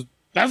then he goes,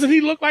 doesn't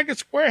he look like a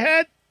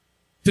squarehead?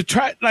 To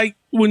try, like,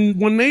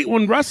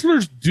 when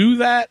wrestlers do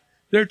that,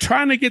 they're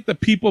trying to get the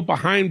people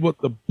behind what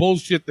the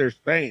bullshit they're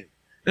saying.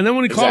 And then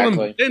when he called him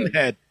Exactly.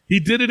 pinhead, he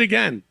did it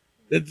again.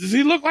 Does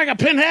he look like a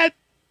pinhead?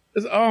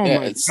 Oh Yeah,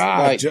 my it's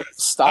God. like,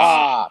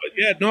 stop. But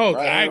yeah, no,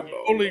 Right. I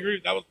totally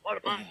agree. That was part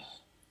of mine.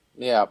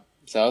 Yeah.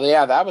 So,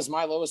 yeah, that was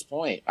my lowest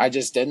point. I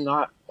just did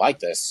not like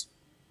this.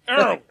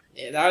 Arrow.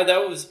 Yeah,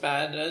 that was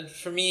bad.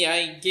 For me,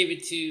 I gave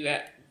it to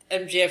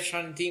MJF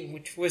Shawn Dean,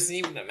 which wasn't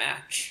even a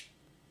match.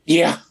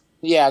 Yeah.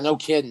 Yeah, no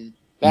kidding.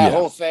 That Yeah.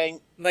 whole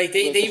thing. Like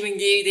they even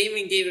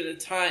gave it a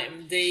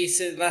time. They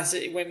said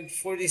it went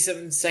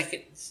 47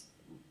 seconds.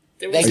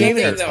 There was They gave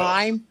it something, a though,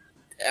 time?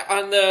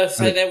 on the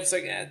site I was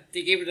looking at.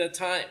 They gave it a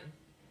time.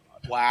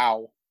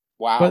 Wow.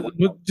 Wow.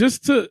 But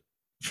just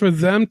for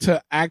them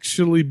to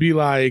actually be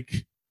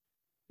like,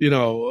 you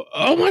know,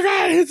 oh my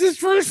God, it's his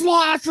first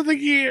loss of the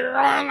year.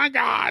 Oh my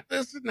God,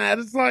 this and that.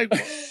 It's like,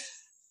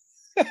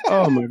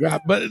 oh my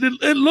God. But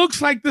it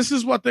looks like this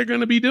is what they're going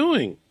to be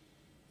doing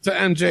to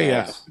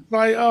MJF. It's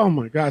like, oh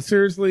my God,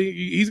 seriously?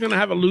 He's going to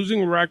have a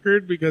losing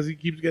record because he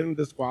keeps getting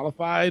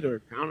disqualified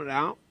or counted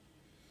out?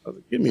 I was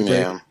like, give me a break.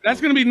 Yeah.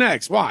 That's going to be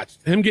next. Watch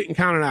him getting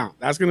counted out.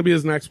 That's going to be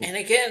his next one. And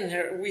again,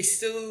 are we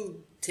still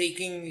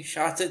taking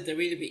shots at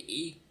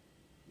WWE?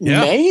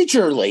 Yeah.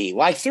 Majorly.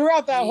 Like,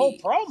 throughout that whole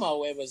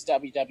promo, it was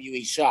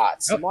WWE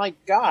shots. I'm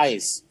like,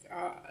 guys.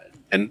 God.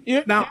 And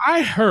now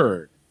I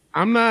heard,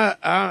 I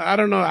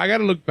don't know, I got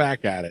to look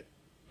back at it,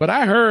 but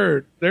I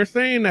heard they're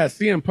saying that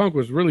CM Punk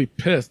was really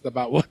pissed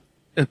about what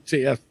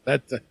MJF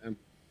said to him,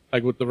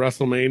 like with the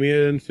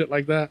WrestleMania and shit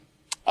like that.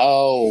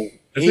 Oh.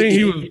 They're saying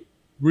he was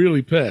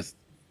really pissed,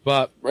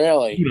 but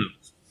Really? who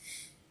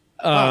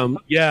knows?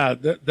 Yeah,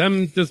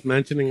 them just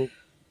mentioning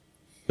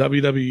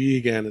WWE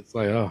again, it's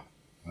like, oh.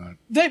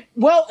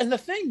 Well, and the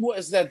thing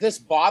was that this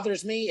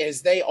bothers me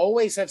is they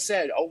always have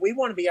said, oh, we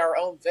want to be our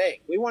own thing.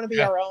 We want to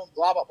be our own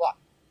blah, blah, blah.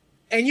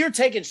 And you're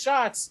taking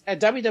shots at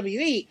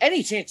WWE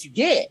any chance you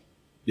get.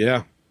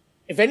 Yeah,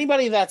 If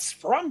anybody that's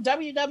from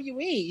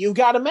WWE, you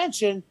got to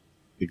mention,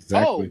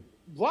 exactly.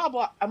 oh, blah,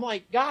 blah. I'm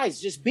like,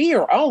 guys, just be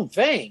your own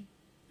thing.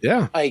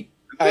 Yeah, Like,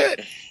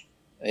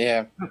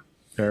 yeah.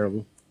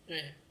 terrible.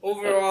 Yeah.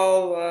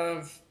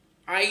 Overall,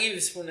 I give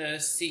this one a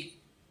C.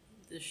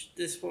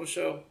 This whole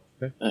show.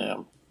 Yeah.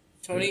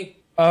 Tony?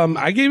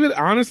 I gave it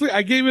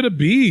a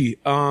B.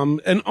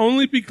 And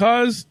only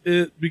because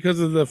of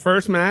the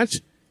first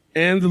match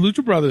and the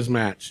Lucha Brothers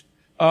match.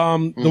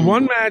 The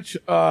one match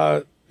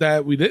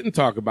that we didn't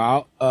talk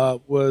about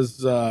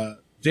was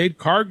Jade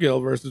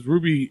Cargill versus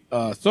Ruby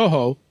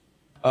Soho.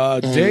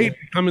 Jade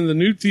becoming the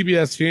new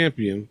TBS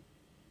champion.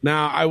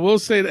 Now, I will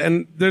say,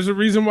 and there's a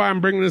reason why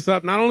I'm bringing this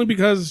up, not only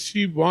because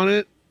she won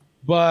it,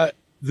 but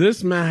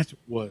this match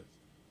was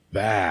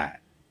bad.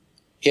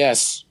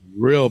 Yes.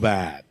 Real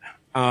bad.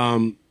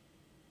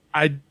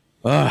 I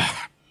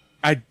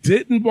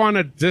didn't want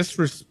to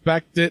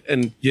disrespect it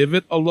and give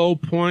it a low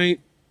point,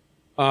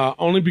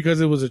 only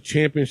because it was a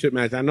championship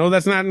match. I know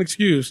that's not an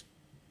excuse,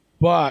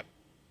 but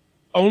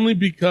only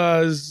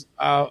because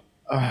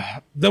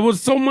there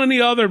was so many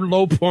other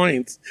low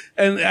points,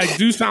 and I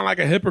do sound like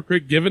a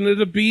hypocrite giving it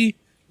a B,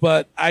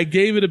 but I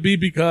gave it a B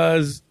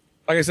because,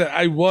 like I said,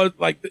 I was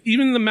like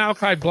even the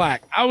Malachi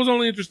Black. I was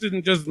only interested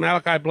in just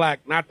Malachi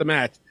Black, not the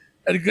match.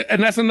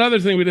 And that's another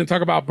thing we didn't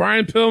talk about.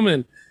 Brian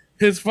Pillman,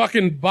 his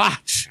fucking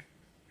botch.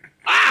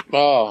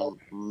 Oh,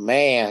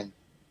 man.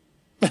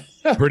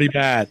 Pretty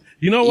bad.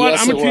 You know what?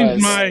 Yes, I'm going to it change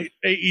was. my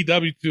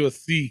AEW to a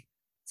C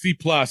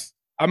plus.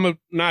 I'm going to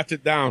notch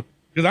it down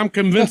because I'm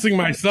convincing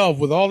myself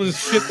with all this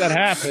shit that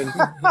happened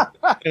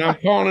and I'm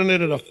calling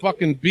it a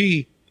fucking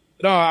B.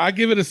 No, I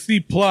give it a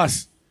C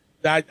plus.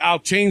 I'll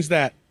change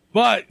that.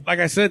 But like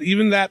I said,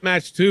 even that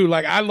match too,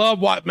 like I love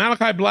what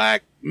Malachi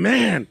Black,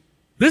 man.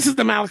 This is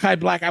the Malachi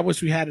Black I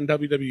wish we had in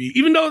WWE,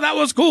 even though that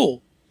was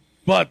cool.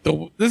 But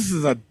this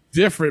is a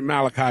different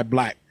Malachi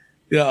Black,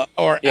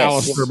 or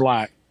Yes. Aleister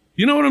Black.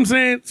 You know what I'm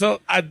saying? So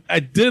I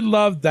did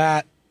love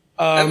that.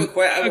 I have a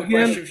question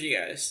again, for you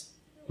guys.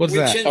 what's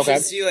which that?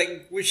 entrance do you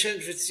like? Which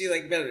entrance do you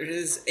like better?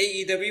 Is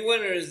AEW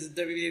one or is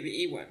the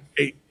WWE one?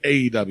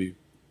 AEW.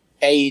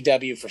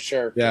 AEW for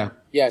sure. Yeah,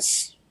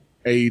 Yes.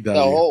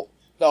 AEW.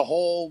 The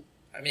whole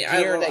I mean,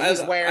 gear that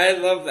he's wearing. I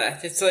love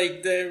that. It's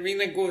like the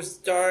arena goes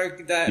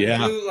dark, that Yeah.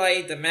 blue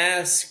light, the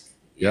mask.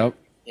 Yep.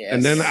 Yes.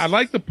 And then I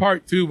like the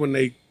part too when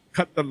they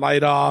cut the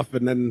light off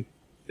and then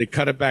they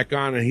cut it back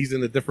on and he's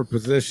in a different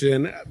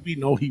position. We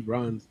know he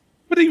runs,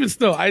 but even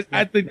still, I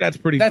think that's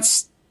pretty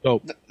that's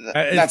dope.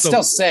 that's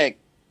still sick.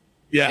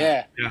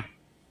 Yeah.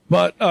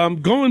 But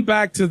going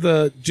back to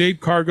the Jade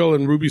Cargill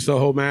and Ruby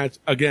Soho match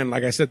again,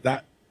 like I said,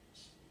 that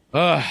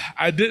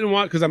I didn't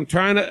want because I'm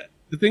trying to.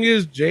 The thing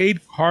is, Jade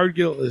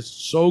Cargill is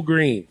so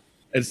green.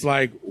 It's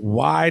like,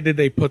 why did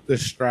they put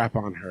this strap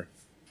on her?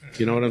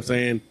 You know what I'm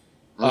saying?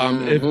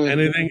 If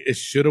anything, it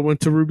should have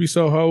went to Ruby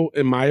Soho,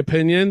 in my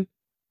opinion.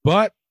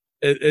 But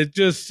it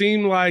just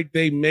seemed like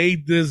they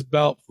made this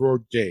belt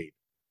for Jade.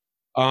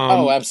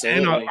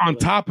 Absolutely. And on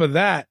top of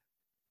that,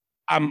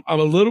 I'm a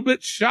little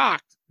bit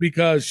shocked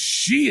because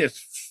she is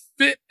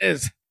fit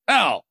as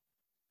hell.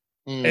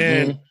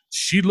 And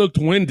she looked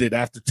winded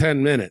after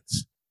 10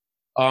 minutes.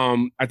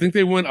 I think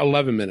they went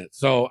 11 minutes.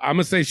 So I'm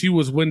going to say she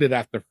was winded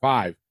after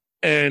 5.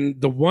 And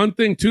the one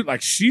thing, too,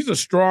 like, she's a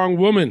strong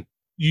woman.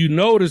 You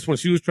notice when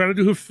she was trying to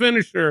do her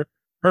finisher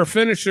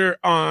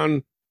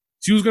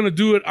she was going to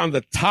do it on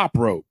the top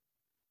rope,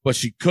 but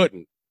she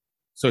couldn't.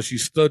 So she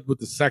stood with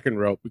the second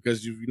rope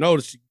because you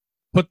notice she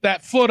put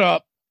that foot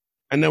up.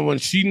 And then when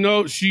she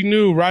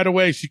knew right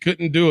away she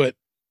couldn't do it,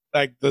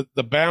 like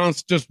the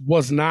balance just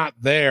was not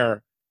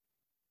there.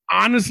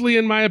 Honestly,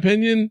 in my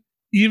opinion,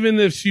 even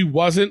if she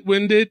wasn't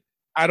winded,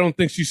 I don't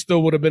think she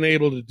still would have been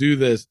able to do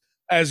this.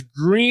 As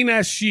green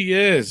as she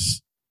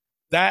is,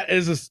 that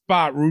is a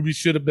spot Ruby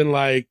should have been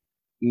like,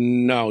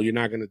 no, you're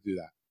not going to do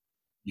that.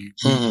 You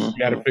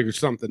got to figure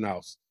something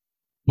else.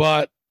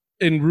 But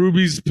in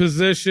Ruby's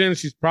position,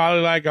 she's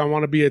probably like, I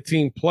want to be a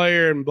team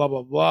player and blah,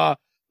 blah, blah.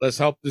 Let's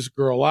help this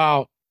girl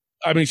out.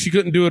 I mean, she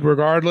couldn't do it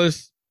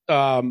regardless.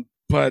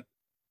 But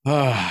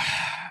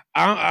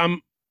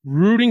I'm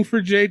rooting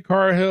for Jade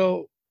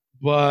Cargill,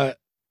 but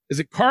is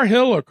it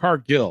Cargill or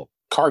Cargill?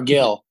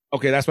 Cargill.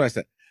 Okay, that's what I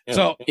said. Yeah.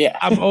 So yeah.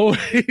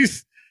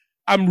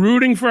 I'm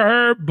rooting for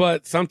her,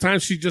 but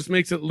sometimes she just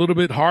makes it a little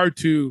bit hard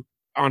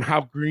on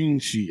how green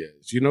she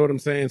is. You know what I'm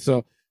saying?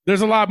 So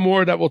there's a lot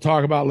more that we'll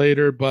talk about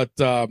later, but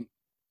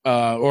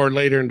or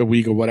later in the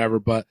week or whatever.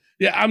 But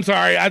yeah, I'm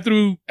sorry. I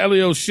threw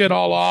Elio's shit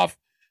all off,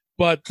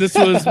 but this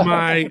was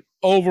my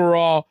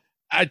overall.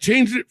 I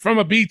changed it from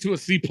a B to a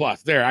C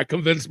plus. There, I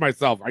convinced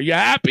myself. Are you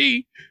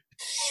happy?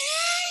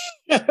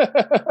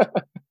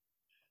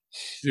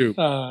 Shoot.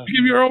 You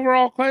give your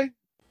overall, Clay?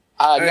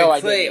 No, I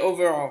Clay didn't.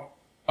 overall.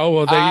 Oh,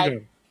 well, there you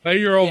go. Play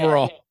your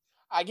overall. Yeah,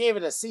 I gave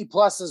it a C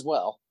plus as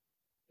well.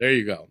 There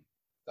you go.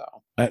 So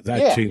That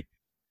changed.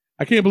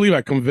 I can't believe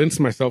I convinced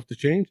myself to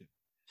change it.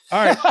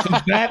 All right, so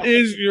that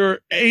is your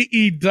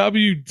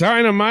AEW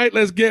Dynamite.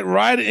 Let's get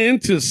right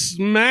into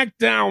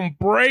SmackDown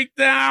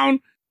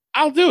Breakdown.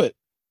 I'll do it.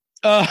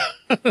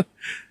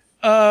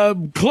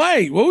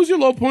 Clay, what was your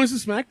low points of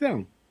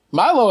SmackDown?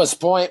 My lowest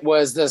point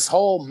was this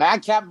whole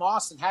Madcap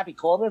Moss and Happy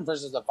Corbin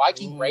versus the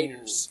Viking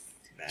Raiders.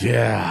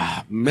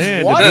 Yeah,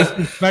 man. What? The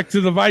disrespect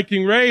to the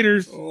Viking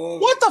Raiders.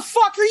 What the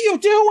fuck are you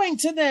doing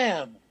to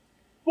them?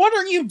 What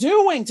are you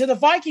doing to the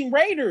Viking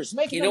Raiders?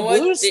 Making them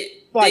lose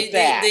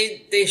that?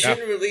 They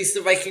shouldn't release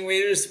the Viking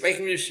Raiders. The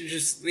Viking Raiders should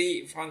just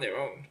leave on their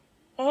own.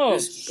 Oh,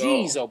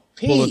 jeez, oh,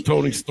 Pete. Pull a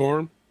Tony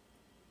Storm.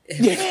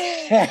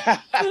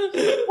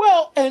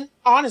 Well, and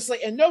honestly,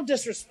 and no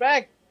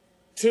disrespect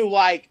to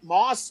like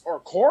Moss or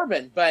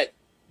Corbin, but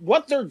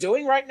what they're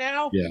doing right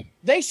now,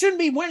 they shouldn't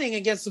be winning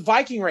against the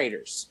Viking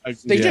Raiders.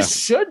 They just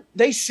should.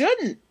 They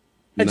shouldn't.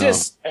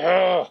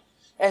 No.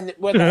 And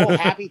with the whole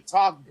happy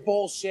talk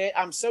bullshit,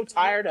 I'm so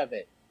tired of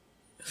it.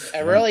 I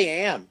really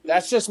am.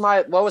 That's just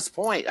my lowest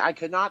point. I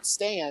could not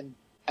stand,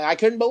 and I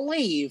couldn't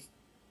believe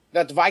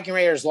that the Viking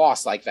Raiders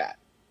lost like that.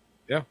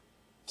 Yeah.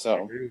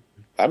 So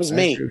that was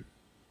me.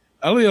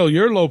 Elio,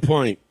 your low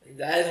point.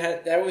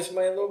 That was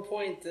my low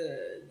point.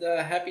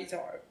 The happy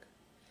talk.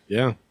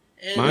 Yeah.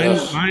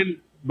 And,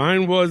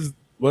 mine was.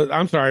 What?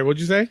 I'm sorry. What'd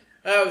you say?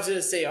 I was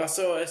gonna say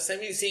also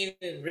Sami Zayn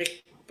and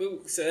Rick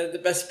Books. The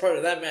best part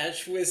of that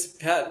match was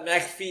Pat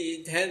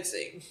McAfee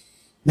dancing.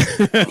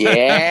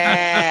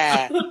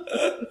 Yeah.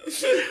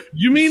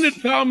 You mean to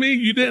tell me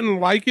you didn't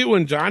like it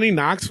when Johnny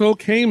Knoxville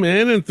came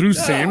in and threw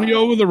Sammy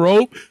over the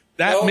rope?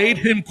 That made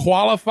him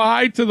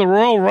qualified to the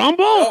Royal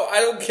Rumble? No,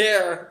 I don't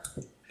care.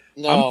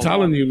 No, I'm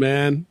telling you,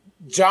 man.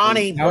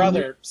 Johnny,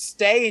 brother,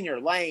 stay in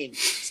your lane.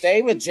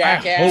 Stay with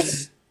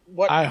Jackass.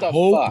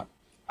 Fuck?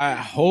 I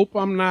hope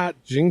I'm not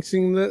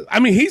jinxing this. I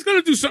mean, he's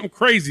going to do something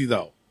crazy,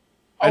 though.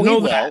 I know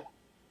that.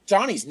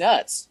 Johnny's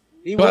nuts.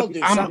 He will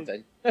do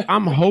something.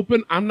 I'm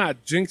hoping I'm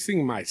not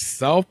jinxing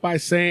myself by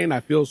saying I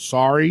feel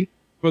sorry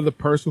for the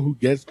person who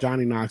gets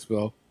Johnny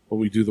Knoxville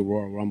when we do the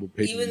Royal Rumble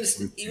pay. Even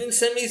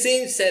Sami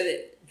Zayn said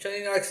it.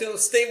 Johnny Knoxville,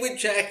 stay with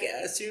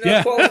Jackass. You're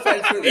not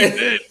qualified for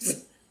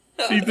this.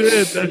 He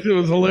did. That shit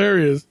was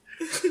hilarious.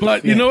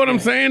 But you know what I'm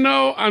saying,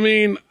 though? I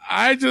mean,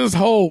 I just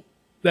hope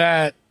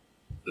that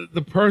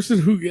the person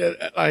who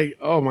get like,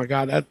 oh my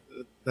God,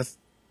 that's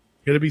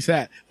gonna be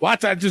sad.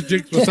 Watch, I just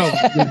jinxed myself.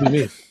 It's gonna be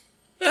me.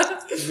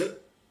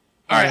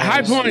 All right,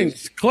 high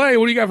points. Clay,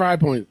 what do you got for high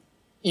points?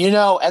 You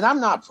know, and I'm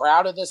not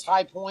proud of this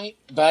high point,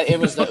 but it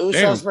was the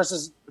Usos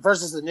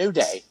versus the New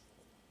Day.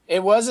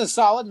 It was a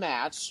solid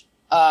match.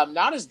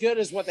 Not as good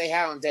as what they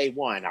had on day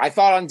one. I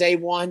thought on day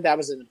one that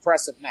was an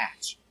impressive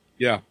match.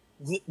 Yeah.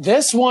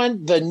 This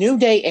one, the New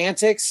Day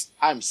antics,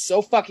 I'm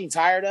so fucking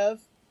tired of.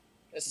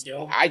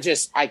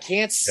 I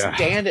can't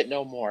stand it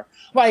no more.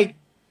 Like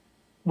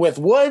with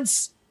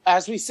Woods,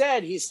 as we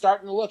said, he's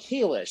starting to look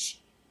heelish.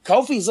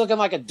 Kofi's looking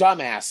like a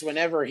dumbass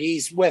whenever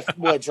he's with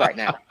Woods right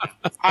now.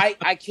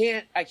 I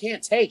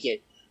can't take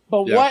it.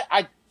 But what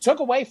I took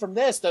away from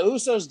this, the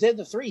Usos did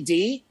the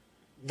 3D.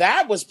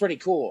 That was pretty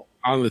cool.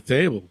 On the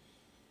table.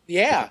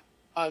 Yeah.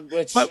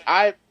 What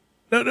I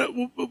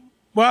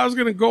was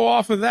going to go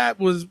off of that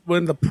was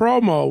when the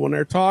promo, when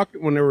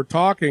they were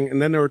talking, and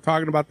then they were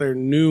talking about their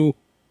new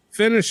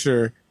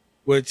finisher,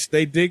 which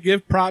they did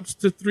give props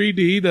to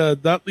 3D, the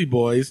Dudley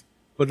Boys.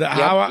 But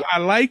how I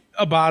liked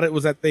about it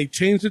was that they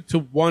changed it to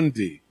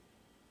 1D,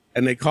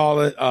 and they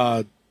call it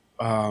what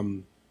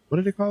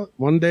did they call it?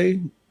 Day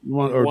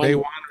one or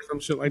some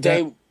shit like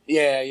that.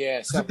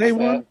 Yeah, Day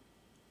one,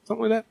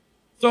 something like that.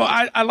 So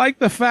I like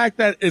the fact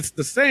that it's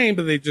the same,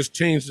 but they just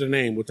changed the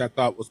name, which I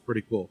thought was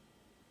pretty cool.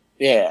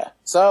 Yeah.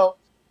 So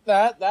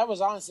that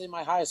was honestly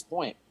my highest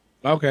point.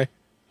 Okay,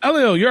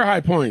 Elio, your high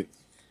point.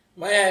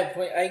 My high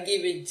point, I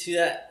gave it to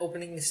that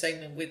opening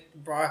segment with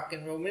Brock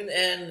and Roman,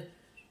 and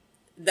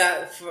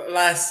that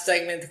last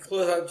segment to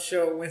close out the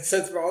show when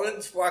Seth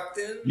Rollins walked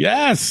in.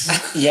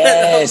 Yes.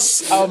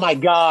 Yes. Oh my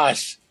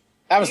gosh.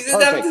 That was perfect. You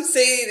didn't have to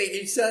say anything.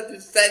 You just had to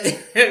stand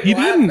there and He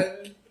laugh.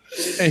 didn't.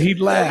 And he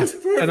laughed.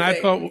 And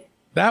I thought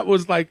that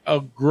was like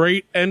a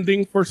great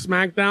ending for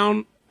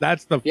SmackDown.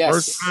 That's the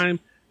first time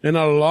in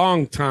a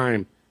long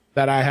time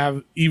that I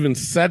have even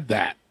said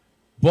that.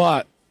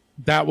 But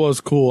that was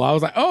cool. I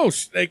was like, oh,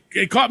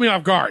 it caught me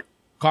off guard.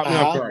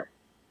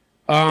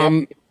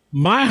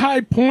 My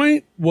high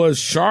point was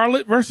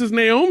Charlotte versus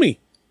Naomi.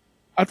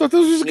 I thought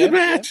this was a good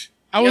match.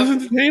 I was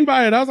entertained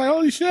by it. I was like,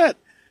 holy shit.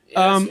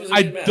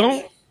 I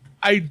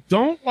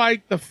don't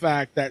like the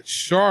fact that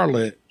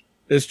Charlotte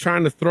is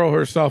trying to throw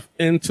herself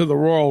into the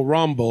Royal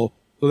Rumble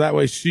so that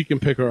way she can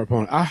pick her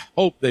opponent. I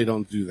hope they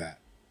don't do that.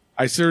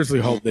 I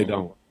seriously hope they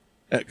don't.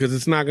 Because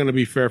it's not going to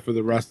be fair for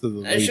the rest of the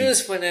ladies. I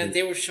just when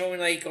they were showing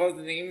like all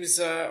the names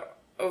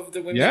of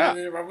the women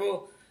in the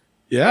Rumble.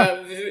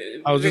 Yeah.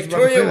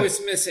 Victoria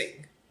was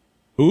missing.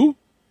 Who?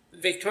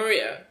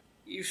 Victoria.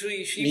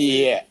 Usually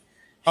she. Yeah.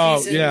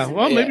 Oh yeah.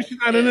 Well, maybe she's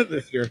not in it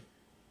this year.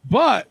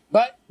 But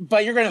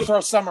you're going to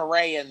throw Summer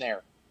Rae in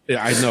there.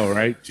 Yeah, I know,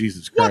 right?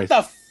 Jesus Christ. What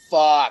the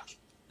fuck?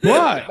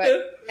 What?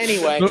 But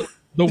anyway,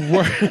 the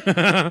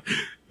word,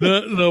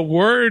 the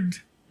word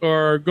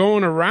or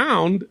going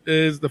around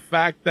is the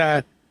fact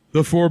that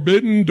the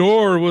forbidden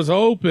door was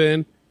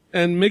open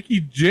and Mickie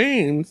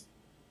James,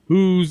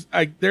 who's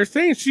they're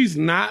saying she's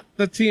not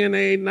the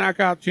TNA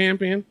Knockout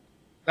Champion.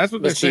 That's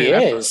what they're saying. She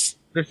is.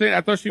 They're saying.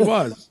 I thought she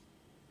was.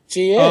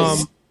 She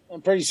is.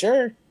 I'm pretty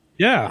sure.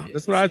 Yeah,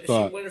 that's what I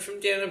thought. She went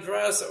from Deonna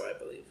Purrazzo, I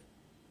believe.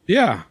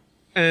 Yeah,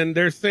 and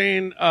they're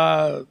saying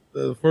the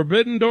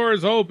forbidden door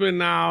is open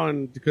now,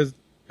 and because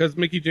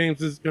Mickie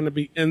James is going to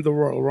be in the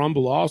Royal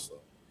Rumble also.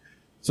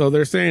 So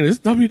they're saying it's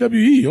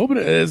WWE. Open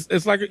it.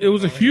 It's like it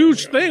was a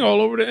huge thing all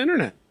over the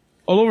internet,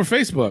 all over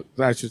Facebook.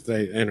 I should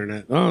say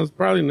internet. Oh, it's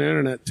probably the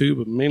internet too,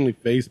 but mainly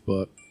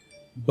Facebook.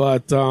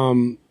 But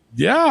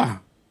yeah.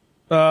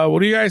 What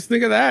do you guys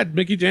think of that,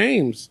 Mickie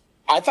James?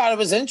 I thought it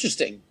was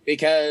interesting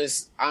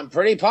because I'm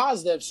pretty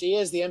positive she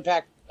is the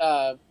Impact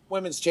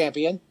Women's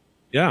Champion.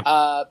 Yeah.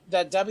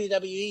 That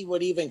WWE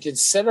would even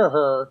consider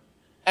her,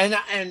 and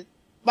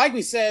like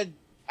we said,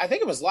 I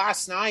think it was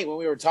last night when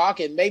we were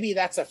talking. Maybe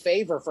that's a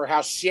favor for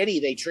how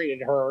shitty they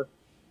treated her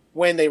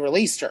when they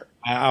released her.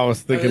 I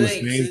was thinking the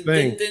same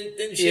thing.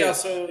 Didn't she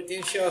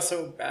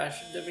also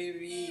bash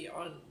WWE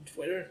on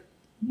Twitter?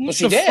 Well,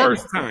 she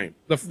did.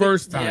 The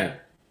first time. Yeah.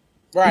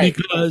 Right.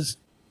 Because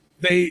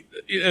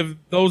if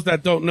those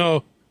that don't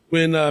know,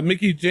 when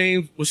Mickie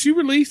James, was she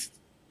released?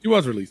 She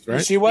was released,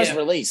 right? She was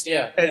released,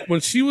 yeah. And when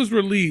she was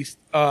released,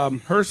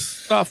 her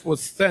stuff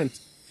was sent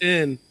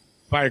in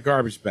by a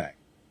garbage bag,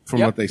 from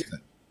what they said.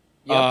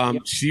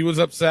 She was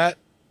upset,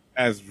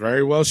 as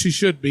very well she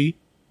should be.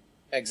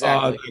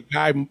 Exactly. The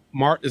guy,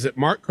 Mark, is it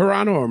Mark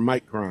Carrano or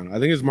Mike Carrano? I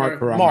think it's Mark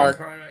Carrano.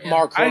 Mark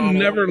I Carrano.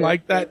 never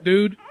liked that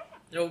dude.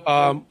 Nope.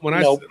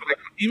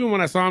 Even when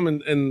I saw him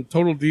in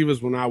Total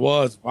Divas when I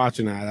was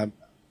watching that,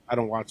 I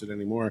don't watch it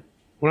anymore.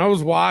 When I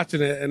was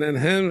watching it, and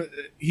then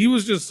he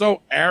was just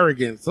so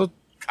arrogant, so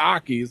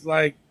cocky. It's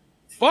like,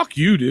 fuck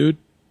you, dude.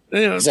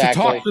 To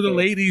talk to the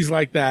ladies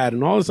like that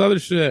and all this other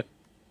shit.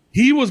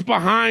 He was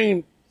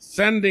behind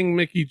sending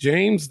Mickie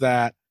James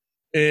that.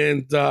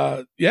 And,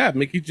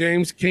 Mickie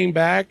James came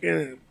back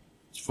and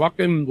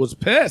fucking was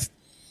pissed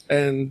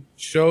and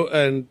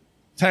tweeted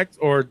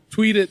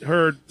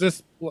her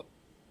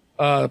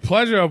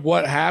pleasure of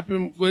what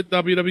happened with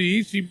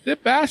WWE. She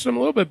did bash him a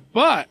little bit,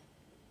 but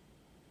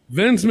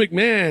Vince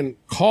McMahon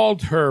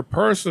called her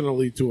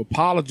personally to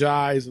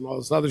apologize and all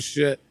this other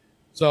shit.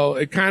 So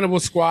it kind of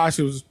was squashed.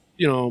 It was,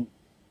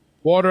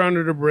 water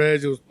under the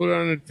bridge. It was put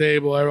under the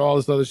table, all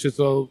this other shit.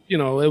 So, it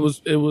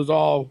was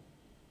all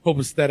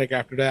copacetic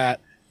after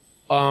that.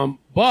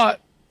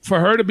 But for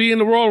her to be in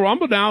the Royal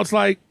Rumble now, it's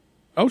like,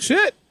 oh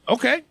shit.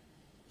 Okay.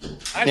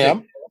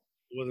 It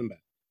wasn't bad.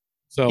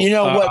 So, you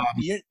know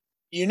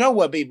what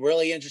would be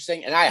really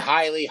interesting? And I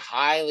highly,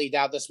 highly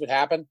doubt this would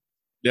happen.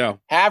 Yeah.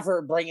 Have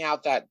her bring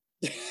out that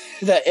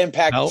the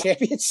Impact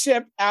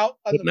Championship out.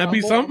 Wouldn't that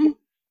be something?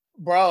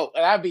 bro,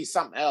 that'd be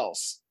something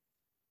else.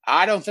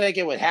 I don't think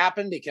it would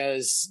happen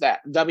because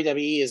that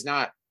WWE is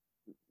not.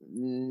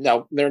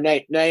 No, there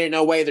ain't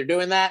no way they're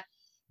doing that.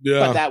 Yeah.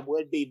 But that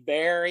would be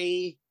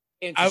very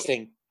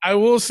interesting. I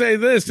will say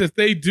this: if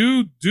they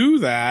do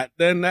that,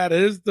 then that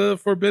is the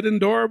forbidden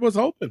door was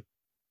open,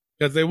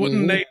 because they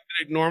wouldn't. They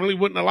normally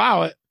wouldn't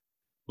allow it.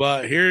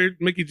 But here,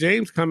 Mickey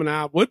James coming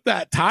out with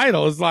that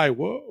title is like,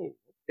 whoa.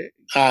 Okay.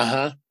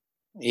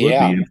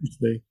 Yeah. Would be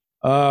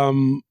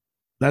interesting.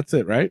 That's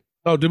it, right?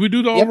 Oh, did we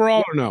do the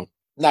overall or no?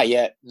 Not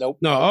yet. Nope.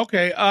 No.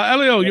 Okay.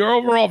 Elio, your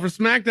overall for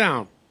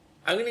SmackDown.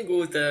 I'm gonna go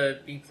with the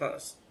B+.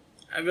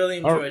 I really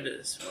enjoyed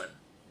this one.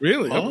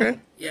 Really? Oh. Okay.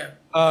 Yeah.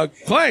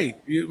 Clay,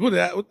 you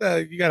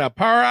got a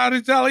power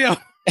outage, Elio?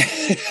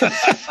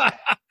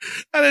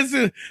 That is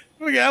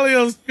look at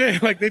Elio's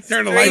like they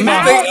turn the lights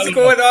off. Things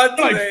going on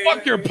Like, today.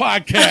 fuck your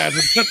podcast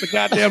and cut the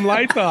goddamn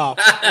lights off.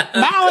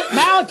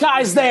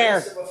 Malachi's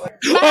there.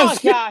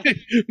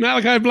 Malachi.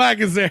 Malachi Black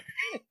is there.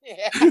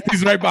 Yeah.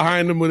 He's right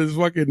behind him with his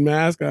fucking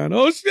mask on.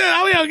 Oh shit,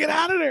 Elio, get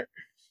out of there.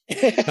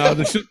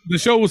 The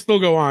show will still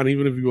go on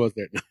even if he was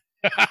there.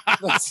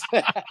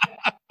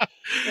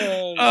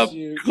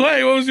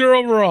 Clay, what was your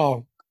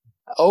overall?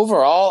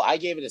 Overall, I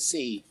gave it a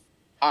C.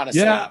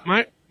 Honestly. Yeah,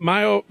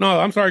 no,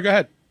 I'm sorry. Go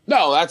ahead.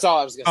 No, that's all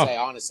I was gonna say.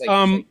 Honestly.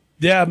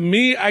 Yeah,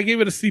 I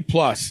gave it a C+.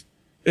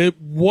 It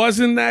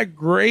wasn't that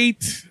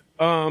great.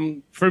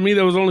 For me,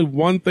 there was only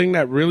one thing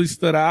that really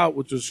stood out,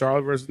 which was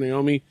Charlotte versus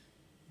Naomi.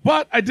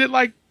 But I did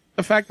like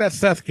the fact that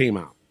Seth came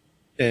out,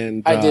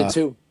 and I did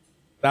too.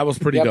 That was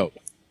pretty dope.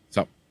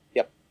 So,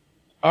 yep.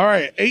 All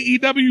right,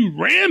 AEW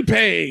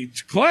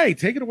Rampage. Clay,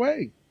 take it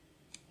away.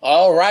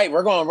 All right,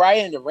 we're going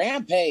right into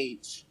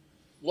Rampage.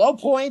 Low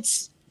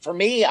points for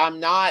me. I'm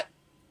not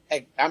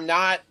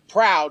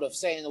proud of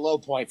saying the low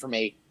point for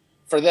me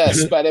for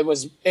this, but it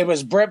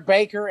was Britt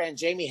Baker and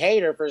Jamie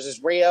Hayter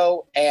versus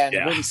Rio and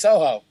Ruby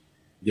Soho.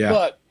 Yeah.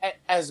 Look,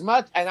 as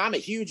much, and I'm a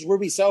huge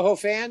Ruby Soho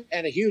fan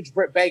and a huge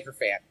Britt Baker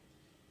fan,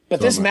 but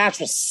this match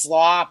was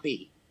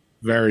sloppy.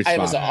 Very sloppy. It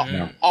was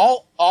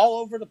all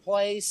over the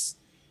place.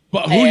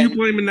 But who are you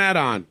blaming that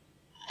on?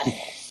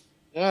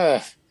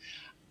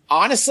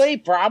 Honestly,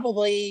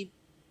 probably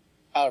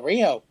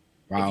Rio.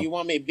 Wow. If you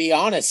want me to be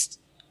honest.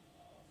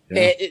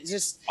 Yeah. It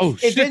just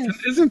shit!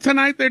 Isn't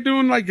tonight they're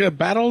doing like a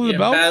Battle of the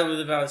Belts? Battle of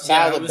the Belts.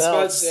 Yeah, I was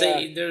about to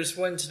say there's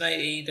one tonight at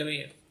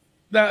AEW.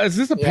 Now, is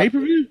this a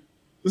pay-per-view?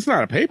 This is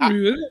not a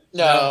pay-per-view, is it?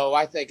 No,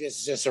 I think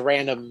it's just a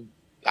random.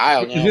 I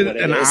don't know. Is it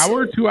an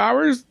hour, 2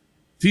 hours?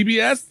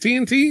 TBS,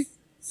 TNT,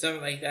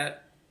 something like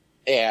that.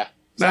 Yeah,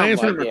 not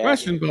answering the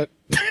question, but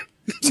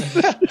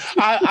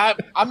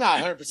I'm not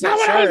 100% sure. Not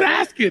what I was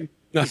asking.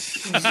 No.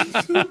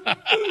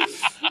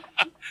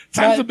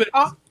 Sounds a bit.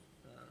 Go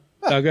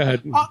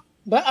ahead.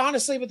 But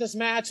honestly, with this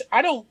match,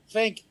 I don't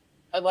think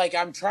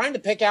I'm trying to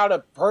pick out a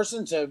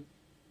person to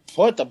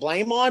put the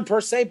blame on per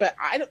se, but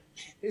I don't.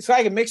 It's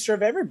like a mixture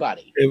of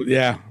everybody.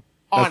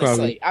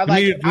 Honestly,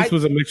 this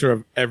was a mixture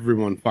of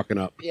everyone fucking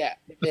up. Yeah.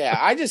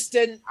 I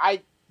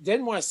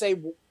didn't want to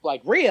say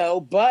like Rio,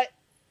 but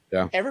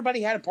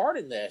everybody had a part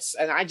in this,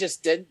 and I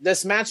just did.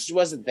 This match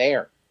wasn't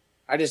there.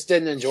 I just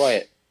didn't enjoy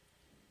it.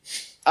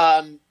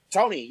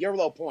 Tony, your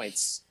low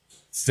points.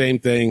 Same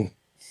thing.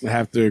 I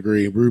have to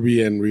agree.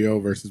 Ruby and Rio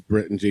versus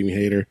Britt and Jamie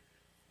Hayter.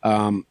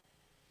 You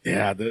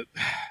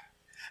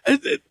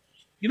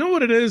know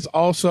what it is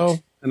also,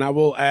 and I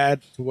will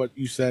add to what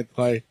you said,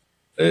 Clay.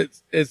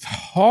 It's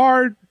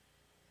hard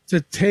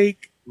to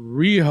take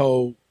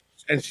Rio,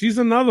 and she's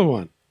another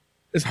one.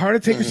 It's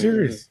hard to take her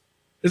serious.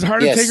 It's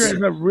hard to take her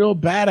as a real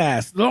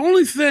badass. The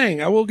only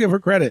thing I will give her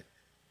credit,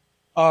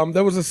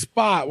 there was a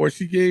spot where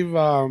she gave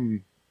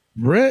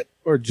Britt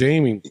or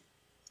Jamie,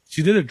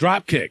 she did a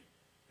drop kick.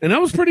 And that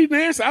was pretty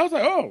nasty. I was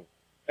like, oh,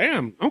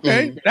 damn,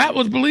 okay. That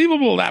was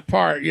believable, that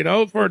part,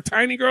 for a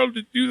tiny girl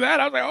to do that.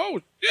 I was like,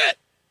 oh, shit,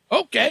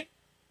 okay.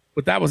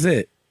 But that was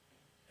it.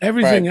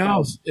 Everything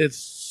else, it's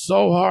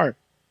so hard.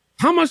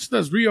 How much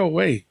does Rio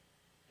weigh?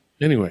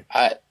 Anyway.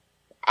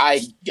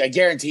 I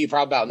guarantee you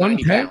probably about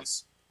 90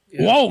 pounds.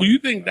 Yeah. Whoa, you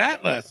think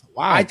that less?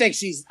 Wow. I think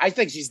she's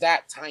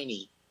that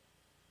tiny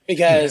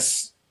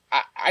because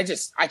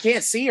I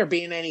can't see her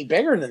being any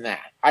bigger than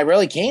that. I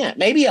really can't.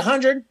 Maybe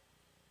 100.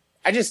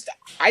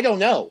 I don't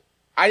know.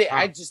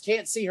 I just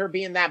can't see her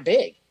being that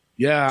big.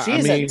 Yeah.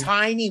 She's a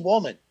tiny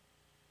woman.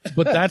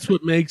 But that's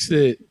what makes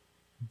it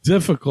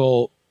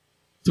difficult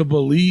to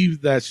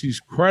believe that she's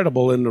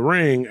credible in the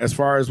ring as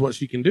far as what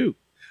she can do.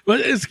 But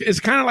it's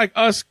kind of like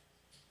us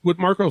with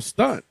Marco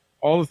Stunt.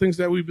 All the things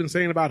that we've been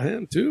saying about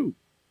him too.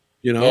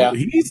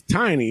 He's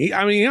tiny.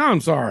 I mean,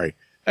 I'm sorry.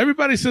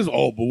 Everybody says,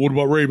 oh, but what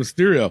about Rey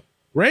Mysterio?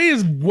 Rey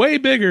is way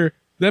bigger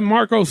than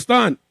Marco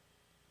Stunt.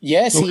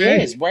 Yes, he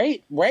is.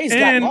 Rey's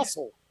got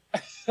muscle.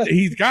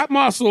 He's got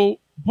muscle,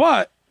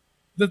 but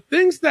the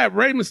things that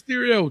Rey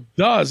Mysterio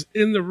does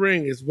in the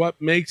ring is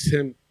what makes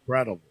him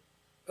credible.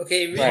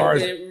 Okay,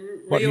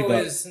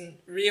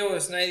 Rio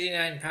is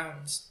 99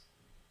 pounds.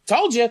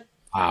 Told you.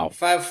 Wow.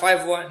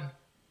 5'1".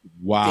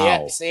 Wow.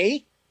 Yeah,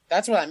 see?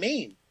 That's what I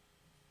mean.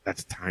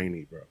 That's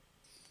tiny, bro.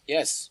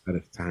 Yes. That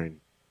is tiny.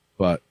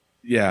 But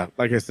yeah,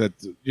 like I said,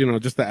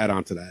 just to add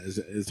on to that,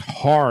 is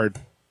hard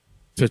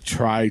to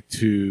try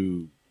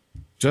to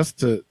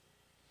to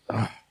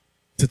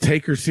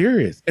take her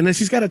serious. And then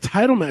she's got a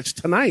title match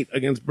tonight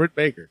against Britt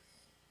Baker.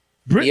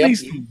 Britt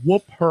needs to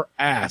whoop her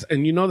ass,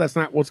 and that's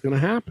not what's going to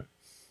happen.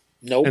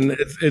 Nope. And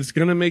it's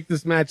going to make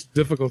this match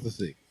difficult to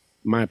see,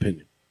 in my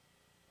opinion.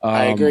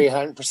 I agree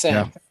 100%.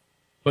 Yeah.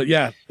 But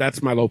yeah,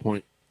 that's my low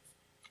point.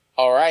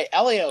 All right,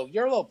 Elio,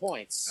 your low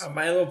points.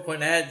 My low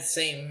point, I had the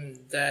same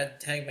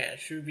tag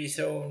match: Ruby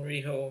Soho and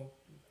Riho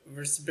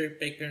versus Britt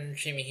Baker and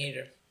Jamie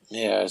Hayter.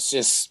 Yeah, it's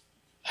just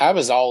I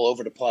was all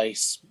over the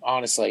place,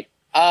 honestly.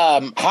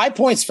 High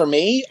points for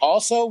me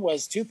also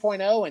was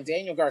 2.0 and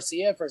Daniel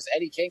Garcia versus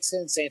Eddie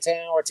Kingston and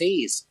Santana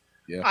Ortiz.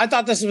 Yeah. I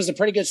thought this was a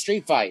pretty good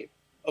street fight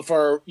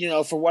for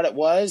what it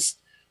was.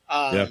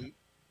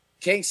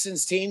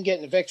 Kingston's team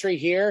getting the victory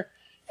here.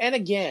 And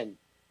again,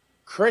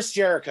 Chris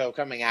Jericho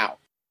coming out,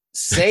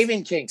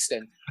 saving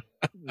Kingston.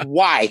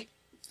 Why?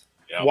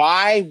 Yep.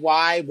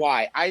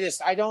 Why?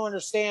 I don't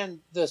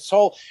understand this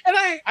whole, and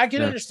I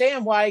can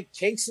understand why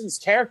Kingston's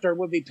character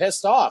would be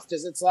pissed off,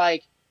 because it's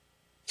like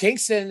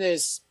Kingston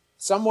is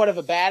somewhat of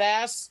a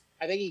badass.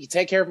 I think he can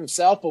take care of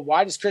himself, but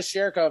why does Chris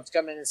Jericho have to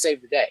come in and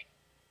save the day?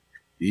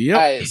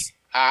 Yep.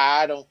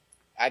 I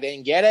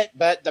didn't get it,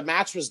 but the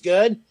match was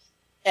good.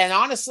 And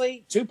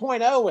honestly,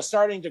 2.0 was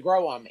starting to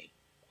grow on me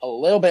a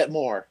little bit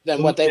more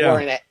than what they were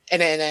in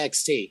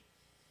NXT.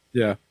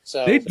 Yeah.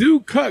 So they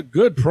do cut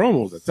good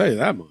promos, I'll tell you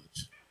that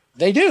much.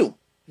 They do,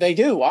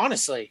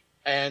 honestly.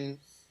 And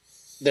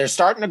they're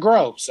starting to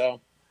grow. So,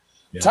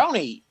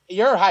 Tony,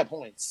 your high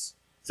points.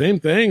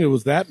 Same thing. It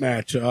was that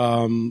match.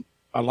 A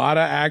lot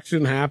of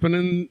action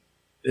happening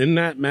in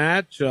that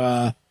match.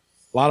 A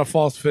lot of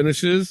false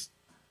finishes.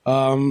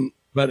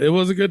 But it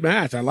was a good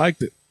match. I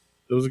liked it.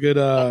 It was a good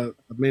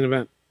main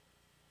event.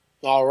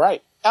 All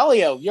right.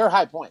 Elio, your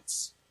high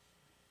points.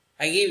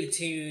 I gave it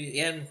to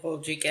Adam Cole,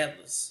 Jake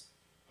Atlas.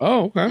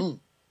 Oh, okay.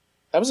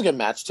 That was a good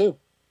match, too.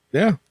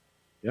 Yeah.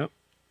 Yep.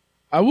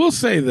 I will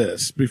say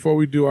this before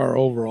we do our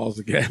overalls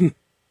again.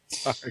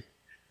 Sorry.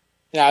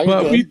 Yeah,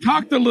 but good. We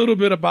talked a little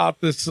bit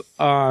about this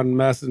on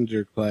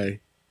Messenger,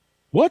 Clay.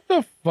 What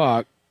the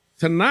fuck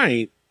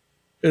tonight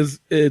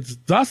it's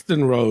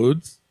Dustin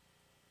Rhodes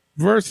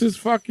versus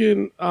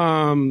fucking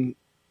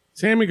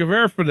Sammy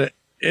Guevara for the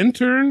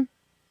interim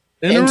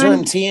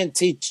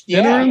TNT. Yeah.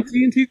 Interim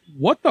TNT.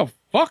 What the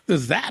fuck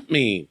does that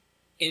mean?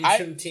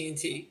 Interim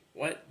TNT.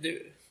 What,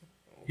 dude?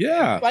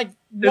 Yeah. Like,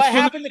 what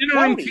happened to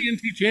interim Cody?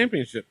 TNT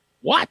championship?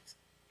 What?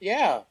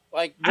 Yeah.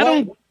 Like, I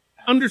don't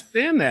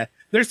understand that.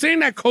 They're saying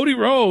that Cody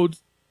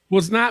Rhodes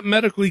was not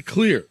medically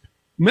cleared.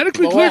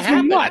 Medically cleared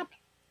from what?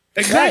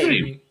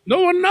 Exactly. Right.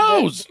 No one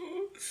knows.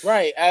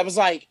 Right. I was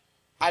like,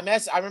 I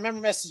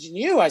remember messaging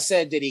you. I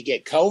said, did he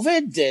get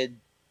COVID?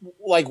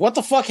 What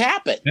the fuck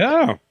happened?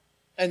 Yeah.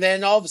 And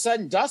then all of a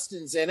sudden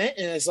Dustin's in it.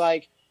 And it's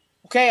like,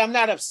 okay, I'm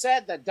not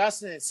upset that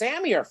Dustin and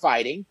Sammy are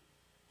fighting,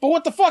 but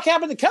what the fuck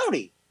happened to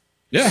Cody?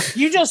 Yeah.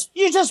 You just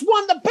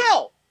won the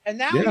belt. And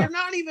now you're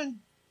not even,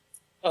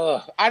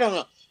 I don't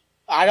know.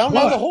 I don't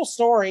know the whole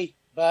story,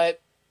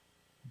 but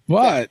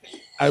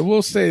I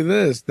will say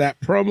this, that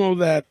promo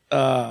that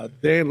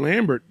Dan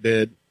Lambert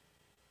did,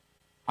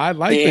 I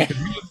liked it.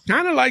 He was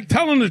kind of like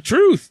telling the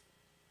truth.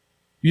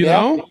 You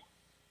know?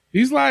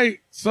 He's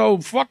like, so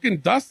fucking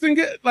Dustin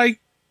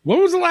when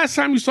was the last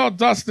time you saw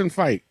Dustin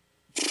fight?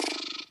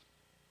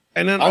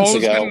 And then all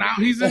of a sudden now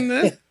he's in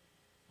this.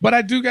 But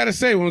I do got to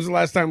say, when was the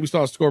last time we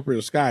saw Scorpio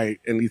Sky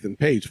and Ethan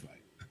Page fight?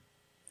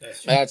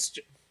 That's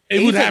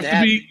it would have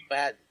to be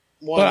that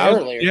one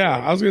earlier.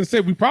 I was going to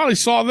say, we probably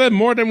saw them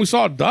more than we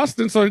saw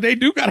Dustin, so they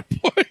do got a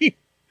point.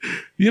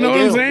 You know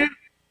what I'm saying?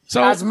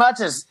 So, as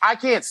much as I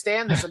can't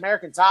stand this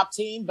American Top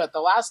Team, but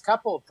the last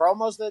couple of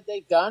promos that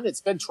they've done,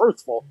 it's been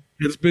truthful.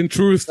 It's been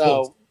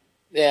truthful.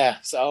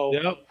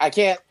 So I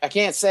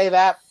can't say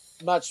that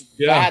much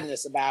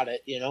badness about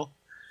it, you know?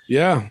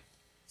 Yeah.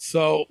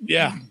 So,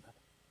 yeah.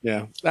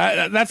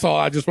 That's all.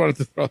 I just wanted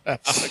to throw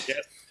that out, I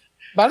guess.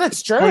 But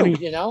it's true,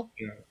 you know?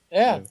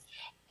 Yeah.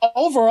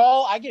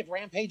 Overall, I give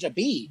Rampage a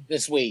B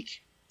this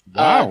week.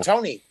 Wow.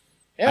 Tony.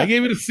 I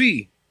gave it a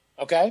C.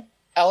 Okay.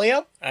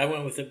 Elio? I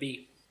went with a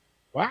B.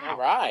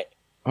 Wow.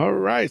 All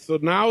right. So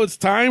now it's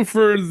time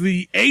for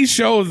the A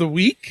show of the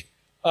week.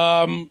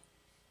 I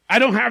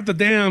don't have the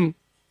damn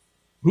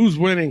who's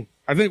winning.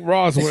 I think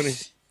Raw's winning.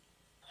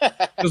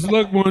 Just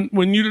look,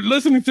 when you're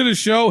listening to the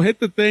show, hit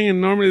the thing,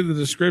 and normally the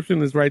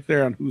description is right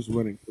there on who's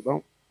winning. So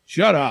don't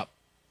shut up.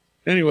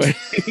 Anyway,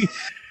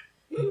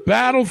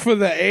 battle for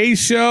the A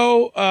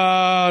show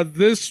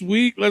this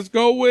week. Let's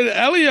go with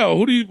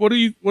Elio.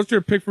 What's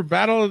your pick for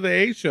battle of the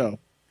A show?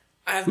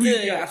 I have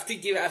to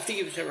give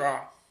it to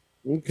Raw.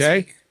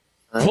 Okay.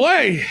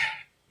 Clay,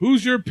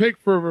 who's your pick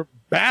for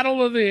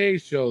battle of the A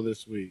show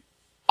this week?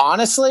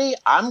 Honestly,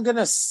 I'm going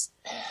to,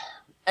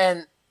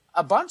 and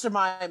a bunch of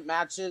my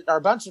matches, or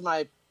a bunch of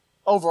my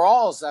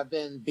overalls have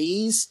been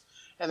B's,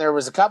 and there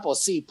was a couple of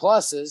C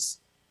pluses.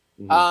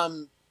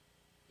 Mm-hmm.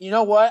 You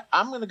know what?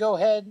 I'm going to go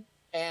ahead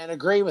and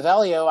agree with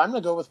Elio. I'm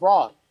going to go with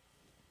Raw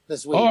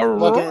this week,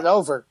 looking it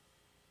over.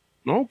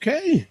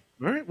 Okay.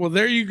 All right. Well,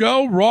 there you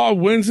go. Raw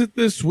wins it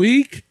this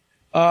week.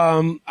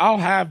 I'll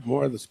have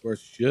more of the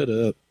sports. Shut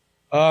up.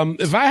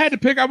 If I had to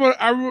pick, I would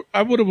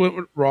have went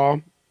with Raw.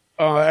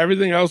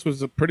 Everything else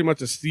was pretty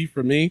much a C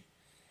for me,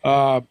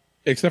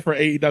 except for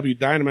AEW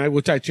Dynamite,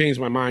 which I changed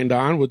my mind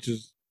on, which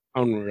is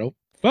unreal.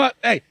 But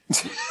hey,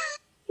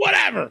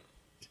 whatever.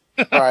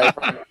 All right.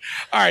 All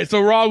right.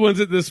 So Raw wins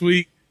it this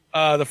week,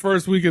 the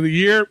first week of the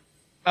year.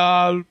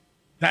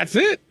 That's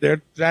it.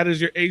 That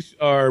is your ace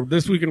or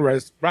this week in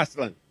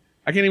wrestling.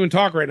 I can't even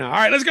talk right now. All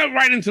right, let's go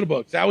right into the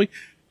book, shall we?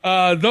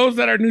 Those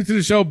that are new to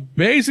the show,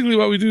 basically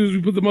what we do is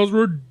we put the most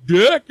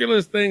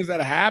ridiculous things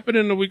that happen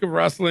in the week of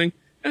wrestling,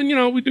 and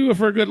we do it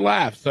for a good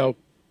laugh. So,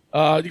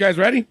 you guys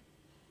ready?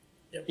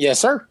 Yes,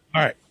 sir.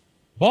 All right.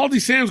 Baldy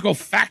Sam's go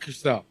fuck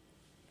yourself.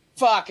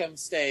 Fuck him,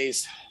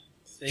 stays.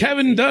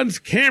 Kevin Dunn's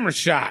camera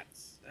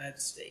shots. That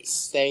stays.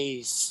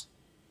 Stays.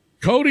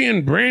 Cody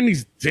and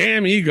Brandy's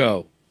damn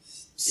ego.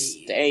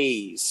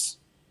 Stays.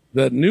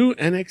 The new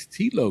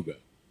NXT logo.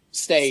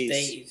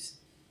 Stays.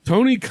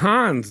 Tony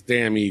Khan's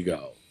damn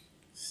ego.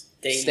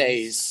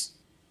 Stays.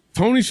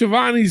 Tony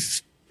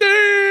Schiavone's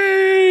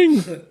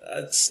sting.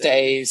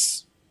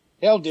 Stays.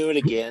 He'll do it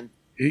again.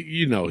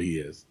 You know he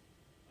is.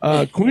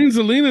 Queen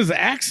Zelina's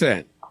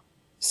accent.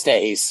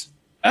 Stays.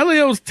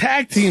 Elio's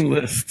tag team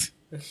list.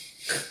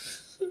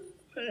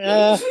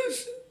 I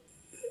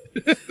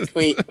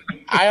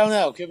don't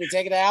know. Could we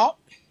take it out?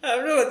 I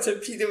don't know. It's a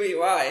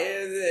PWI.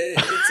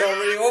 It's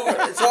already over.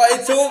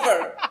 It's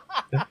over.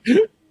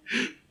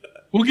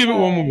 We'll give it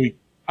one more week.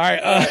 All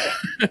right.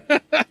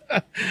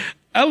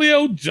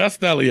 Elio,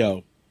 just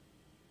Elio.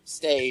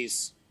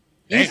 Stays.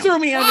 Damn. You threw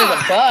me under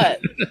the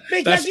butt.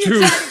 Because That's you true.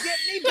 tried to get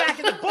me back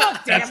in the book,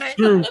 damn That's it.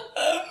 true.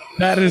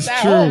 That is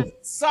That true. whole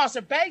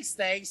Sasha Banks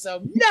thing,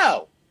 so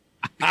no.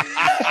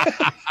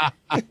 That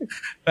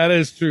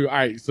is true. All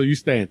right. So you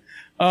stand.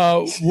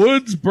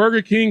 Woods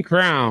Burger King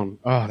crown.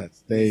 Oh, that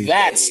stays.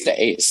 That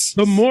stays.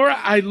 The more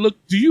I look,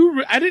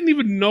 I didn't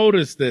even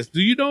notice this.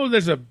 Do you know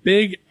there's a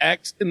big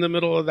X in the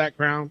middle of that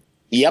crown?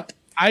 Yep.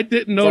 I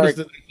didn't notice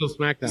it until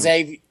SmackDown.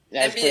 Xavier.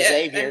 That's for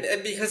Xavier.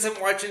 And because I'm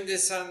watching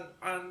this on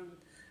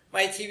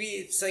my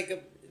TV, it's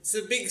a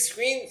big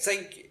screen. It's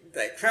like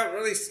that crowd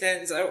really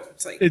stands out.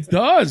 It's like It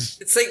does.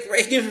 It's like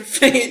right in your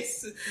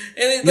face, and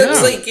it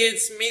looks like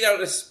it's made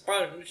out of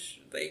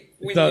sponge. Like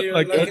when you're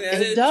looking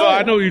at it. So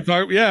I know what you're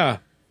talking. Yeah,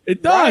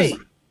 it does. Right.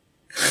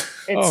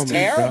 It's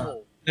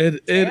terrible.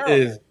 It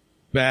is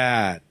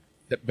bad,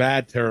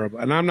 terrible.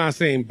 And I'm not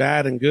saying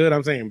bad and good.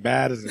 I'm saying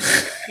bad as in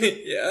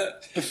yeah.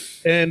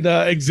 And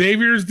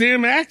Xavier's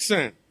damn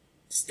accent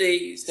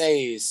Stays.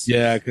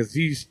 Yeah, because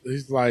he's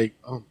like,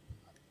 oh.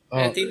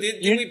 I think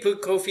did we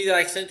put Kofi's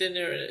accent in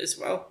there as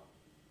well?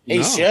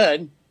 He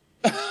should.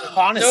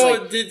 Honestly.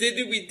 No,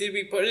 did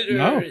we put it? Or,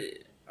 No.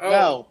 Oh.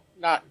 No,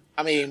 not.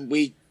 I mean,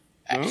 we.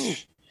 No.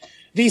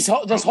 This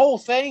whole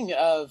thing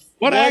of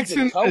What Woods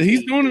and accent? Kofi.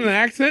 He's doing an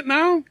accent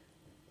now?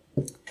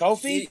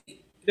 Kofi.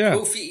 Yeah.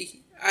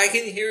 Kofi. I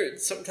can hear it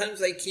sometimes.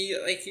 You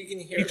can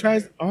hear. He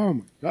tries. Oh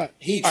my god.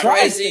 He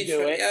tries to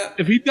do it. Yeah.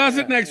 If he does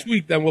it next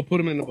week, then we'll put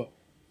him in the book.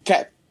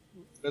 Okay.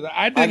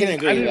 I can agree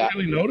didn't with that.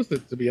 really notice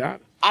it, to be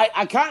honest.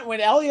 I kind of, when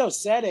Elio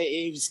said it,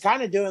 he was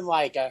kind of doing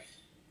like a,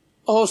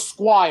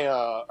 Squire,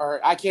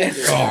 or I can't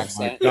do the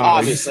accent, God,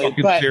 obviously,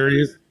 fucking but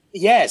serious.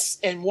 yes,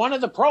 in one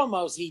of the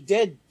promos, he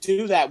did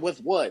do that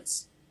with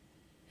Woods,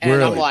 and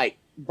Really? I'm like,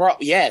 bro,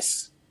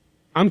 yes,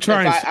 I'm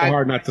trying If so I-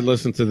 hard not to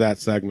listen to that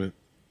segment.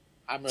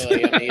 I'm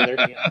really am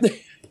either.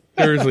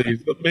 Seriously,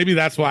 maybe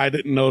that's why I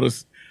didn't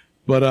notice.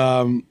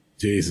 But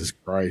Jesus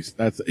Christ,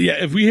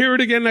 if we hear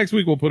it again next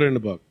week, we'll put it in the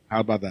book. How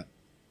about that?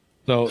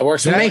 So That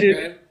works for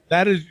me.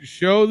 That is your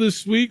show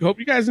this week. Hope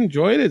you guys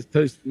enjoyed it.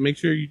 Just make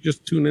sure you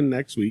just tune in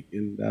next week,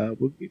 and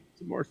we'll get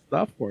some more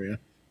stuff for you.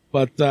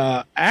 But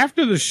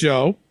after the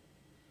show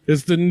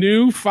is the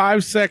new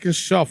 5-second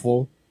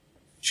shuffle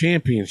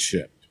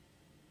championship,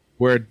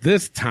 where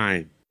this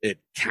time it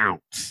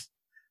counts.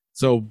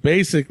 So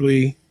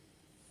basically,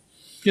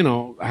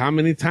 how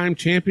many time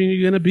champion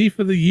you're going to be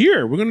for the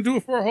year. We're going to do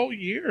it for a whole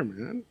year,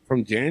 man.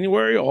 From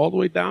January all the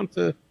way down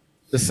to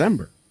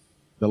December.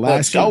 The last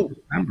Let's show go. of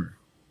December.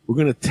 We're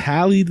going to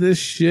tally this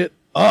shit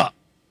up.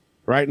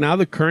 Right now,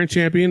 the current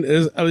champion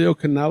is Elio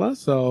Canella.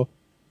 So,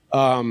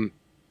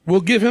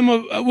 we'll give him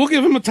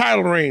a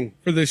title reign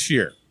for this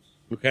year.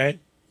 Okay.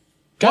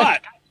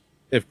 But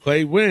if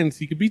Clay wins,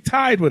 he could be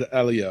tied with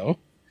Elio.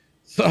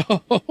 So,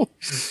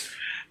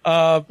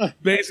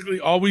 basically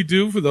all we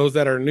do for those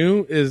that are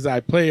new is I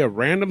play a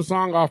random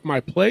song off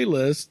my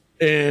playlist,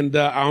 and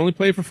I only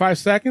play for 5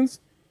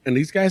 seconds, and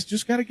these guys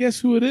just got to guess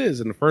who it is.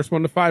 And the first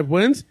 1 to 5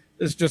 wins.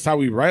 It's just how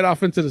we ride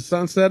off into the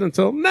sunset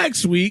until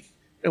next week,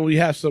 and we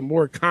have some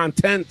more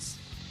content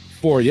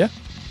for you.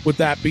 With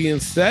that being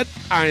said,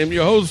 I am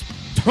your host,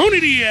 Tony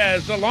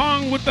Diaz,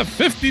 along with the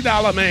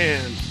 $50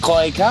 man,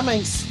 Clay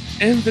Cummings,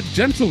 and the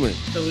gentleman.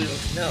 Elio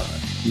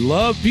Canella.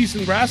 Love, peace,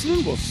 and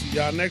wrestling. We'll see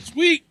y'all next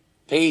week.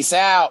 peace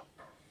out.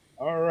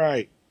 All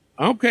right.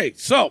 Okay,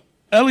 so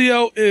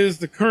Elio is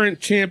the current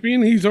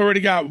champion. He's already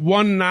got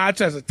one notch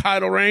as a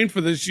title reign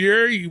for this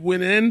year. He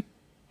went in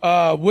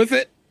with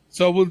it.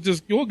 So we'll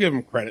give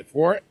him credit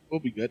for it. We'll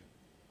be good.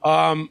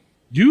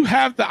 You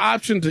have the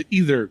option to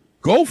either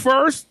go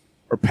first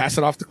or pass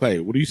it off to Clay.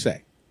 What do you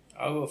say?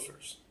 I'll go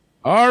first.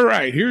 All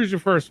right, here's your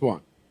first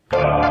one.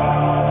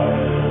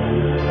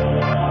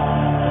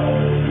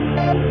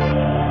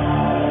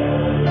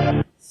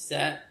 Is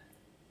that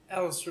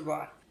Aleister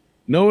Black?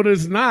 No, it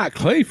is not.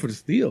 Clay for the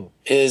steal.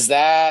 Is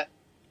that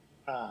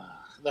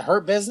the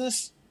Hurt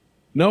Business?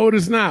 No, it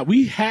is not.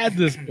 We had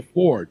this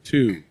before,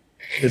 too.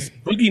 It's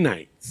Boogie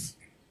Nights.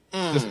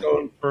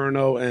 Disco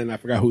Inferno, and I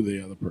forgot who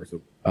the other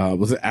person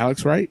was. It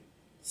Alex Wright?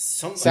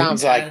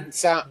 Sounds like it.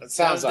 That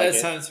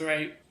sounds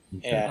right.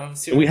 Yeah.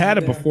 We had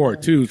it before,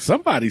 too.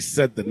 Somebody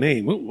said the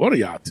name. What are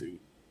y'all two?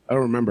 I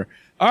don't remember.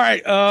 All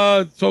right,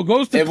 so it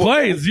goes to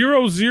Clay.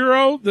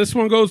 0-0. This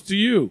one goes to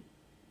you.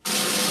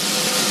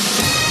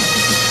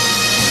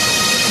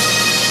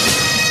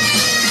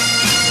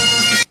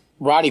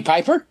 Roddy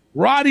Piper?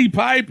 Roddy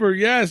Piper,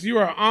 yes, you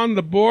are on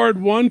the board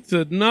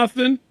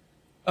 1-0.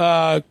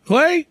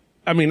 Clay,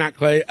 I mean, not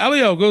Clay.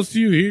 Elio goes to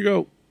you. Here you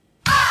go.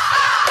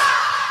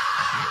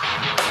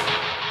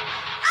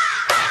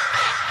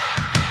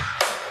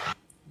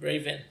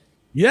 Raven.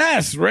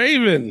 Yes,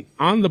 Raven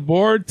on the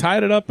board,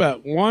 tied it up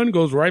at 1,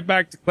 goes right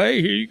back to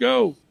Clay. Here you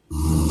go.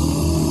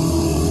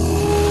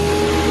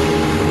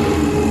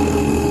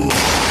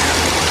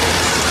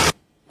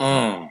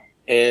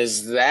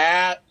 Is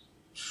that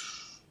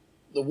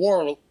the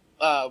Warlord?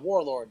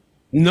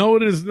 No,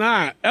 it is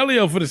not.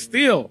 Elio for the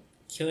steal.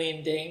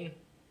 Killian Dane.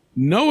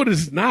 No, it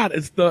is not.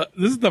 This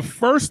is the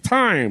first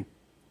time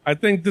I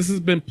think this has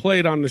been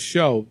played on the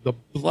show. The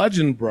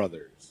Bludgeon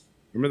Brothers.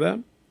 Remember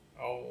them?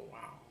 Oh,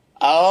 wow.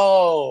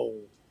 Oh.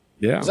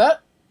 Yeah. Is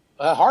that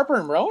Harper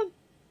and Rowan?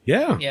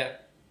 Yeah. Yeah.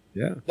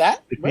 Yeah.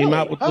 That They came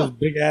out with those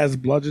big ass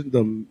bludgeon,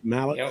 the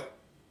mallets. Yep.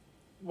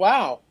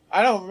 Wow.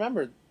 I don't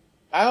remember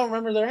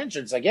their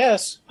entrance, I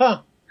guess.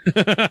 Huh.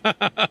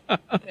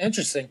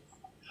 Interesting.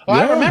 Well,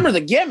 Yeah. I remember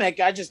the gimmick.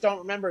 I just don't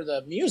remember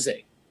the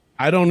music.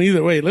 I don't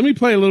either. Wait, let me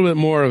play a little bit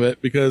more of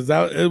it because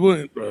it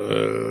went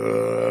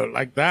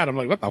like that. I'm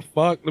like, what the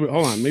fuck?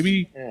 Hold on.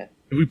 Maybe if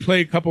we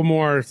play a couple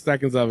more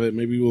seconds of it,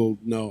 maybe we'll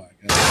know. I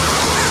guess.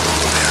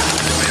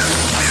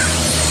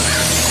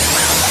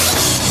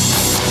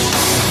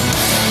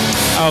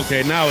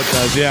 Okay, now it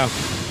does. Yeah.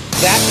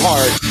 That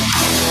part.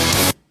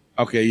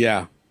 Okay,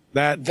 yeah.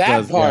 That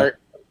part,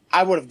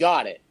 I would have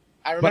got it.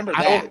 I remember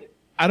that.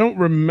 I don't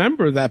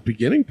remember that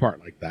beginning part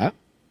like that.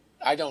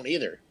 I don't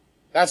either.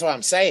 That's what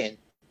I'm saying.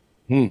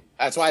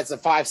 That's why it's a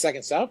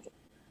 5-second sound.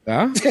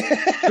 Yeah,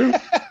 true.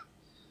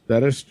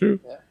 That is true.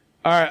 Yeah.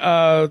 All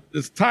right,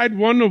 it's tied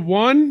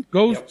 1-1.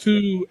 Goes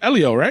to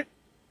Elio, right?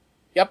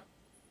 Yep.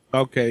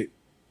 Okay.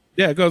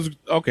 Yeah, it goes.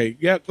 Okay,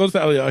 yeah, it goes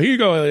to Elio. Here you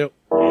go, Elio.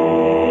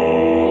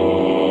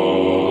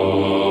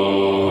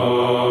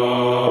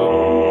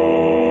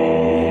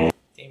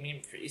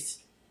 Damian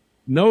Priest.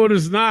 No, it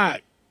is not.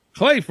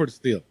 Clay for the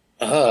steal.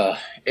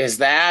 Is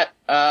that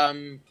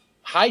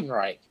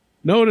Heidenreich?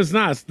 No, it is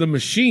not. It's the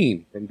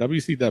Machine from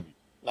WCW.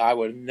 I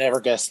would have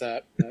never guessed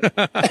that. You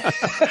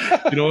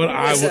know what?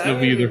 I wouldn't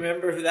have either.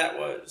 Remember who that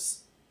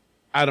was?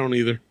 I don't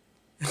either.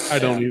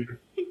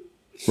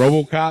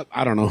 RoboCop?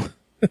 I don't know.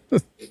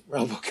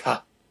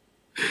 RoboCop.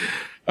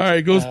 All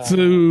right, goes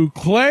to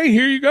Clay.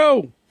 Here you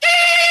go.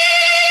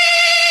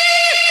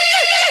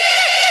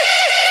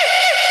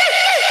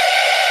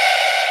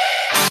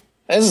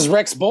 This is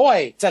Rick's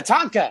boy,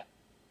 Tatanka.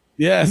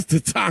 Yes,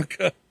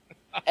 Tatanka.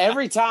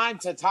 Every time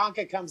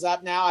Tatanka comes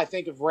up now, I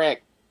think of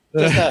Rick.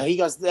 He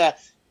goes,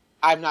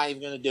 I'm not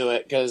even going to do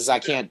it because I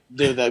can't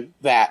do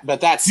that.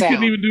 But that sound. You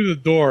couldn't even do the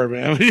door,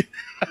 man.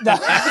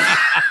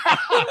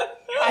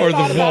 Or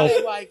the vault.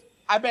 Like,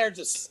 I better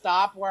just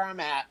stop where I'm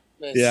at.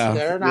 Yeah.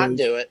 Better not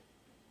do it.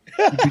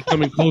 You'd be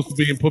coming close to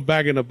being put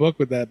back in a book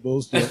with that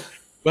bullshit.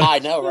 But, I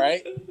know,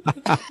 right?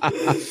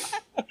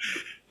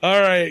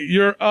 All right,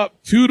 you're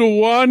up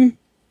 2-1.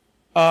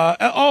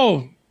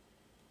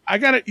 I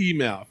got an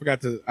email. I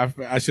forgot to.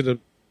 I should have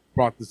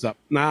brought this up.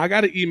 Now I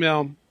got an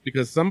email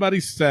because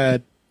somebody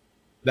said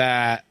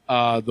that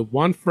the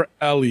one for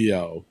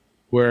Elio,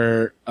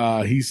 where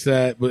he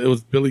said it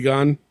was Billy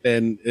Gunn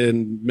and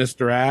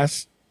Mr.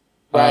 Ass.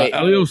 Right.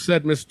 Elio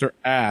said Mr.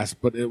 Ass,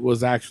 but it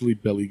was actually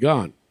Billy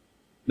Gunn.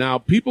 Now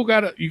people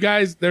got you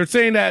guys. They're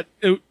saying that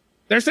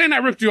I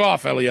ripped you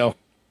off, Elio.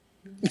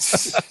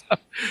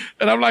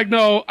 And I'm like,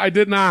 no, I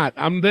did not.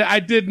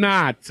 I did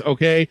not.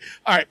 Okay.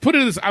 All right. Put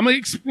it this. I'm going to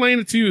explain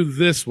it to you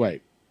this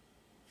way.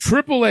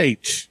 Triple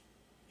H,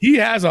 he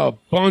has a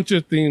bunch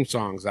of theme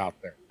songs out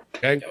there.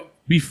 Okay.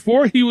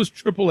 Before he was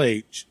Triple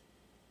H,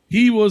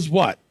 he was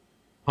what?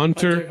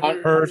 Hunter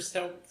Hearst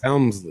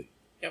Helmsley.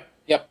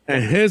 Yep.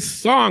 And his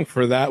song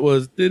for that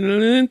was,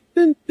 I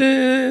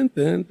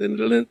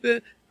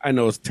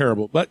know it's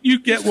terrible, but you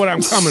get what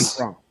I'm coming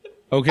from.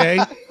 Okay.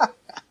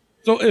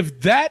 So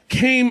if that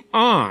came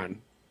on,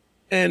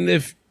 and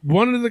if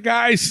one of the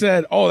guys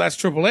said, "Oh, that's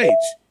Triple H,"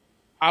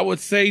 I would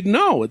say,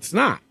 "No, it's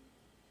not."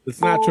 It's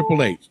not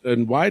Triple H.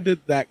 And why did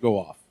that go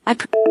off?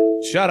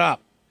 Shut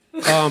up.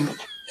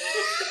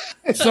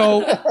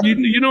 So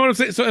you know what I'm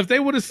saying? So if they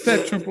would have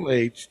said Triple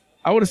H,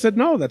 I would have said,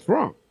 no, that's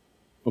wrong.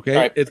 Okay?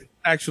 Right. It's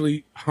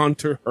actually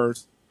Hunter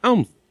Hearst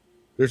Helmsley.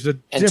 There's a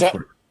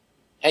difference.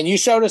 And you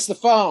showed us the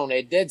phone.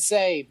 It did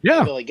say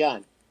Billy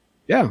Gunn.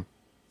 Yeah.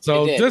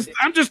 So It did.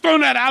 I'm just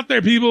throwing that out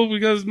there, people,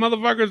 because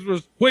motherfuckers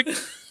was quick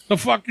to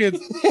fucking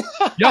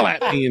yell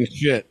at me and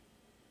shit.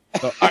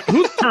 So,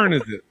 whose turn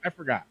is it? I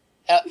forgot.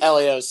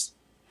 Elio's.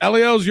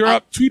 Elio's, you're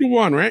up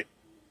 2-1, right?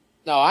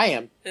 No, I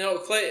am.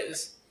 Clay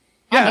is.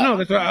 Yeah, no,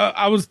 that's what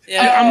I was.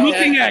 Yeah, I'm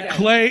looking at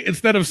Clay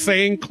instead of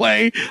saying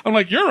Clay. I'm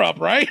like, you're up,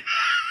 right?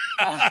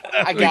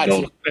 I got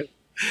you.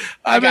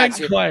 I got meant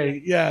you.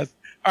 Clay. Yes.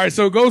 All right,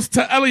 so it goes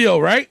to Elio,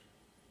 right?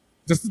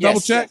 Just to double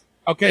check. Yes.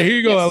 Okay, here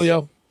you go, Yes.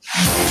 Elio.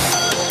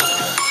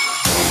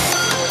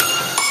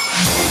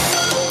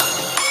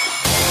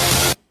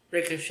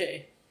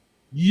 Ricochet.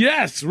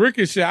 Yes,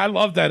 Ricochet. I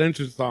love that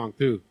entrance song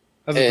too.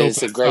 That's a dope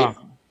It's a great.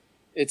 song.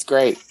 It's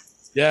great.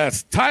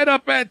 Yes, tied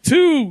up at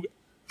 2.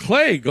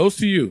 Clay goes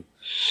to you.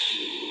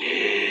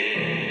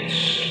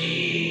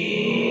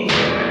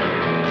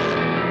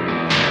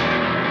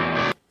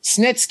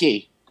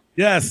 Snitsky.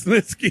 Yes,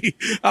 Snitsky.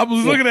 I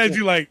was looking at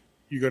you like,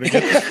 you're going to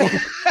get this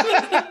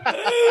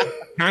one.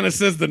 Kind of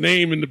says the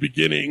name in the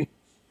beginning.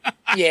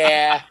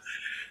 Yeah.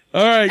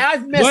 All right.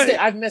 I've missed it.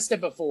 I've missed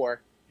it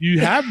before. You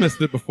have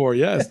missed it before,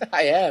 yes.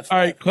 I have. All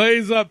right,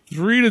 Clay's up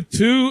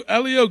 3-2.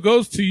 Elio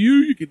goes to you.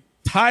 You can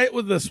tie it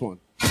with this one.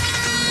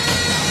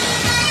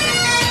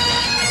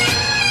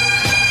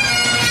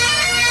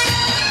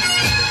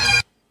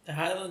 The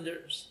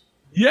Highlanders.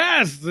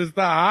 Yes, it's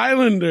the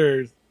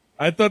Highlanders.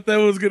 I thought that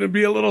was going to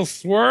be a little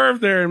swerve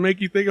there and make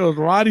you think it was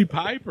Roddy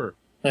Piper.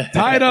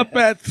 Tied up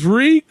at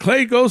 3.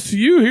 Clay goes to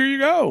you. Here you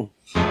go.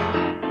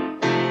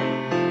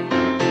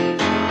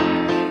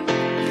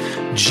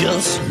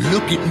 Just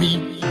look at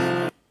me.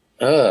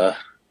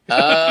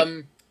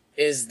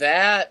 Is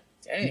that?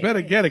 Dang, You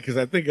better get it because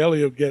I think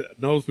Elio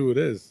knows who it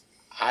is.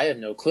 I have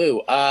no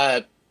clue.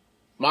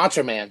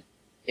 Macho Man.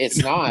 It's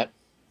not.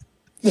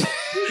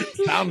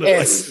 Sounded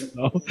It's-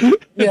 like it, no.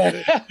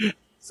 Yeah.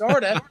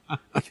 Sort of.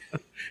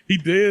 He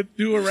did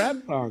do a rap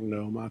song,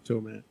 though, Macho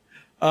Man.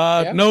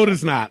 Yeah. No, it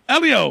is not.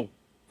 Elio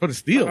for the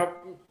steal.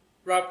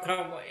 Rob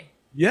Conway.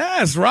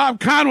 Yes, Rob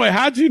Conway.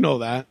 How'd you know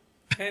that?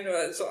 I know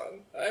that song.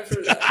 I've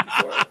heard that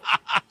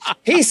before.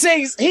 He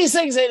sings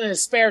it in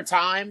his spare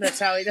time. That's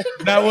how he does.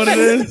 Is that what it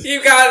is?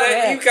 You got it.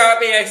 Yeah. You got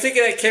me. I was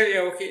thinking of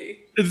karaoke.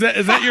 Is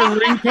that your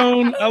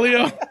ringtone,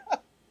 Elio?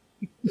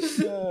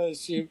 Oh,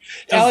 shoot.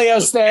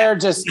 Elio's there,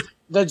 just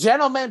the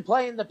gentleman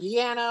playing the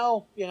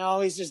piano. You know,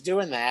 he's just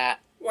doing that.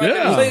 Well, I've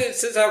Yeah. been playing it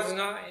since I was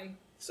 9.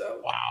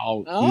 So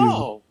Wow.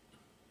 Oh,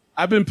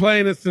 I've been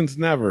playing it since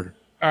never.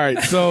 All right,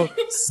 so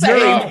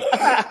same.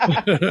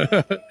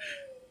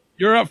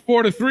 you're up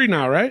 4-3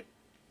 now, right?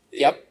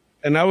 Yep.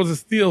 And that was a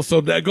steal.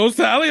 So that goes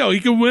to Elio. He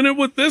can win it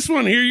with this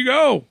one. Here you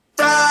go.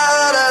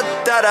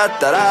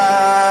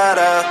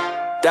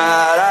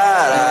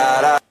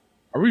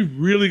 Are we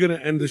really going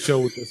to end the show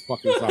with this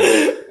fucking song?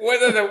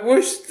 one of the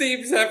worst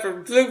themes ever.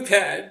 Blue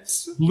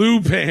Pants.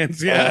 Blue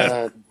Pants, yes.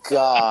 Oh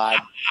God.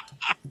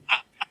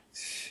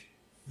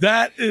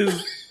 That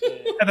is,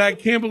 and I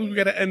can't believe we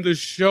got to end the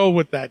show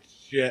with that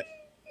shit.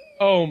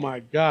 Oh my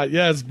God.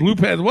 Yes, Blue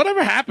Pants.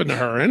 Whatever happened to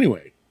her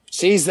anyway?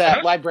 She's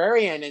that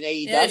librarian in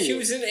AEW. Yeah, she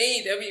was in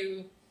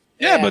AEW.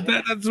 Yeah, Yeah. but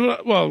that's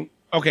what, well,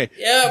 okay.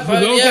 Yeah, For but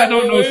those yeah, that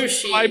don't know, where is she's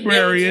she? a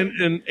librarian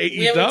in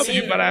haven't seen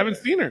AEW, her. but I haven't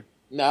seen her.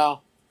 No.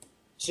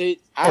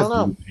 I don't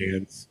know. Blue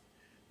Pants.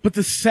 But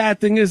the sad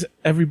thing is,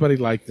 everybody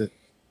liked it.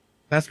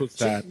 That's what's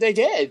sad. They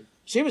did.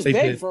 She was They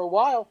big did. for a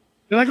while.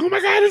 They're like, oh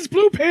my God, it's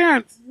Blue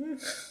Pants.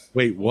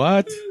 Wait,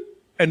 what?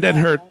 And then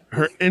her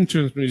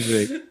entrance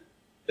music.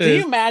 Can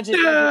you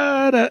imagine?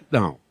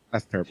 No,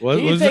 that's terrible. What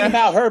Can you was think that?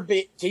 about her?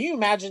 Can you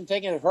imagine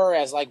thinking of her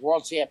as like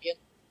world champion?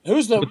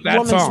 Who's the With that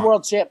women's song.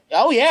 world champ?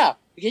 Oh yeah.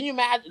 Can you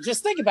imagine?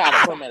 Just think about it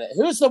for a minute.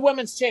 Who's the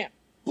women's champ?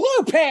 Blue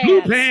Pants.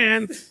 Blue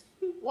Pants.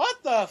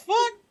 What the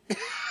fuck?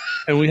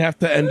 And we have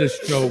to end this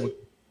show with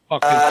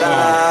fucking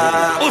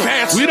song. Blue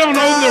Pants. We don't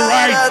own the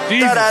rights.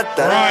 Jesus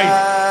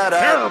Christ.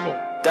 Terrible.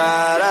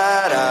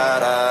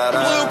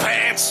 Blue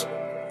Pants.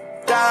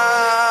 Blue Pants.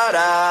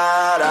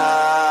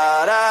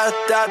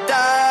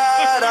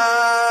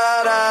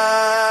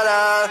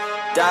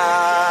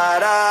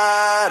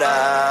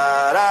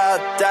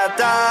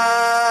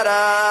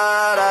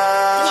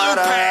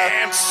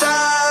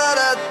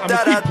 I'm going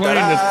to keep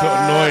playing this to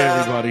annoy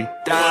everybody.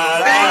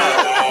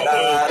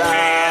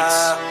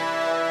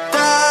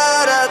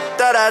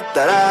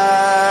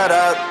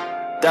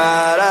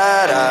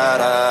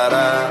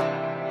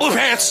 Blue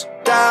Pants.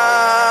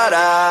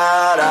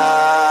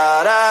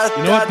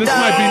 You know what? This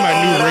might be my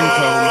new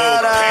ringtone. Blue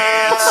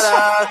Pants.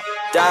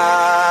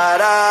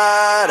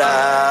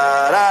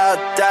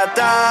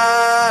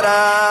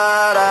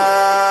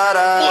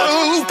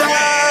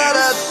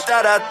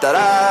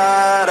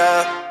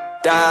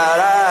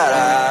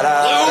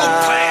 Blue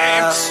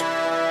Pants.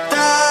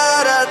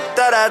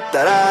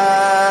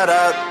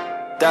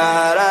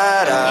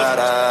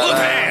 Blue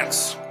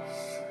pants.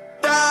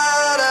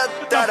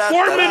 It's a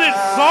 4-minute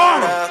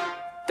song.